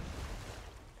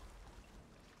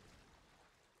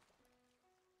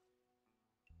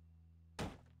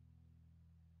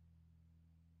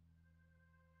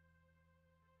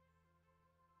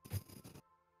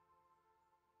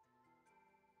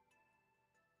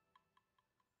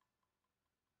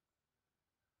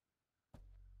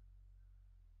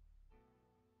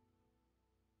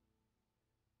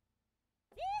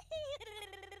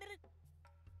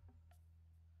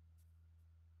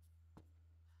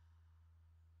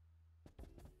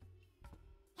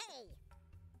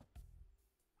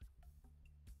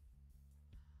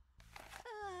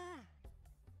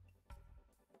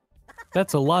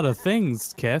 That's a lot of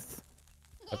things, Keth.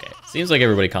 Okay, seems like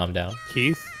everybody calmed down.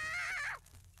 Keith?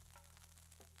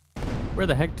 Where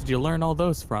the heck did you learn all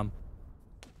those from?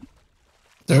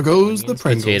 There goes the Onions,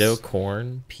 Pringles. potato,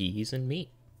 corn, peas, and meat.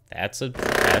 That's a.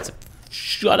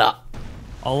 Shut up.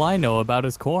 All I know about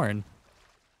is corn.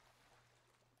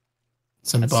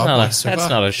 That's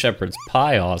not a shepherd's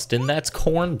pie, Austin. That's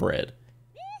cornbread.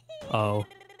 Oh.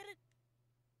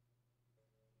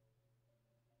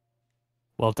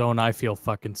 Well, don't I feel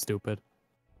fucking stupid.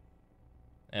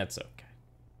 That's okay.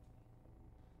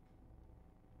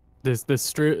 This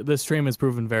stream has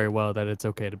proven very well that it's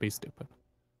okay to be stupid.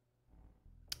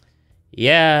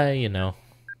 Yeah, you know.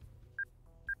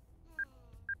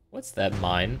 What's that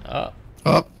mine?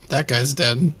 Oh, that guy's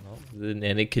dead. Well, and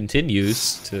it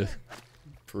continues to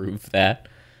prove that.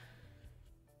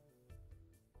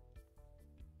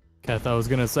 Keth, I was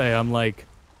gonna say, I'm like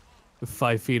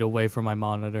 5 feet away from my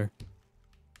monitor.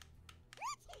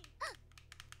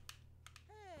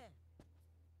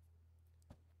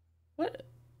 What?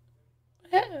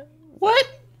 What?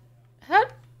 How?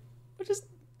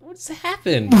 What's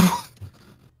happened?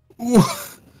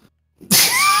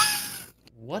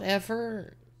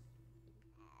 Whatever.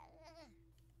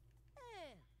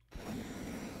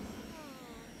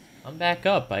 I'm back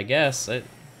up, I guess. Doing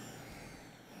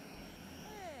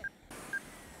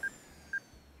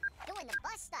the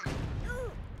bus stop.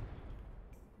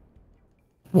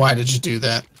 Why did you do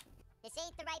that? This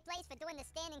ain't the right place for doing the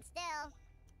standing still.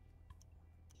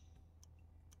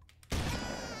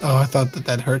 Oh, I thought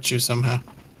that hurt you somehow.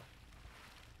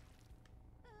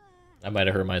 I might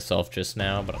have hurt myself just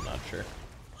now, but I'm not sure.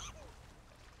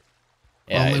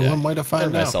 Yeah, Only one way to find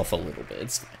hurt out. myself a little bit.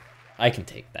 It's fine. I can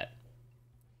take that.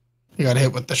 You got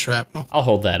hit with the shrapnel. I'll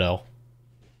hold that O.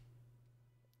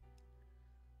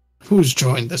 Who's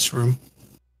joined this room?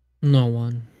 No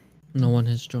one. No one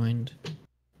has joined.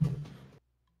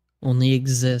 Only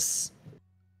exists.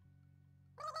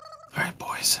 All right,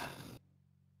 boys.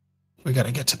 We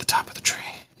gotta get to the top of the tree.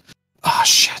 Ah,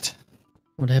 shit.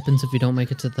 What happens if you don't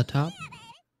make it to the top?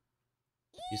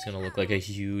 He's gonna look like a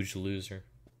huge loser.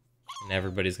 And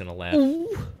everybody's gonna laugh.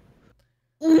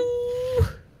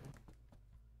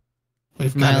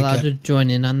 We've Am I gotta allowed get... to join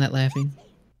in on that laughing?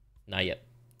 Not yet.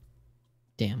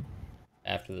 Damn.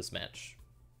 After this match.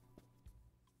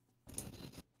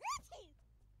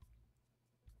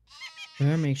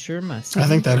 Better make sure my. I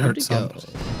think that ready hurt to go.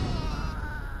 some.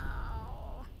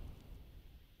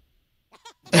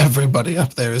 Everybody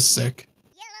up there is sick.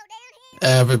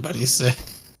 Everybody's sick.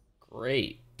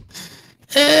 Great.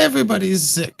 Everybody's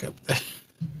sick up there.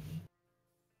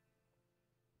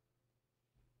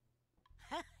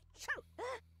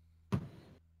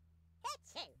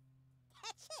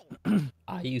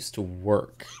 I used to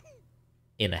work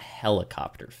in a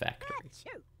helicopter factory.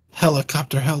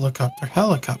 Helicopter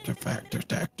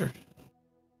factor.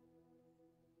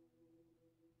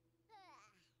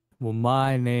 Well,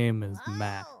 my name is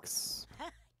Max.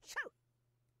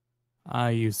 I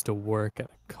used to work at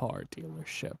a car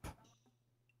dealership.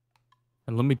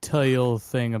 And let me tell you a little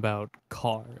thing about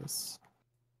cars.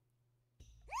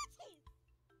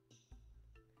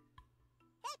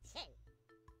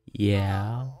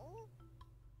 Yeah.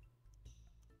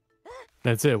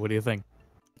 That's it. What do you think?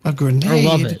 A grenade. I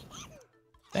love it.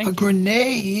 Thank A you.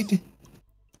 grenade.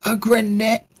 A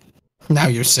grenade. Now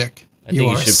you're sick. I think you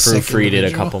are a should sick proofread it a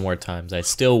individual. couple more times. I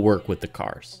still work with the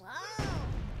cars.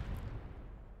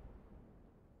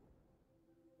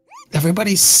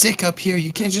 Everybody's sick up here.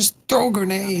 You can't just throw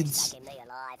grenades.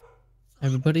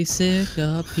 Everybody sick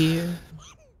up here.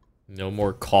 No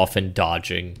more coffin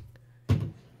dodging.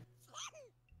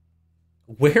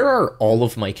 Where are all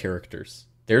of my characters?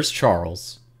 There's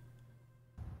Charles.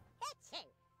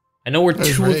 I know where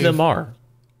There's two Rave. of them are.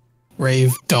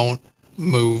 Rave, don't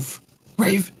move.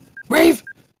 Rave.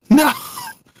 No.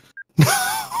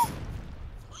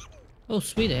 Oh,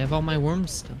 sweet. I have all my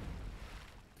worms still.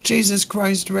 Jesus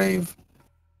Christ, Rave.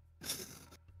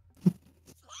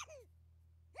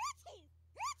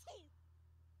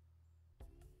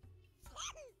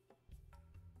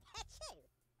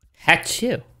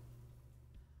 Hachu.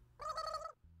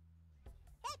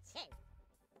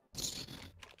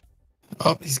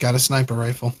 Oh, he's got a sniper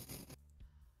rifle.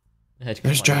 There's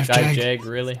Come on, Jive Jag. Jag,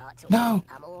 really? No,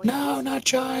 not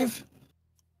Jive.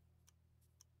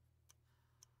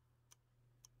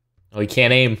 Oh, he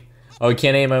can't aim. Oh, he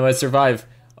can't aim. I might survive.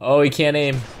 Oh, he can't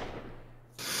aim.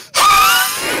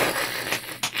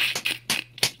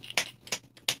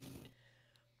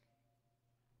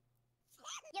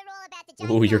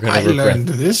 Oh, you're gonna I regret. learned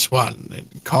this one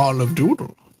in Call of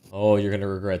Doodle. Oh, you're gonna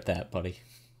regret that, buddy.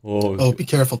 Oh, Oh, be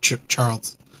careful,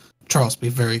 Charles. Charles, be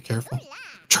very careful.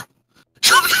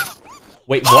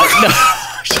 Wait, what? No.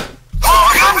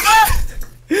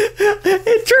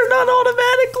 It turned on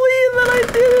automatically, and then I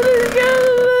did it again,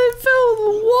 and it filled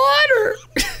with water.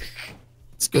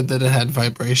 It's good that it had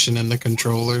vibration in the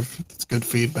controller. It's good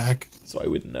feedback. So I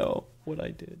would know what I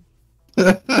did.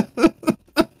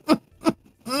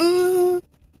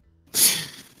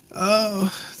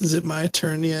 Oh, is it my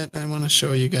turn yet? I want to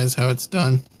show you guys how it's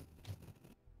done.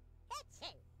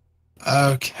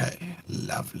 Okay,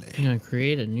 lovely. I'm gonna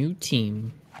create a new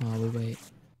team while we wait.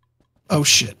 Oh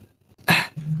shit.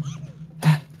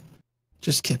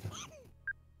 Just kidding.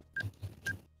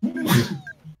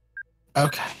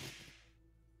 Okay.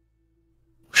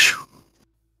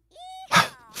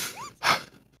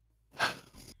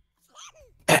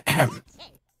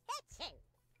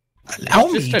 Allow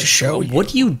me to show you.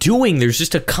 What are you doing? There's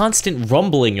just a constant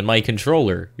rumbling in my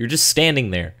controller. You're just standing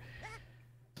there.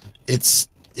 It's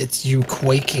you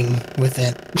quaking with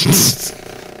it.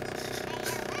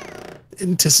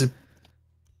 Anticipation.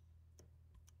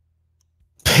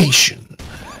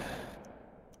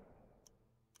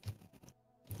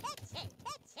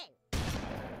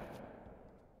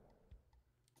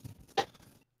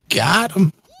 Got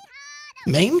him.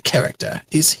 Main character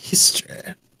is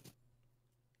history.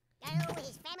 Oh,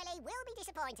 his family will be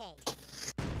disappointed.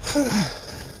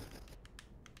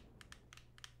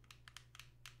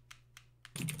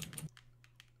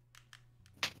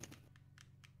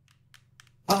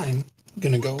 I'm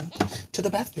gonna go to the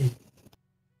bathroom.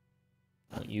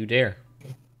 Don't you dare.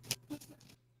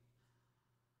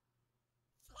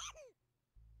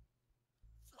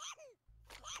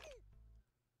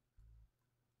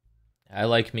 I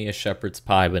like me a shepherd's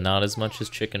pie, but not as much as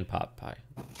chicken pot pie.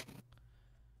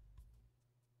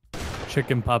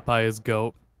 Chicken pot pie is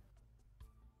goat.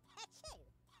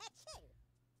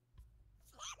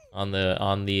 On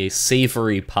the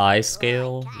savory pie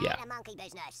scale, yeah.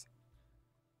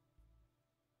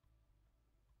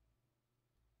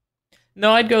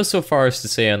 No, I'd go so far as to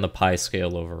say on the pie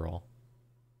scale overall.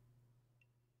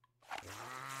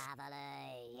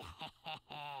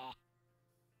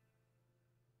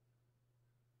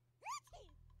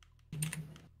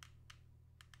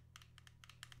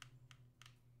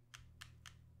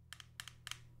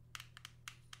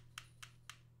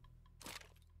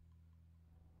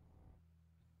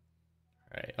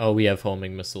 Alright. Oh, we have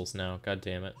homing missiles now. God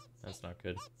damn it. That's not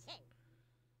good.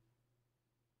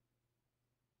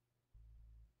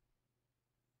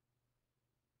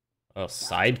 Oh,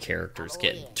 side characters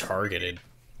getting targeted.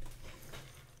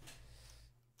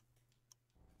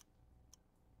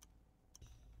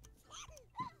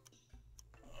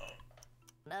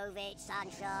 Move it,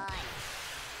 sunshine.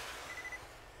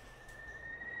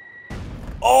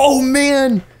 Oh,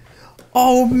 man!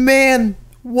 Oh, man!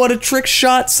 What a trick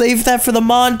shot! Save that for the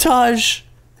montage!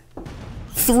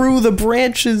 Through the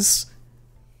branches!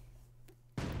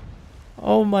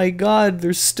 Oh my god,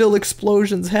 there's still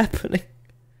explosions happening.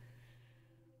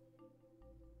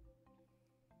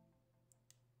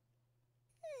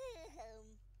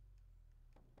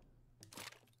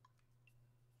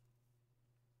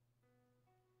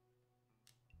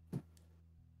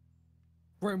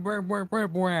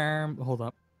 Hold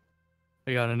up.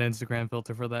 I got an Instagram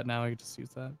filter for that now. I can just use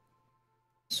that.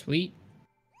 Sweet.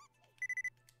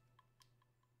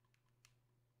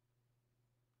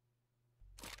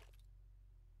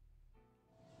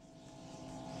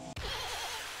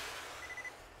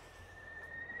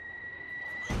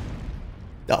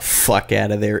 The fuck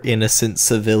out of there, innocent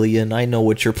civilian. I know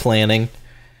what you're planning.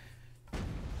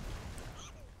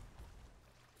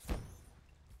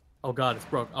 Oh god, it's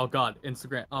broke. Oh god,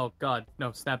 Instagram. Oh god, no,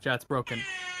 Snapchat's broken.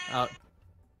 Fuck.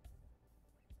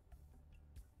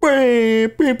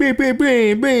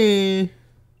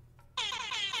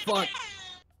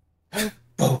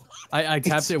 I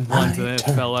tapped it once and then it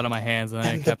fell out of my hands and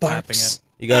then I kept tapping it.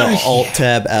 You gotta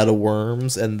alt-tab out of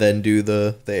worms and then do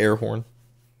the air horn.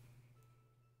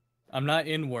 I'm not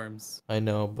in Worms. I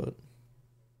know, but...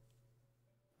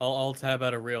 I'll alt-tab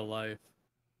out of real life.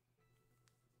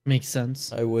 Makes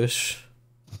sense. I wish.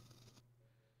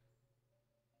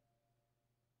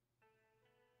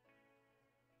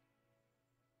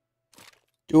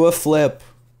 Do a flip.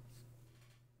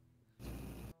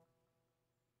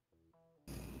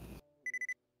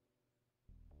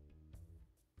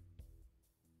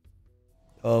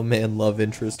 Oh man, love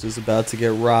interest is about to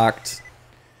get rocked.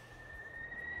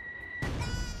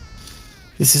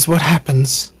 This is what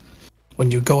happens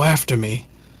when you go after me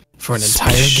for an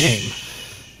entire game.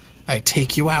 I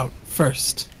take you out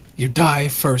first. You die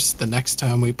first the next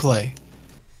time we play.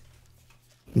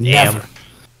 Damn. Never.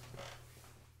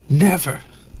 Never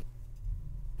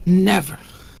Never.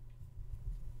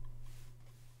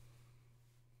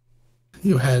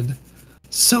 You had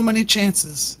so many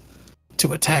chances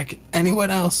to attack anyone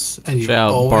else, and you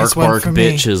Shout always bark went bark for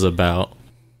me. bitch is about.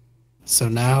 So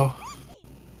now,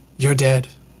 you're dead.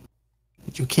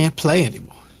 You can't play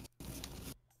anymore.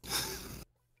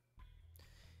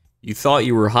 You thought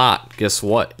you were hot. Guess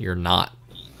what? You're not.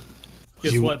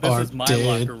 Guess You what? This are is my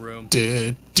dead, locker room.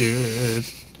 Dead.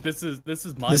 This is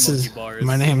my This monkey is bars.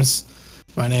 my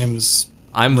name's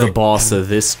I'm the Rick, boss and of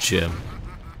this gym.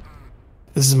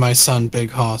 this is my son Big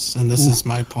Hoss, and this is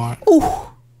my part. Ooh.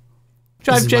 This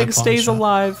Jive is my Jag pawn stays shop.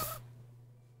 alive.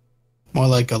 More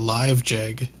like a live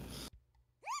jag.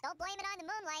 Don't blame it on the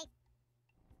moonlight.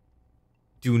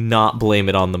 Do not blame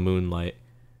it on the moonlight.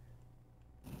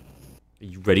 Are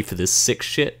you ready for this sick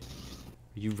shit?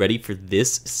 Are you ready for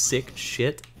this sick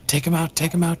shit? Take him out,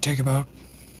 take him out, take him out.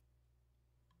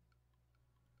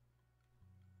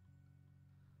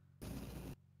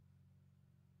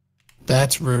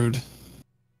 That's rude.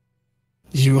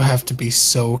 You have to be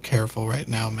so careful right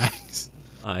now, Max.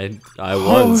 I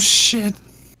Oh was. shit.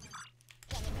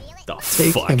 The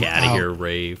Take fuck him out of out. here,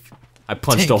 Rave. I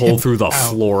punched Take a hole him through the out.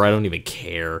 floor. I don't even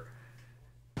care.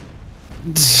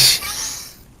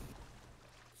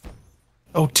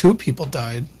 Oh, 2 people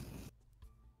died.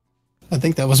 I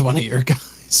think that was one of your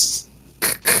guys.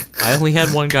 I only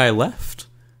had one guy left.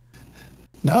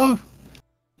 No.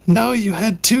 No, you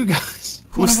had 2 guys.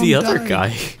 One Who's of the them other died.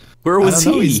 guy? Where I was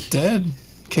don't know, he? he's dead. Well,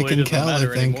 he Kicking doesn't Cal, I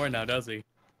matter think. anymore now, does he?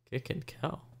 Kicking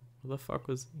cow. Where the fuck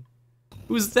was he?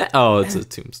 Who's that? Oh, it's a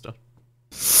tombstone.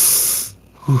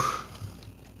 Whew.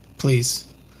 Please.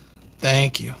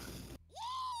 Thank you.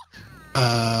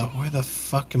 Where the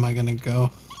fuck am I gonna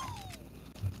go?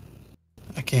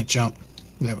 I can't jump.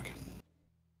 There we go.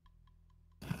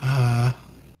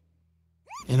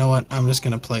 You know what? I'm just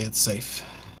gonna play it safe.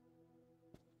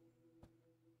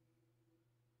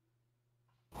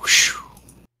 Whew.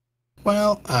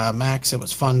 Well, Max, it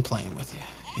was fun playing with you.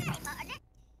 You know,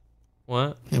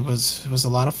 What? it was a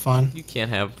lot of fun. You can't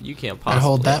possibly. I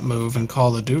hold that move in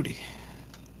Call of Duty.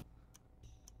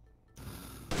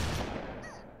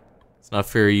 It's not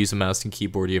fair you use a mouse and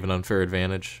keyboard, you have an unfair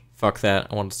advantage. Fuck that.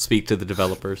 I want to speak to the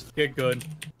developers. Get good.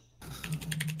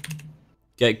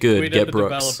 Get good, Tweet get at the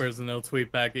Brooks. developers and they'll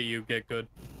tweet back at you. Get good.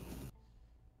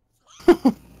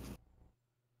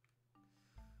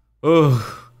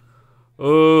 Oh.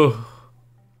 Oh.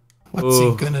 What's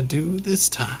Oh. he gonna do this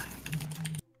time?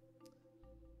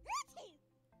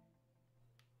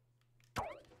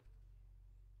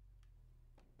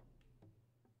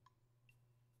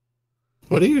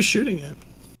 What are you shooting at?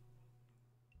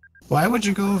 Why would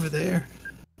you go over there?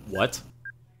 What?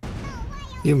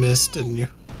 You missed, didn't you?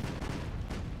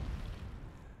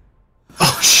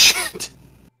 Oh shit!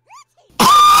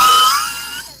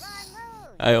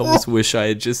 I almost wish I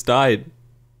had just died.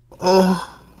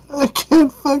 Oh, I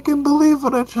can't fucking believe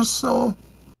what I just saw.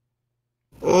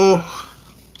 Oh.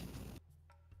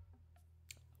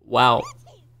 Wow.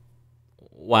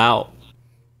 Wow.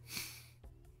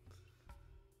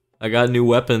 I got new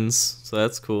weapons, so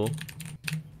that's cool.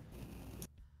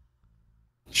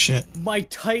 Shit. My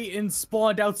Titan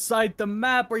spawned outside the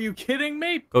map. Are you kidding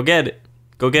me? Go get it.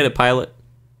 Go get it, pilot.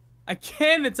 I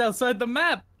can. It's outside the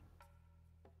map.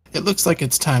 It looks like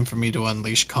it's time for me to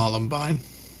unleash Columbine.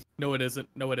 No, it isn't.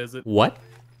 No, it isn't. What?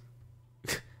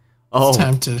 It's Oh,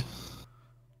 time to...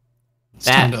 It's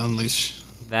That. time to unleash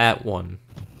that one.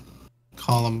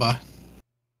 Columbine.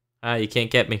 Ah, you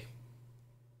can't get me.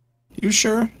 You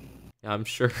sure? I'm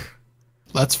sure.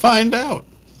 Let's find out.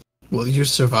 Will you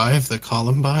survive the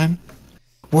Columbine?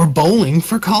 We're bowling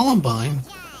for Columbine.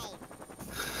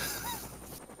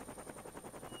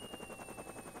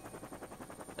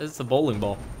 It's a bowling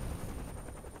ball.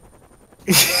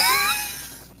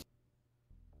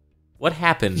 What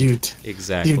happened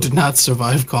exactly? You did not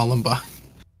survive Columbine.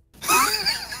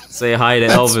 Say hi to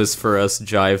Elvis for us,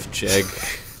 Jive Jeg.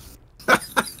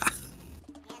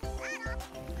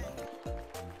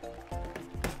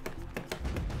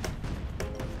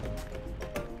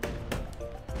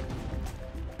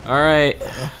 Alright,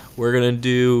 we're gonna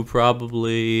do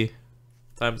probably... What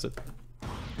time is it?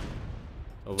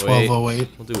 Oh, wait. 12:08.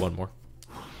 We'll do one more.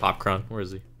 Popcorn, where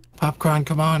is he? Popcorn,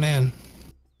 come on in.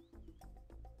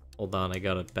 Hold on, I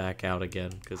gotta back out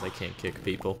again, because I can't kick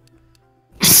people.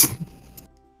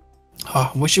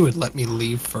 Oh, I wish you would let me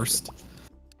leave first.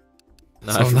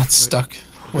 No, So I'm not stuck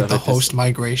with the rather host just-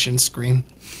 migration screen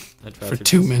I'd for rather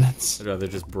 2 just- minutes. I'd rather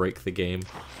just break the game.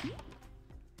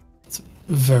 It's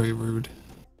very rude.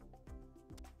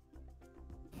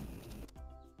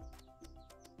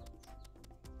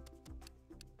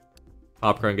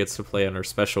 Popcorn gets to play on her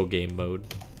special game mode.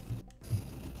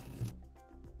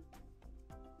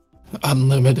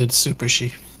 Unlimited Super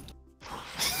Sheep.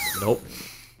 Nope.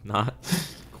 Not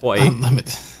quite.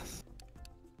 Unlimited.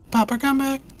 Popper, come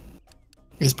back.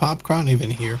 Is Popcorn even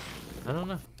here? I don't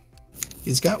know.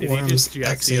 He's got Did he Worms just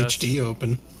Jesse us? XHD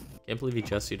open. Can't believe he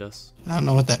Jesse'd us. I don't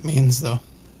know what that means though.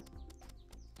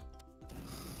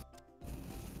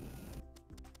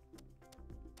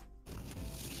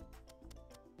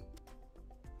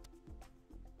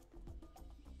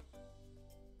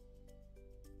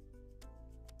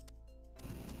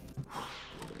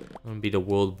 I'm gonna be the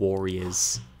World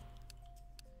Warriors.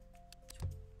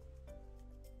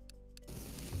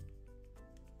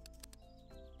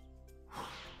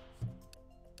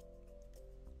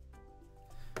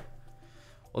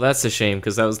 Well, that's a shame,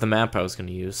 because that was the map I was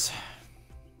gonna use.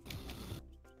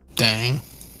 Dang.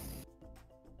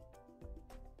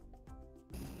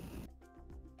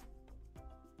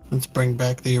 Let's bring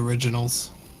back the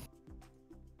originals.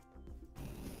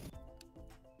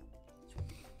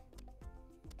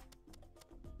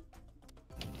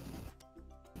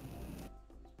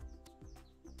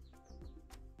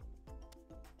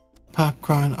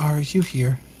 Popcorn, are you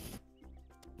here?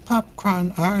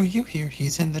 Popcorn, are you here?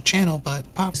 He's in the channel, but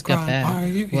Just got Popcorn, back. are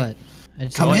you here? What? I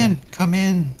just Come got- in, come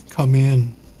in, come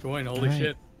in. Join, holy Alright.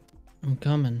 shit. I'm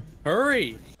coming.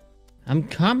 Hurry! I'm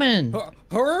coming.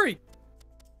 Hurry!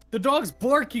 The dog's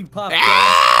barking, Pop.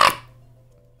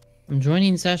 I'm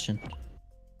joining session.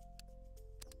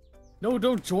 No,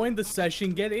 don't join the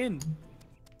session. Get in.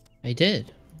 I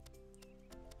did.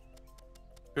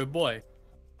 Good boy.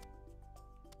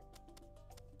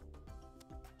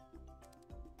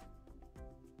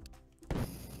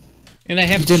 And I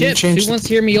have You didn't chips. change Who the- wants to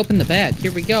hear me open the bag?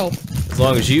 Here we go. As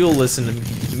long as you'll listen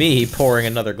to me pouring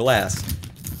another glass.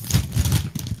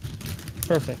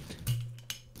 Perfect.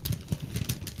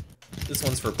 This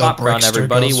one's for The Popcorn, Brickster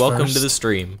everybody. goes Welcome to first. the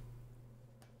stream.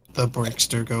 The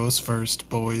Brickster goes first,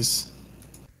 boys.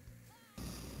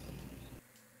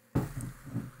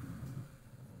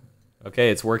 Okay,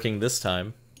 it's working this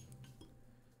time.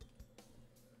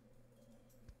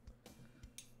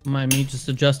 Mind me just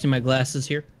adjusting my glasses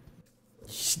here?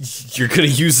 You're gonna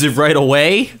use it right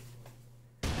away?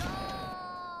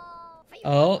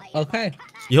 Oh, okay.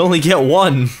 You only get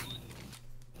one.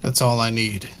 That's all I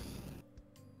need.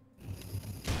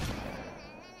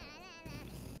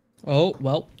 Oh,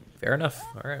 well. Fair enough.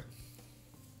 Alright.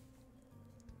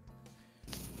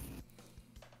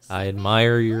 I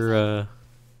admire your,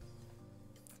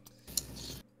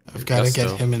 I've got to get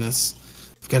gusto. him in this.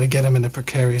 I've got to get him in a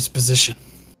precarious position.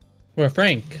 We're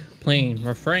Frank. Playing.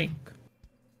 We're Frank.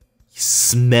 He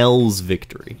smells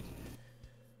victory.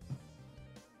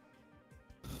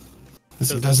 Because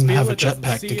he Does doesn't feel have a it, doesn't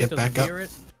jetpack see to it, get doesn't back up. hear it.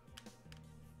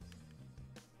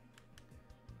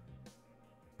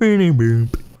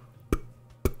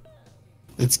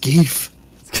 It's Geef.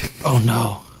 Oh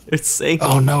no. It's saying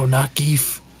Oh no, not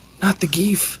Geef. Not the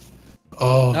Geef.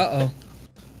 Oh, Uh-oh.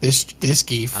 this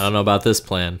Geef I don't know about this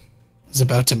plan. is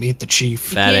about to meet the chief.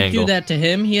 You Bad can't angle. do that to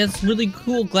him. He has really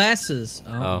cool glasses.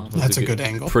 Oh, That's a good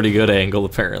angle. Pretty good angle,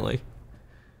 apparently.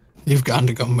 You've gone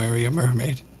to go marry a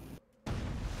mermaid.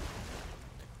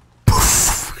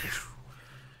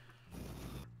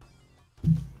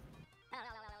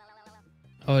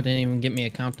 Oh, it didn't even get me a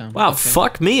countdown. Wow, Okay.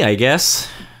 fuck me, I guess.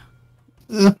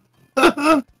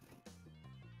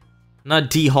 Not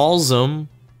D-Halls him.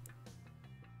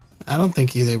 I don't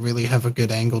think they really have a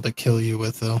good angle to kill you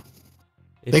with, though.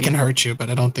 If They you- can hurt you, but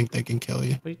I don't think they can kill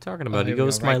you. What are you talking about? He here we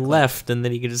goes go, to my right click. left, and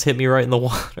then he can just hit me right in the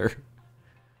water.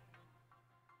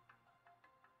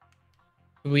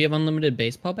 Do we have unlimited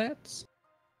baseball bats?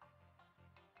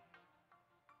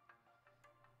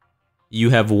 You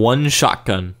have one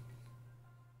shotgun.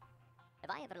 Have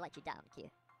I ever let you down, kid?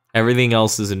 Everything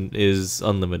else is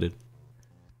unlimited.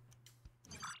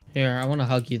 Here, I want to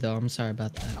hug you, though. I'm sorry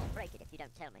about that. I'll break it if you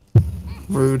don't tell me.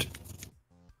 Rude.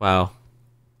 Wow.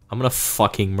 I'm gonna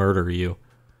fucking murder you.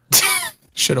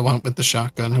 Should have went with the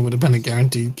shotgun. It would have been a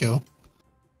guaranteed kill.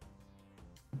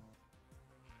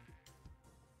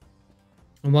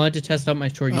 I wanted to test out my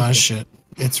Shoryuken. Ah, shit.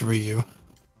 It's Ryu.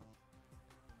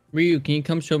 Ryu, can you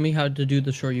come show me how to do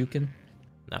the Shoryuken?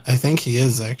 I think he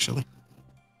is, actually.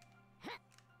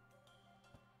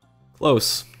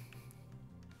 Close.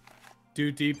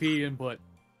 Do DP input.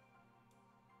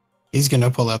 He's gonna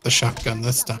pull out the shotgun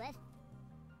this time.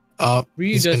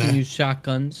 Ryu He's doesn't gonna... use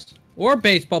shotguns. Or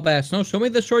baseball bats. No, show me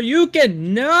the Shoryuken!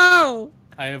 No!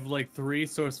 I have like 3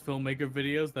 source filmmaker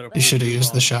videos that are. He should have pretty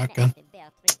used the long. shotgun.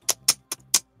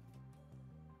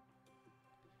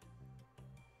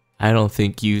 I don't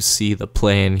think you see the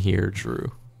plan here,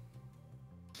 Drew.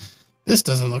 This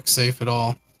doesn't look safe at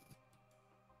all.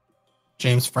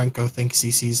 James Franco thinks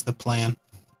he sees the plan.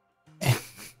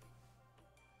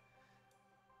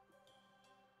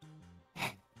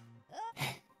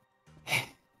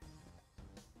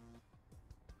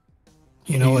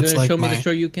 You know, it's like show me the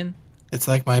show you can. It's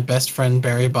like my best friend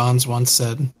Barry Bonds once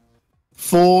said.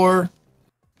 4.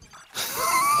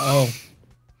 Oh.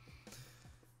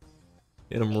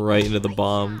 Hit him right into the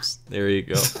bombs. There you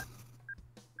go.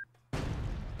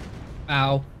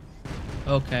 Ow.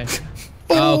 Okay.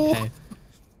 Okay.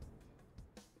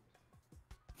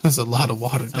 There's a lot of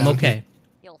water down I'm okay.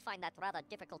 You'll find that rather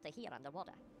difficult to hear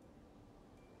underwater.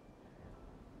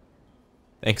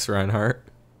 Thanks, Reinhardt.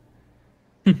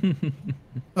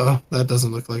 Oh, that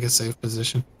doesn't look like a safe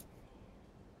position.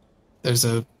 There's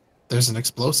an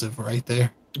explosive right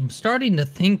there. I'm starting to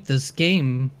think this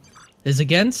game is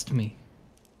against me.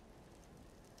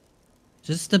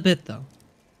 Just a bit, though.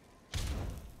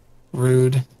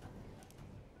 Rude.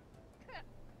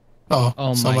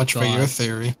 Oh, so my much for your God.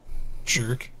 theory,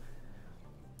 jerk.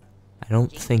 I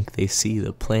don't think they see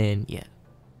the plan yet.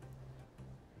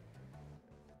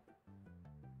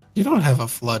 You don't have a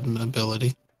flood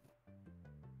ability.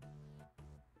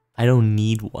 I don't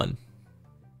need one.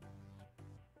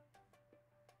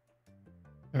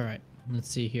 All right. Let's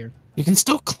see here. You can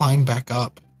still climb back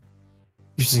up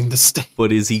using the stick.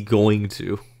 But is he going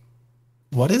to?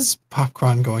 What is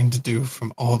Popcorn going to do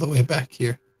from all the way back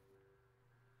here?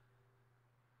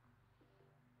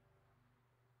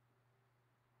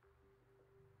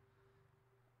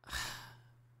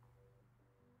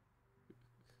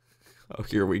 Oh,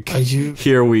 here we go. Are you?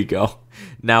 Here we go.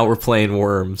 Now we're playing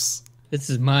worms. This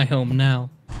is my home now.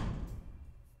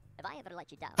 Have I ever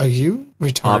let you down? Are you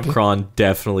retarded? Popcron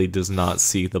definitely does not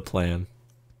see the plan.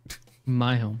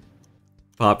 My home.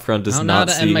 Popcron does I don't know how not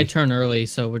to see. end my turn early,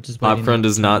 so we're just waiting. Popcron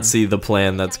does not turn. see the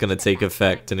plan that's going to take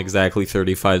effect in exactly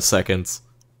 35 seconds.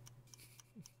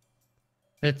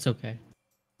 It's okay.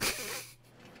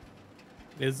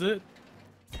 Is it?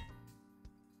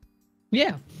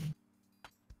 Yeah.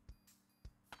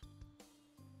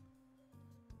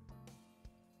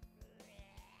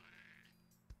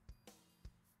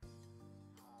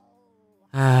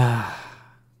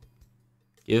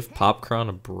 Give Popcron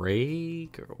a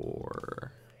break,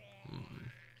 or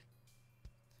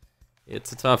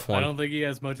it's a tough I one. don't think he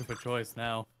has much of a choice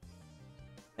now.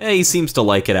 Hey, he seems to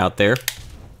like it out there.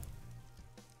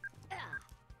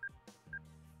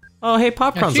 Oh, hey, I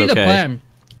Popcorn's see okay. the plan.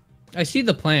 I see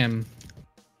the plan.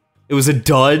 It was a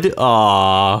dud.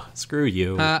 Aw, screw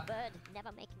you. Bird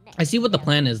never make nest. I see what the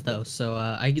plan is, though. So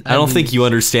I I don't think lose. you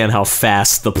understand how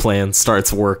fast the plan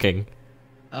starts working.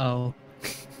 Oh.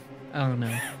 I don't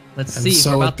know. Let's And see.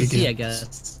 so We're it about to see, I begins.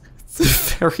 guess.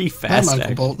 It's very Hi, fast. Michael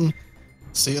act- Bolton.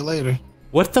 See you later.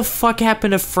 What the fuck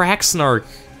happened to Fraxnark?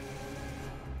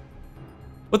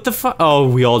 What the fuck? Oh,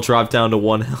 we all dropped down to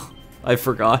 1 health. I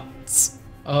forgot.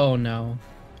 Oh no.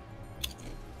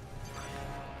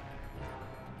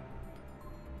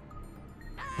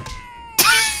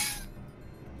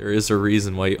 There is a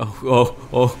reason why.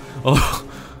 Oh.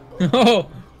 Oh.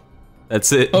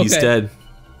 That's it. He's Okay. dead.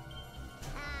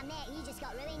 Ah, mate, you just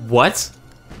got ruined. What?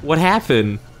 What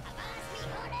happened?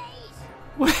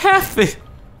 What happened?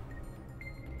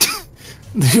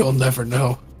 You'll never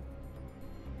know.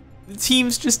 The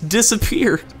teams just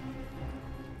disappeared.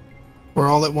 We're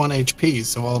all at 1 HP,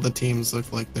 so all the teams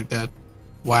look like they're dead.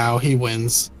 Wow, he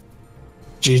wins.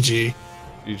 GG.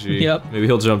 GG. Yep. Maybe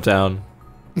he'll jump down.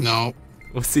 No.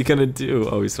 What's he gonna do?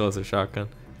 Oh, he still has a shotgun.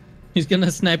 He's gonna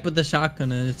snipe with the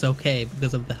shotgun, and it's okay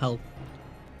because of the health.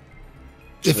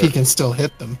 If he can still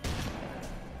hit them.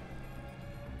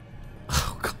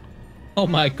 Oh, God. Oh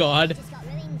my god. Just got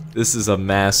ruined. This is a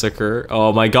massacre.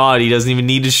 Oh my God, he doesn't even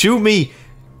need to shoot me.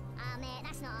 Ah, mate,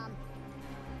 that's not on.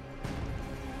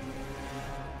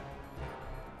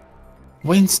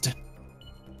 Winston.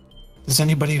 Does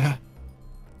anybody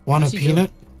want a What's he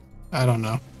peanut? I don't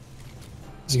know.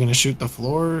 Is he gonna shoot the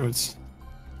floor? Or it's...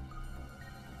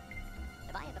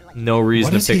 Have I ever let you No reason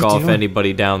What to is he pick off doing?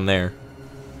 anybody down there.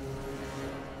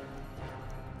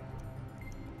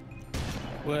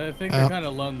 Well, I think they're kind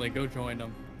of lonely. Go join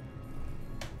them.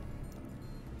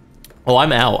 Oh,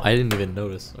 I'm out. I didn't even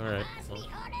notice. All right. Well,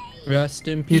 Rest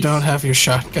in peace. You don't have your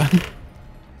shotgun?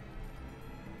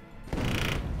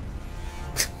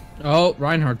 Oh,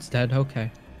 Reinhardt's dead.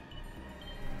 Okay.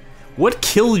 what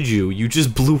killed you? You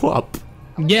just blew up.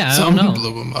 Yeah, I don't Someone know.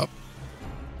 blew him up.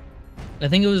 I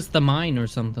think it was the mine or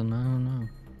something. I don't know.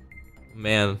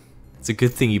 Man, it's a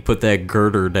good thing you put that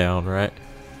girder down, right?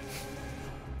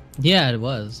 Yeah, it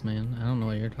was, man. I don't know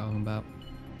what you're talking about.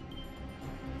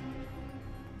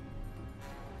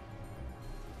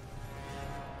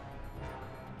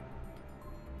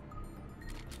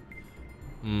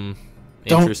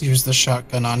 Don't use the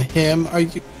shotgun on him. Are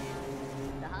you?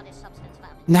 The hardest substance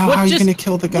found. Now What how are you just- gonna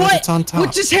kill the guy that's on top?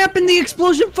 What just happened? The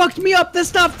explosion fucked me up.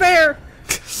 That's not fair.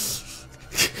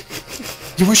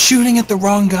 You were shooting at the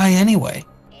wrong guy anyway.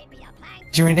 Give me a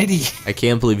plank. You're an idiot. I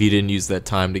can't believe you didn't use that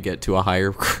time to get to a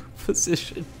higher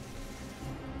position.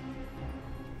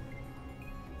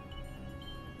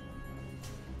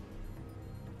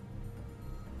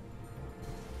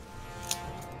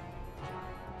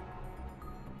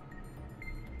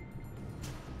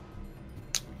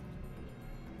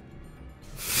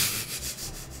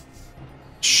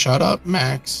 Shut up,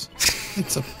 Max.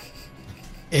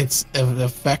 It's an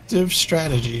effective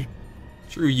strategy.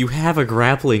 Drew, you have a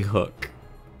grappling hook.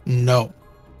 No.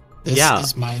 This Yeah.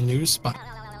 is my new spot.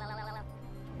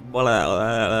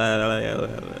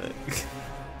 I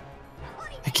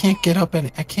can't get up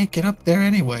I can't get up there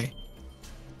anyway.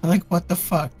 Like, what the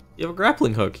fuck? You have a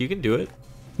grappling hook. You can do it.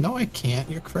 No, I can't.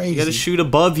 You're crazy. You gotta shoot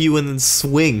above you and then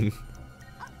swing.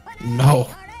 No.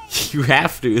 You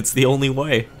have to. It's the only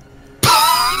way.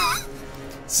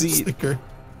 See, Sticker.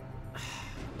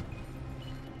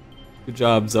 good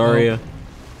job, Zarya.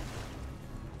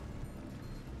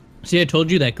 See, I told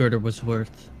you that girder was worth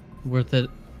it. Would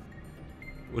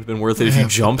have been worth it if you have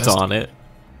the jumped best- on it.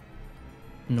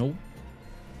 Nope.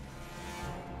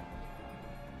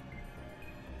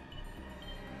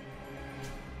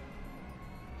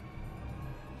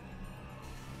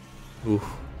 Ooh.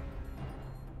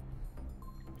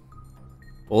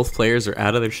 Both players are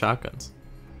out of their shotguns.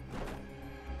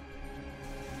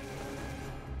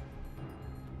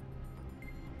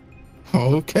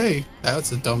 Okay,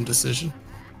 that's a dumb decision.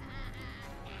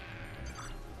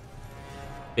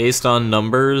 Based on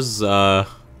numbers, where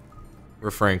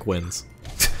Frank wins.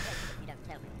 You don't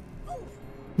tell me.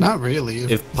 Not really.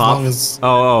 If as Pop, long as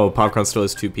Popcorn still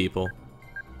has 2 people.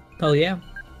 Oh yeah.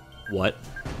 What?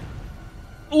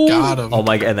 got him. Oh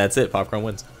my god, and that's it. Popcorn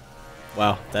wins.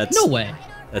 Wow, that's No way.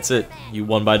 That's it. You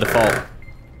won by default.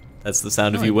 That's the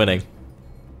sound of No, you I winning.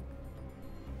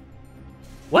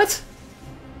 What?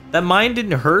 That mine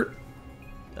didn't hurt?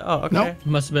 Oh, okay. Nope.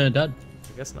 Must have been a dud.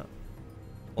 I guess not.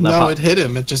 Well, now No, it hit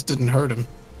him. It just didn't hurt him.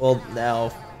 well, now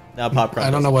Popcorn. I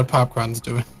don't does. know what Popcorn's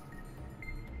doing.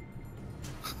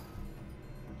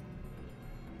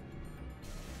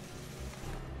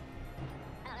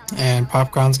 And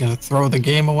Popcorn's gonna throw the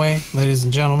game away, ladies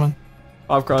and gentlemen.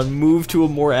 Popcorn, move to a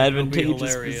more advantageous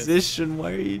hilarious. position.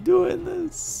 Why are you doing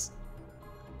this?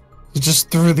 He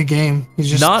just threw the game. He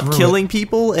just Not threw killing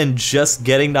people and just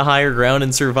getting to higher ground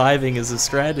and surviving is a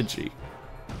strategy.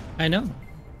 I know. it.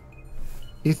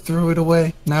 He threw it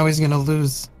away. Now he's gonna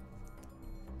lose.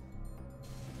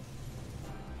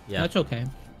 Yeah, That's okay.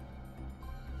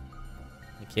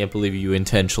 I can't believe you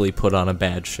intentionally put on a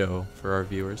bad show for our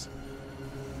viewers.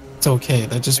 It's okay.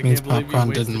 That just I means can't believe you Popcorn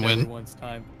wasted didn't win. everyone's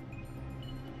time.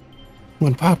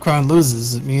 When Popcorn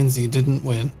loses, it means he didn't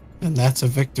win, and that's a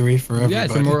victory for You everybody.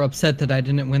 guys are more upset that I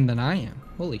didn't win than I am.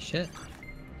 Holy shit.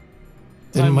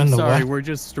 Didn't I'm win the sorry, what? we're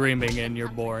just streaming and you're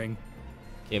boring.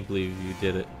 Can't believe you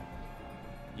did it.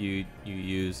 You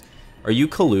use. Are you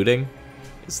colluding?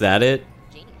 Is that it?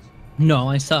 Genius. No,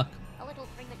 I suck. A little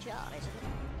premature, isn't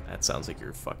it? That sounds like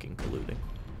you're fucking colluding.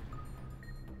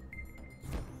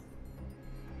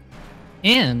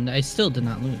 And I still did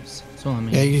not lose. So I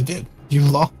mean, Yeah, you did. You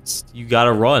lost. You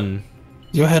gotta run.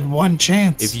 You had one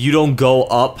chance. If you don't go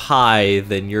up high,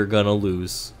 then you're gonna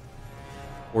lose.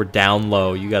 Or down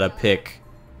low. You gotta pick.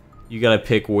 You gotta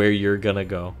pick where you're gonna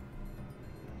go.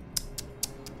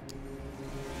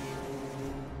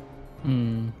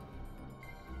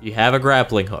 You have a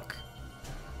grappling hook.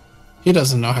 He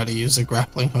doesn't know how to use a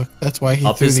grappling hook. That's why he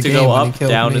Up threw is the to game go when he up, killed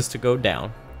down me. is to go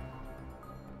down.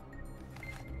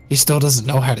 He still doesn't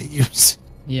know how to use.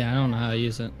 yeah, I don't know how to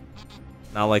use it.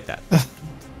 Not like that.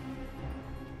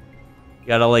 You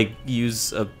gotta like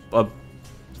use a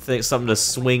thing, something to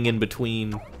swing in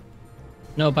between.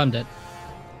 Nope, I'm dead.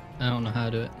 I don't know how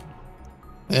to do it.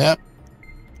 Yep.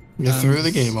 You threw the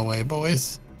s- game away,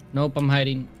 boys. Nope, I'm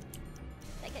hiding.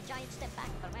 Take a giant step back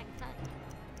for rank time.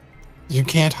 You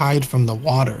can't hide from the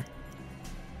water.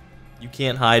 You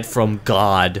can't hide from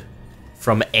God,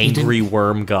 from angry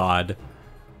worm God.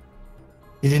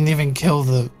 You didn't even kill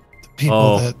the people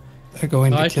Oh. that are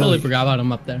going Oh, to I kill totally you. forgot about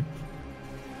him up there.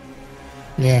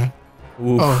 Yeah.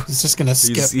 Oof. Oh, he's just gonna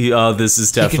skip. This is He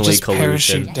could definitely just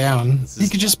parachute collusion. down. He is-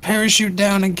 could just parachute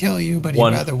down and kill you, but he'd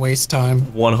One- rather waste time.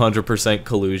 100%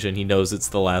 collusion. He knows it's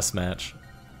the last match.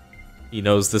 He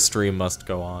knows the stream must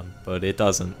go on, but it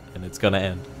doesn't, and it's gonna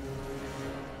end.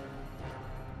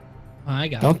 I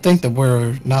got Don't think that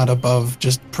we're not above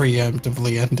just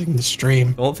preemptively ending the stream.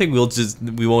 I don't think we won't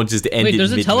just end Wait, it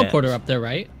there's a mid-match. teleporter up there,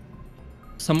 right?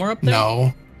 Somewhere up there?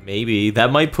 No. Maybe.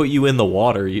 That might put you in the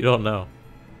water. You don't know.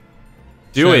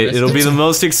 Do Should I it. risk It'll be it? the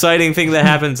most exciting thing that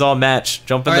happens all match.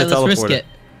 Jump in Alright, the teleporter. let's risk it.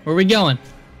 Where are we going?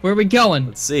 Where are we going?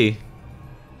 Let's see.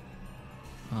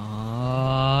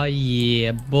 Oh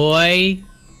yeah, boy.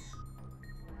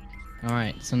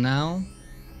 Alright, so now...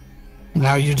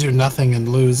 Now you do nothing and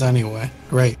lose anyway.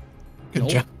 Great. Good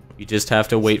Nope. job. You just have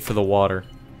to wait for the water.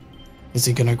 Is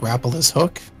he gonna grapple his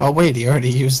hook? Oh wait, he already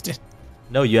used it.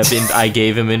 No, you have. I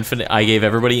gave him infinite. I gave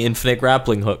everybody infinite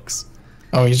grappling hooks.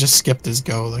 Oh, he just skipped his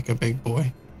go like a big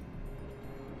boy.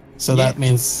 So that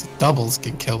means doubles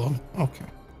can kill him. Okay.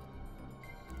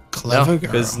 Clever girl.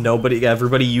 Because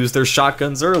everybody used their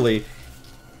shotguns early.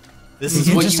 This is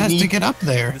He what just you has need. to get up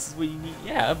there. This is what you need.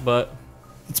 Yeah, but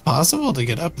It's possible to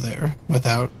get up there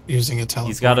without using a teleporter.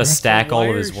 he's got to stack all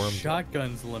of his Why are worms.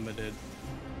 shotguns limited?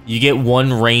 You get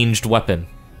one ranged weapon.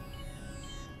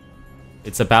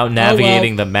 It's about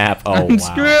navigating the map. Oh, I'm wow.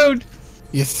 screwed!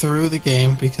 You threw the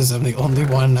game because I'm the only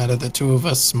one out of the two of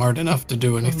us smart enough to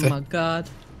do Oh anything. my god.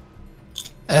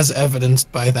 As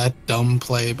evidenced by that dumb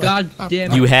play. God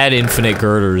damn it. You had infinite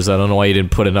girders. I don't know why you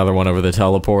didn't put another one over the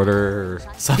teleporter or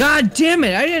something. God damn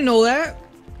it, I didn't know that!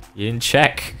 You didn't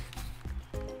check.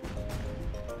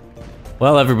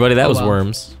 Well, everybody, that Oh, was well.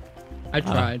 Worms. I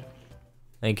tried.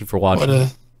 Thank you for watching.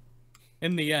 What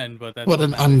In the end, but that's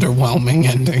an underwhelming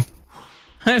ending.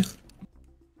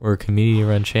 We're a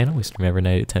community-run channel. We stream every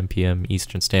night at 10 p.m.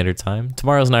 Eastern Standard Time.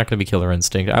 Tomorrow's not going to be Killer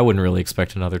Instinct. I wouldn't really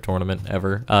expect another tournament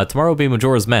ever. Tomorrow will be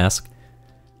Majora's Mask.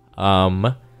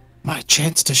 My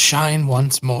chance to shine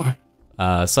once more.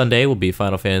 Sunday will be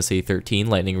Final Fantasy 13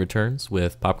 Lightning Returns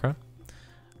with Popcorn.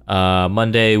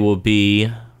 Monday will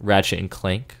be Ratchet and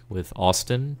Clank with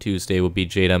Austin. Tuesday will be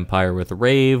Jade Empire with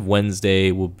Rave.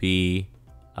 Wednesday will be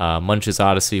Munch's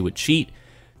Odyssey with Cheat.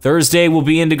 Thursday will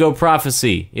be Indigo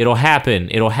Prophecy. It'll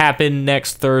happen. It'll happen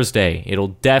next Thursday. It'll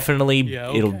definitely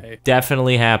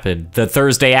happen. The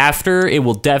Thursday after, it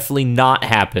will definitely not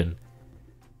happen.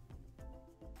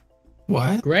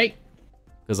 What? Great.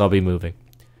 Because I'll be moving.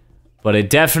 But it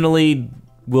definitely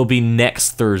will be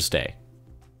next Thursday.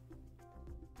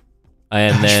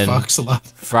 And then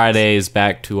Friday is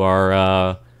back to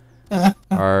our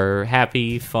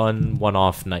happy, fun,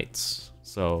 one-off nights.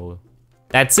 So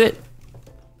that's it.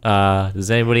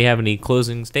 Does anybody have any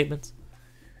closing statements?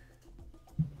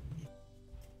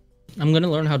 I'm gonna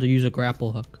learn how to use a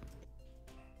grapple hook.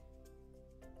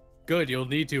 good. You'll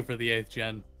need to for the 8th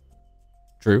gen.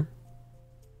 Drew?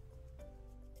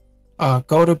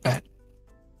 Go to bed.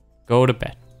 Go to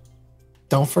bed.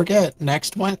 Don't forget,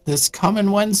 this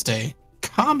coming Wednesday,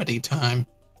 comedy time,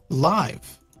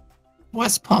 live,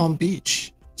 West Palm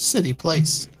Beach, City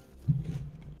Place,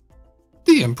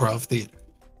 the Improv Theater.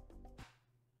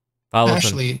 Follow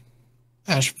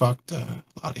Ash fucked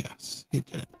Claudius. He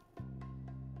did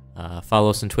it. Follow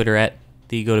us on Twitter at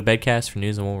the Go to Bedcast for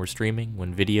news on when we're streaming,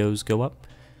 when videos go up.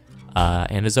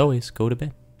 And as always, go to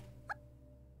bed.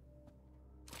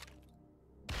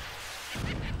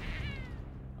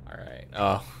 All right.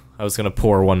 Oh, I was gonna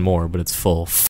pour one more, but it's full.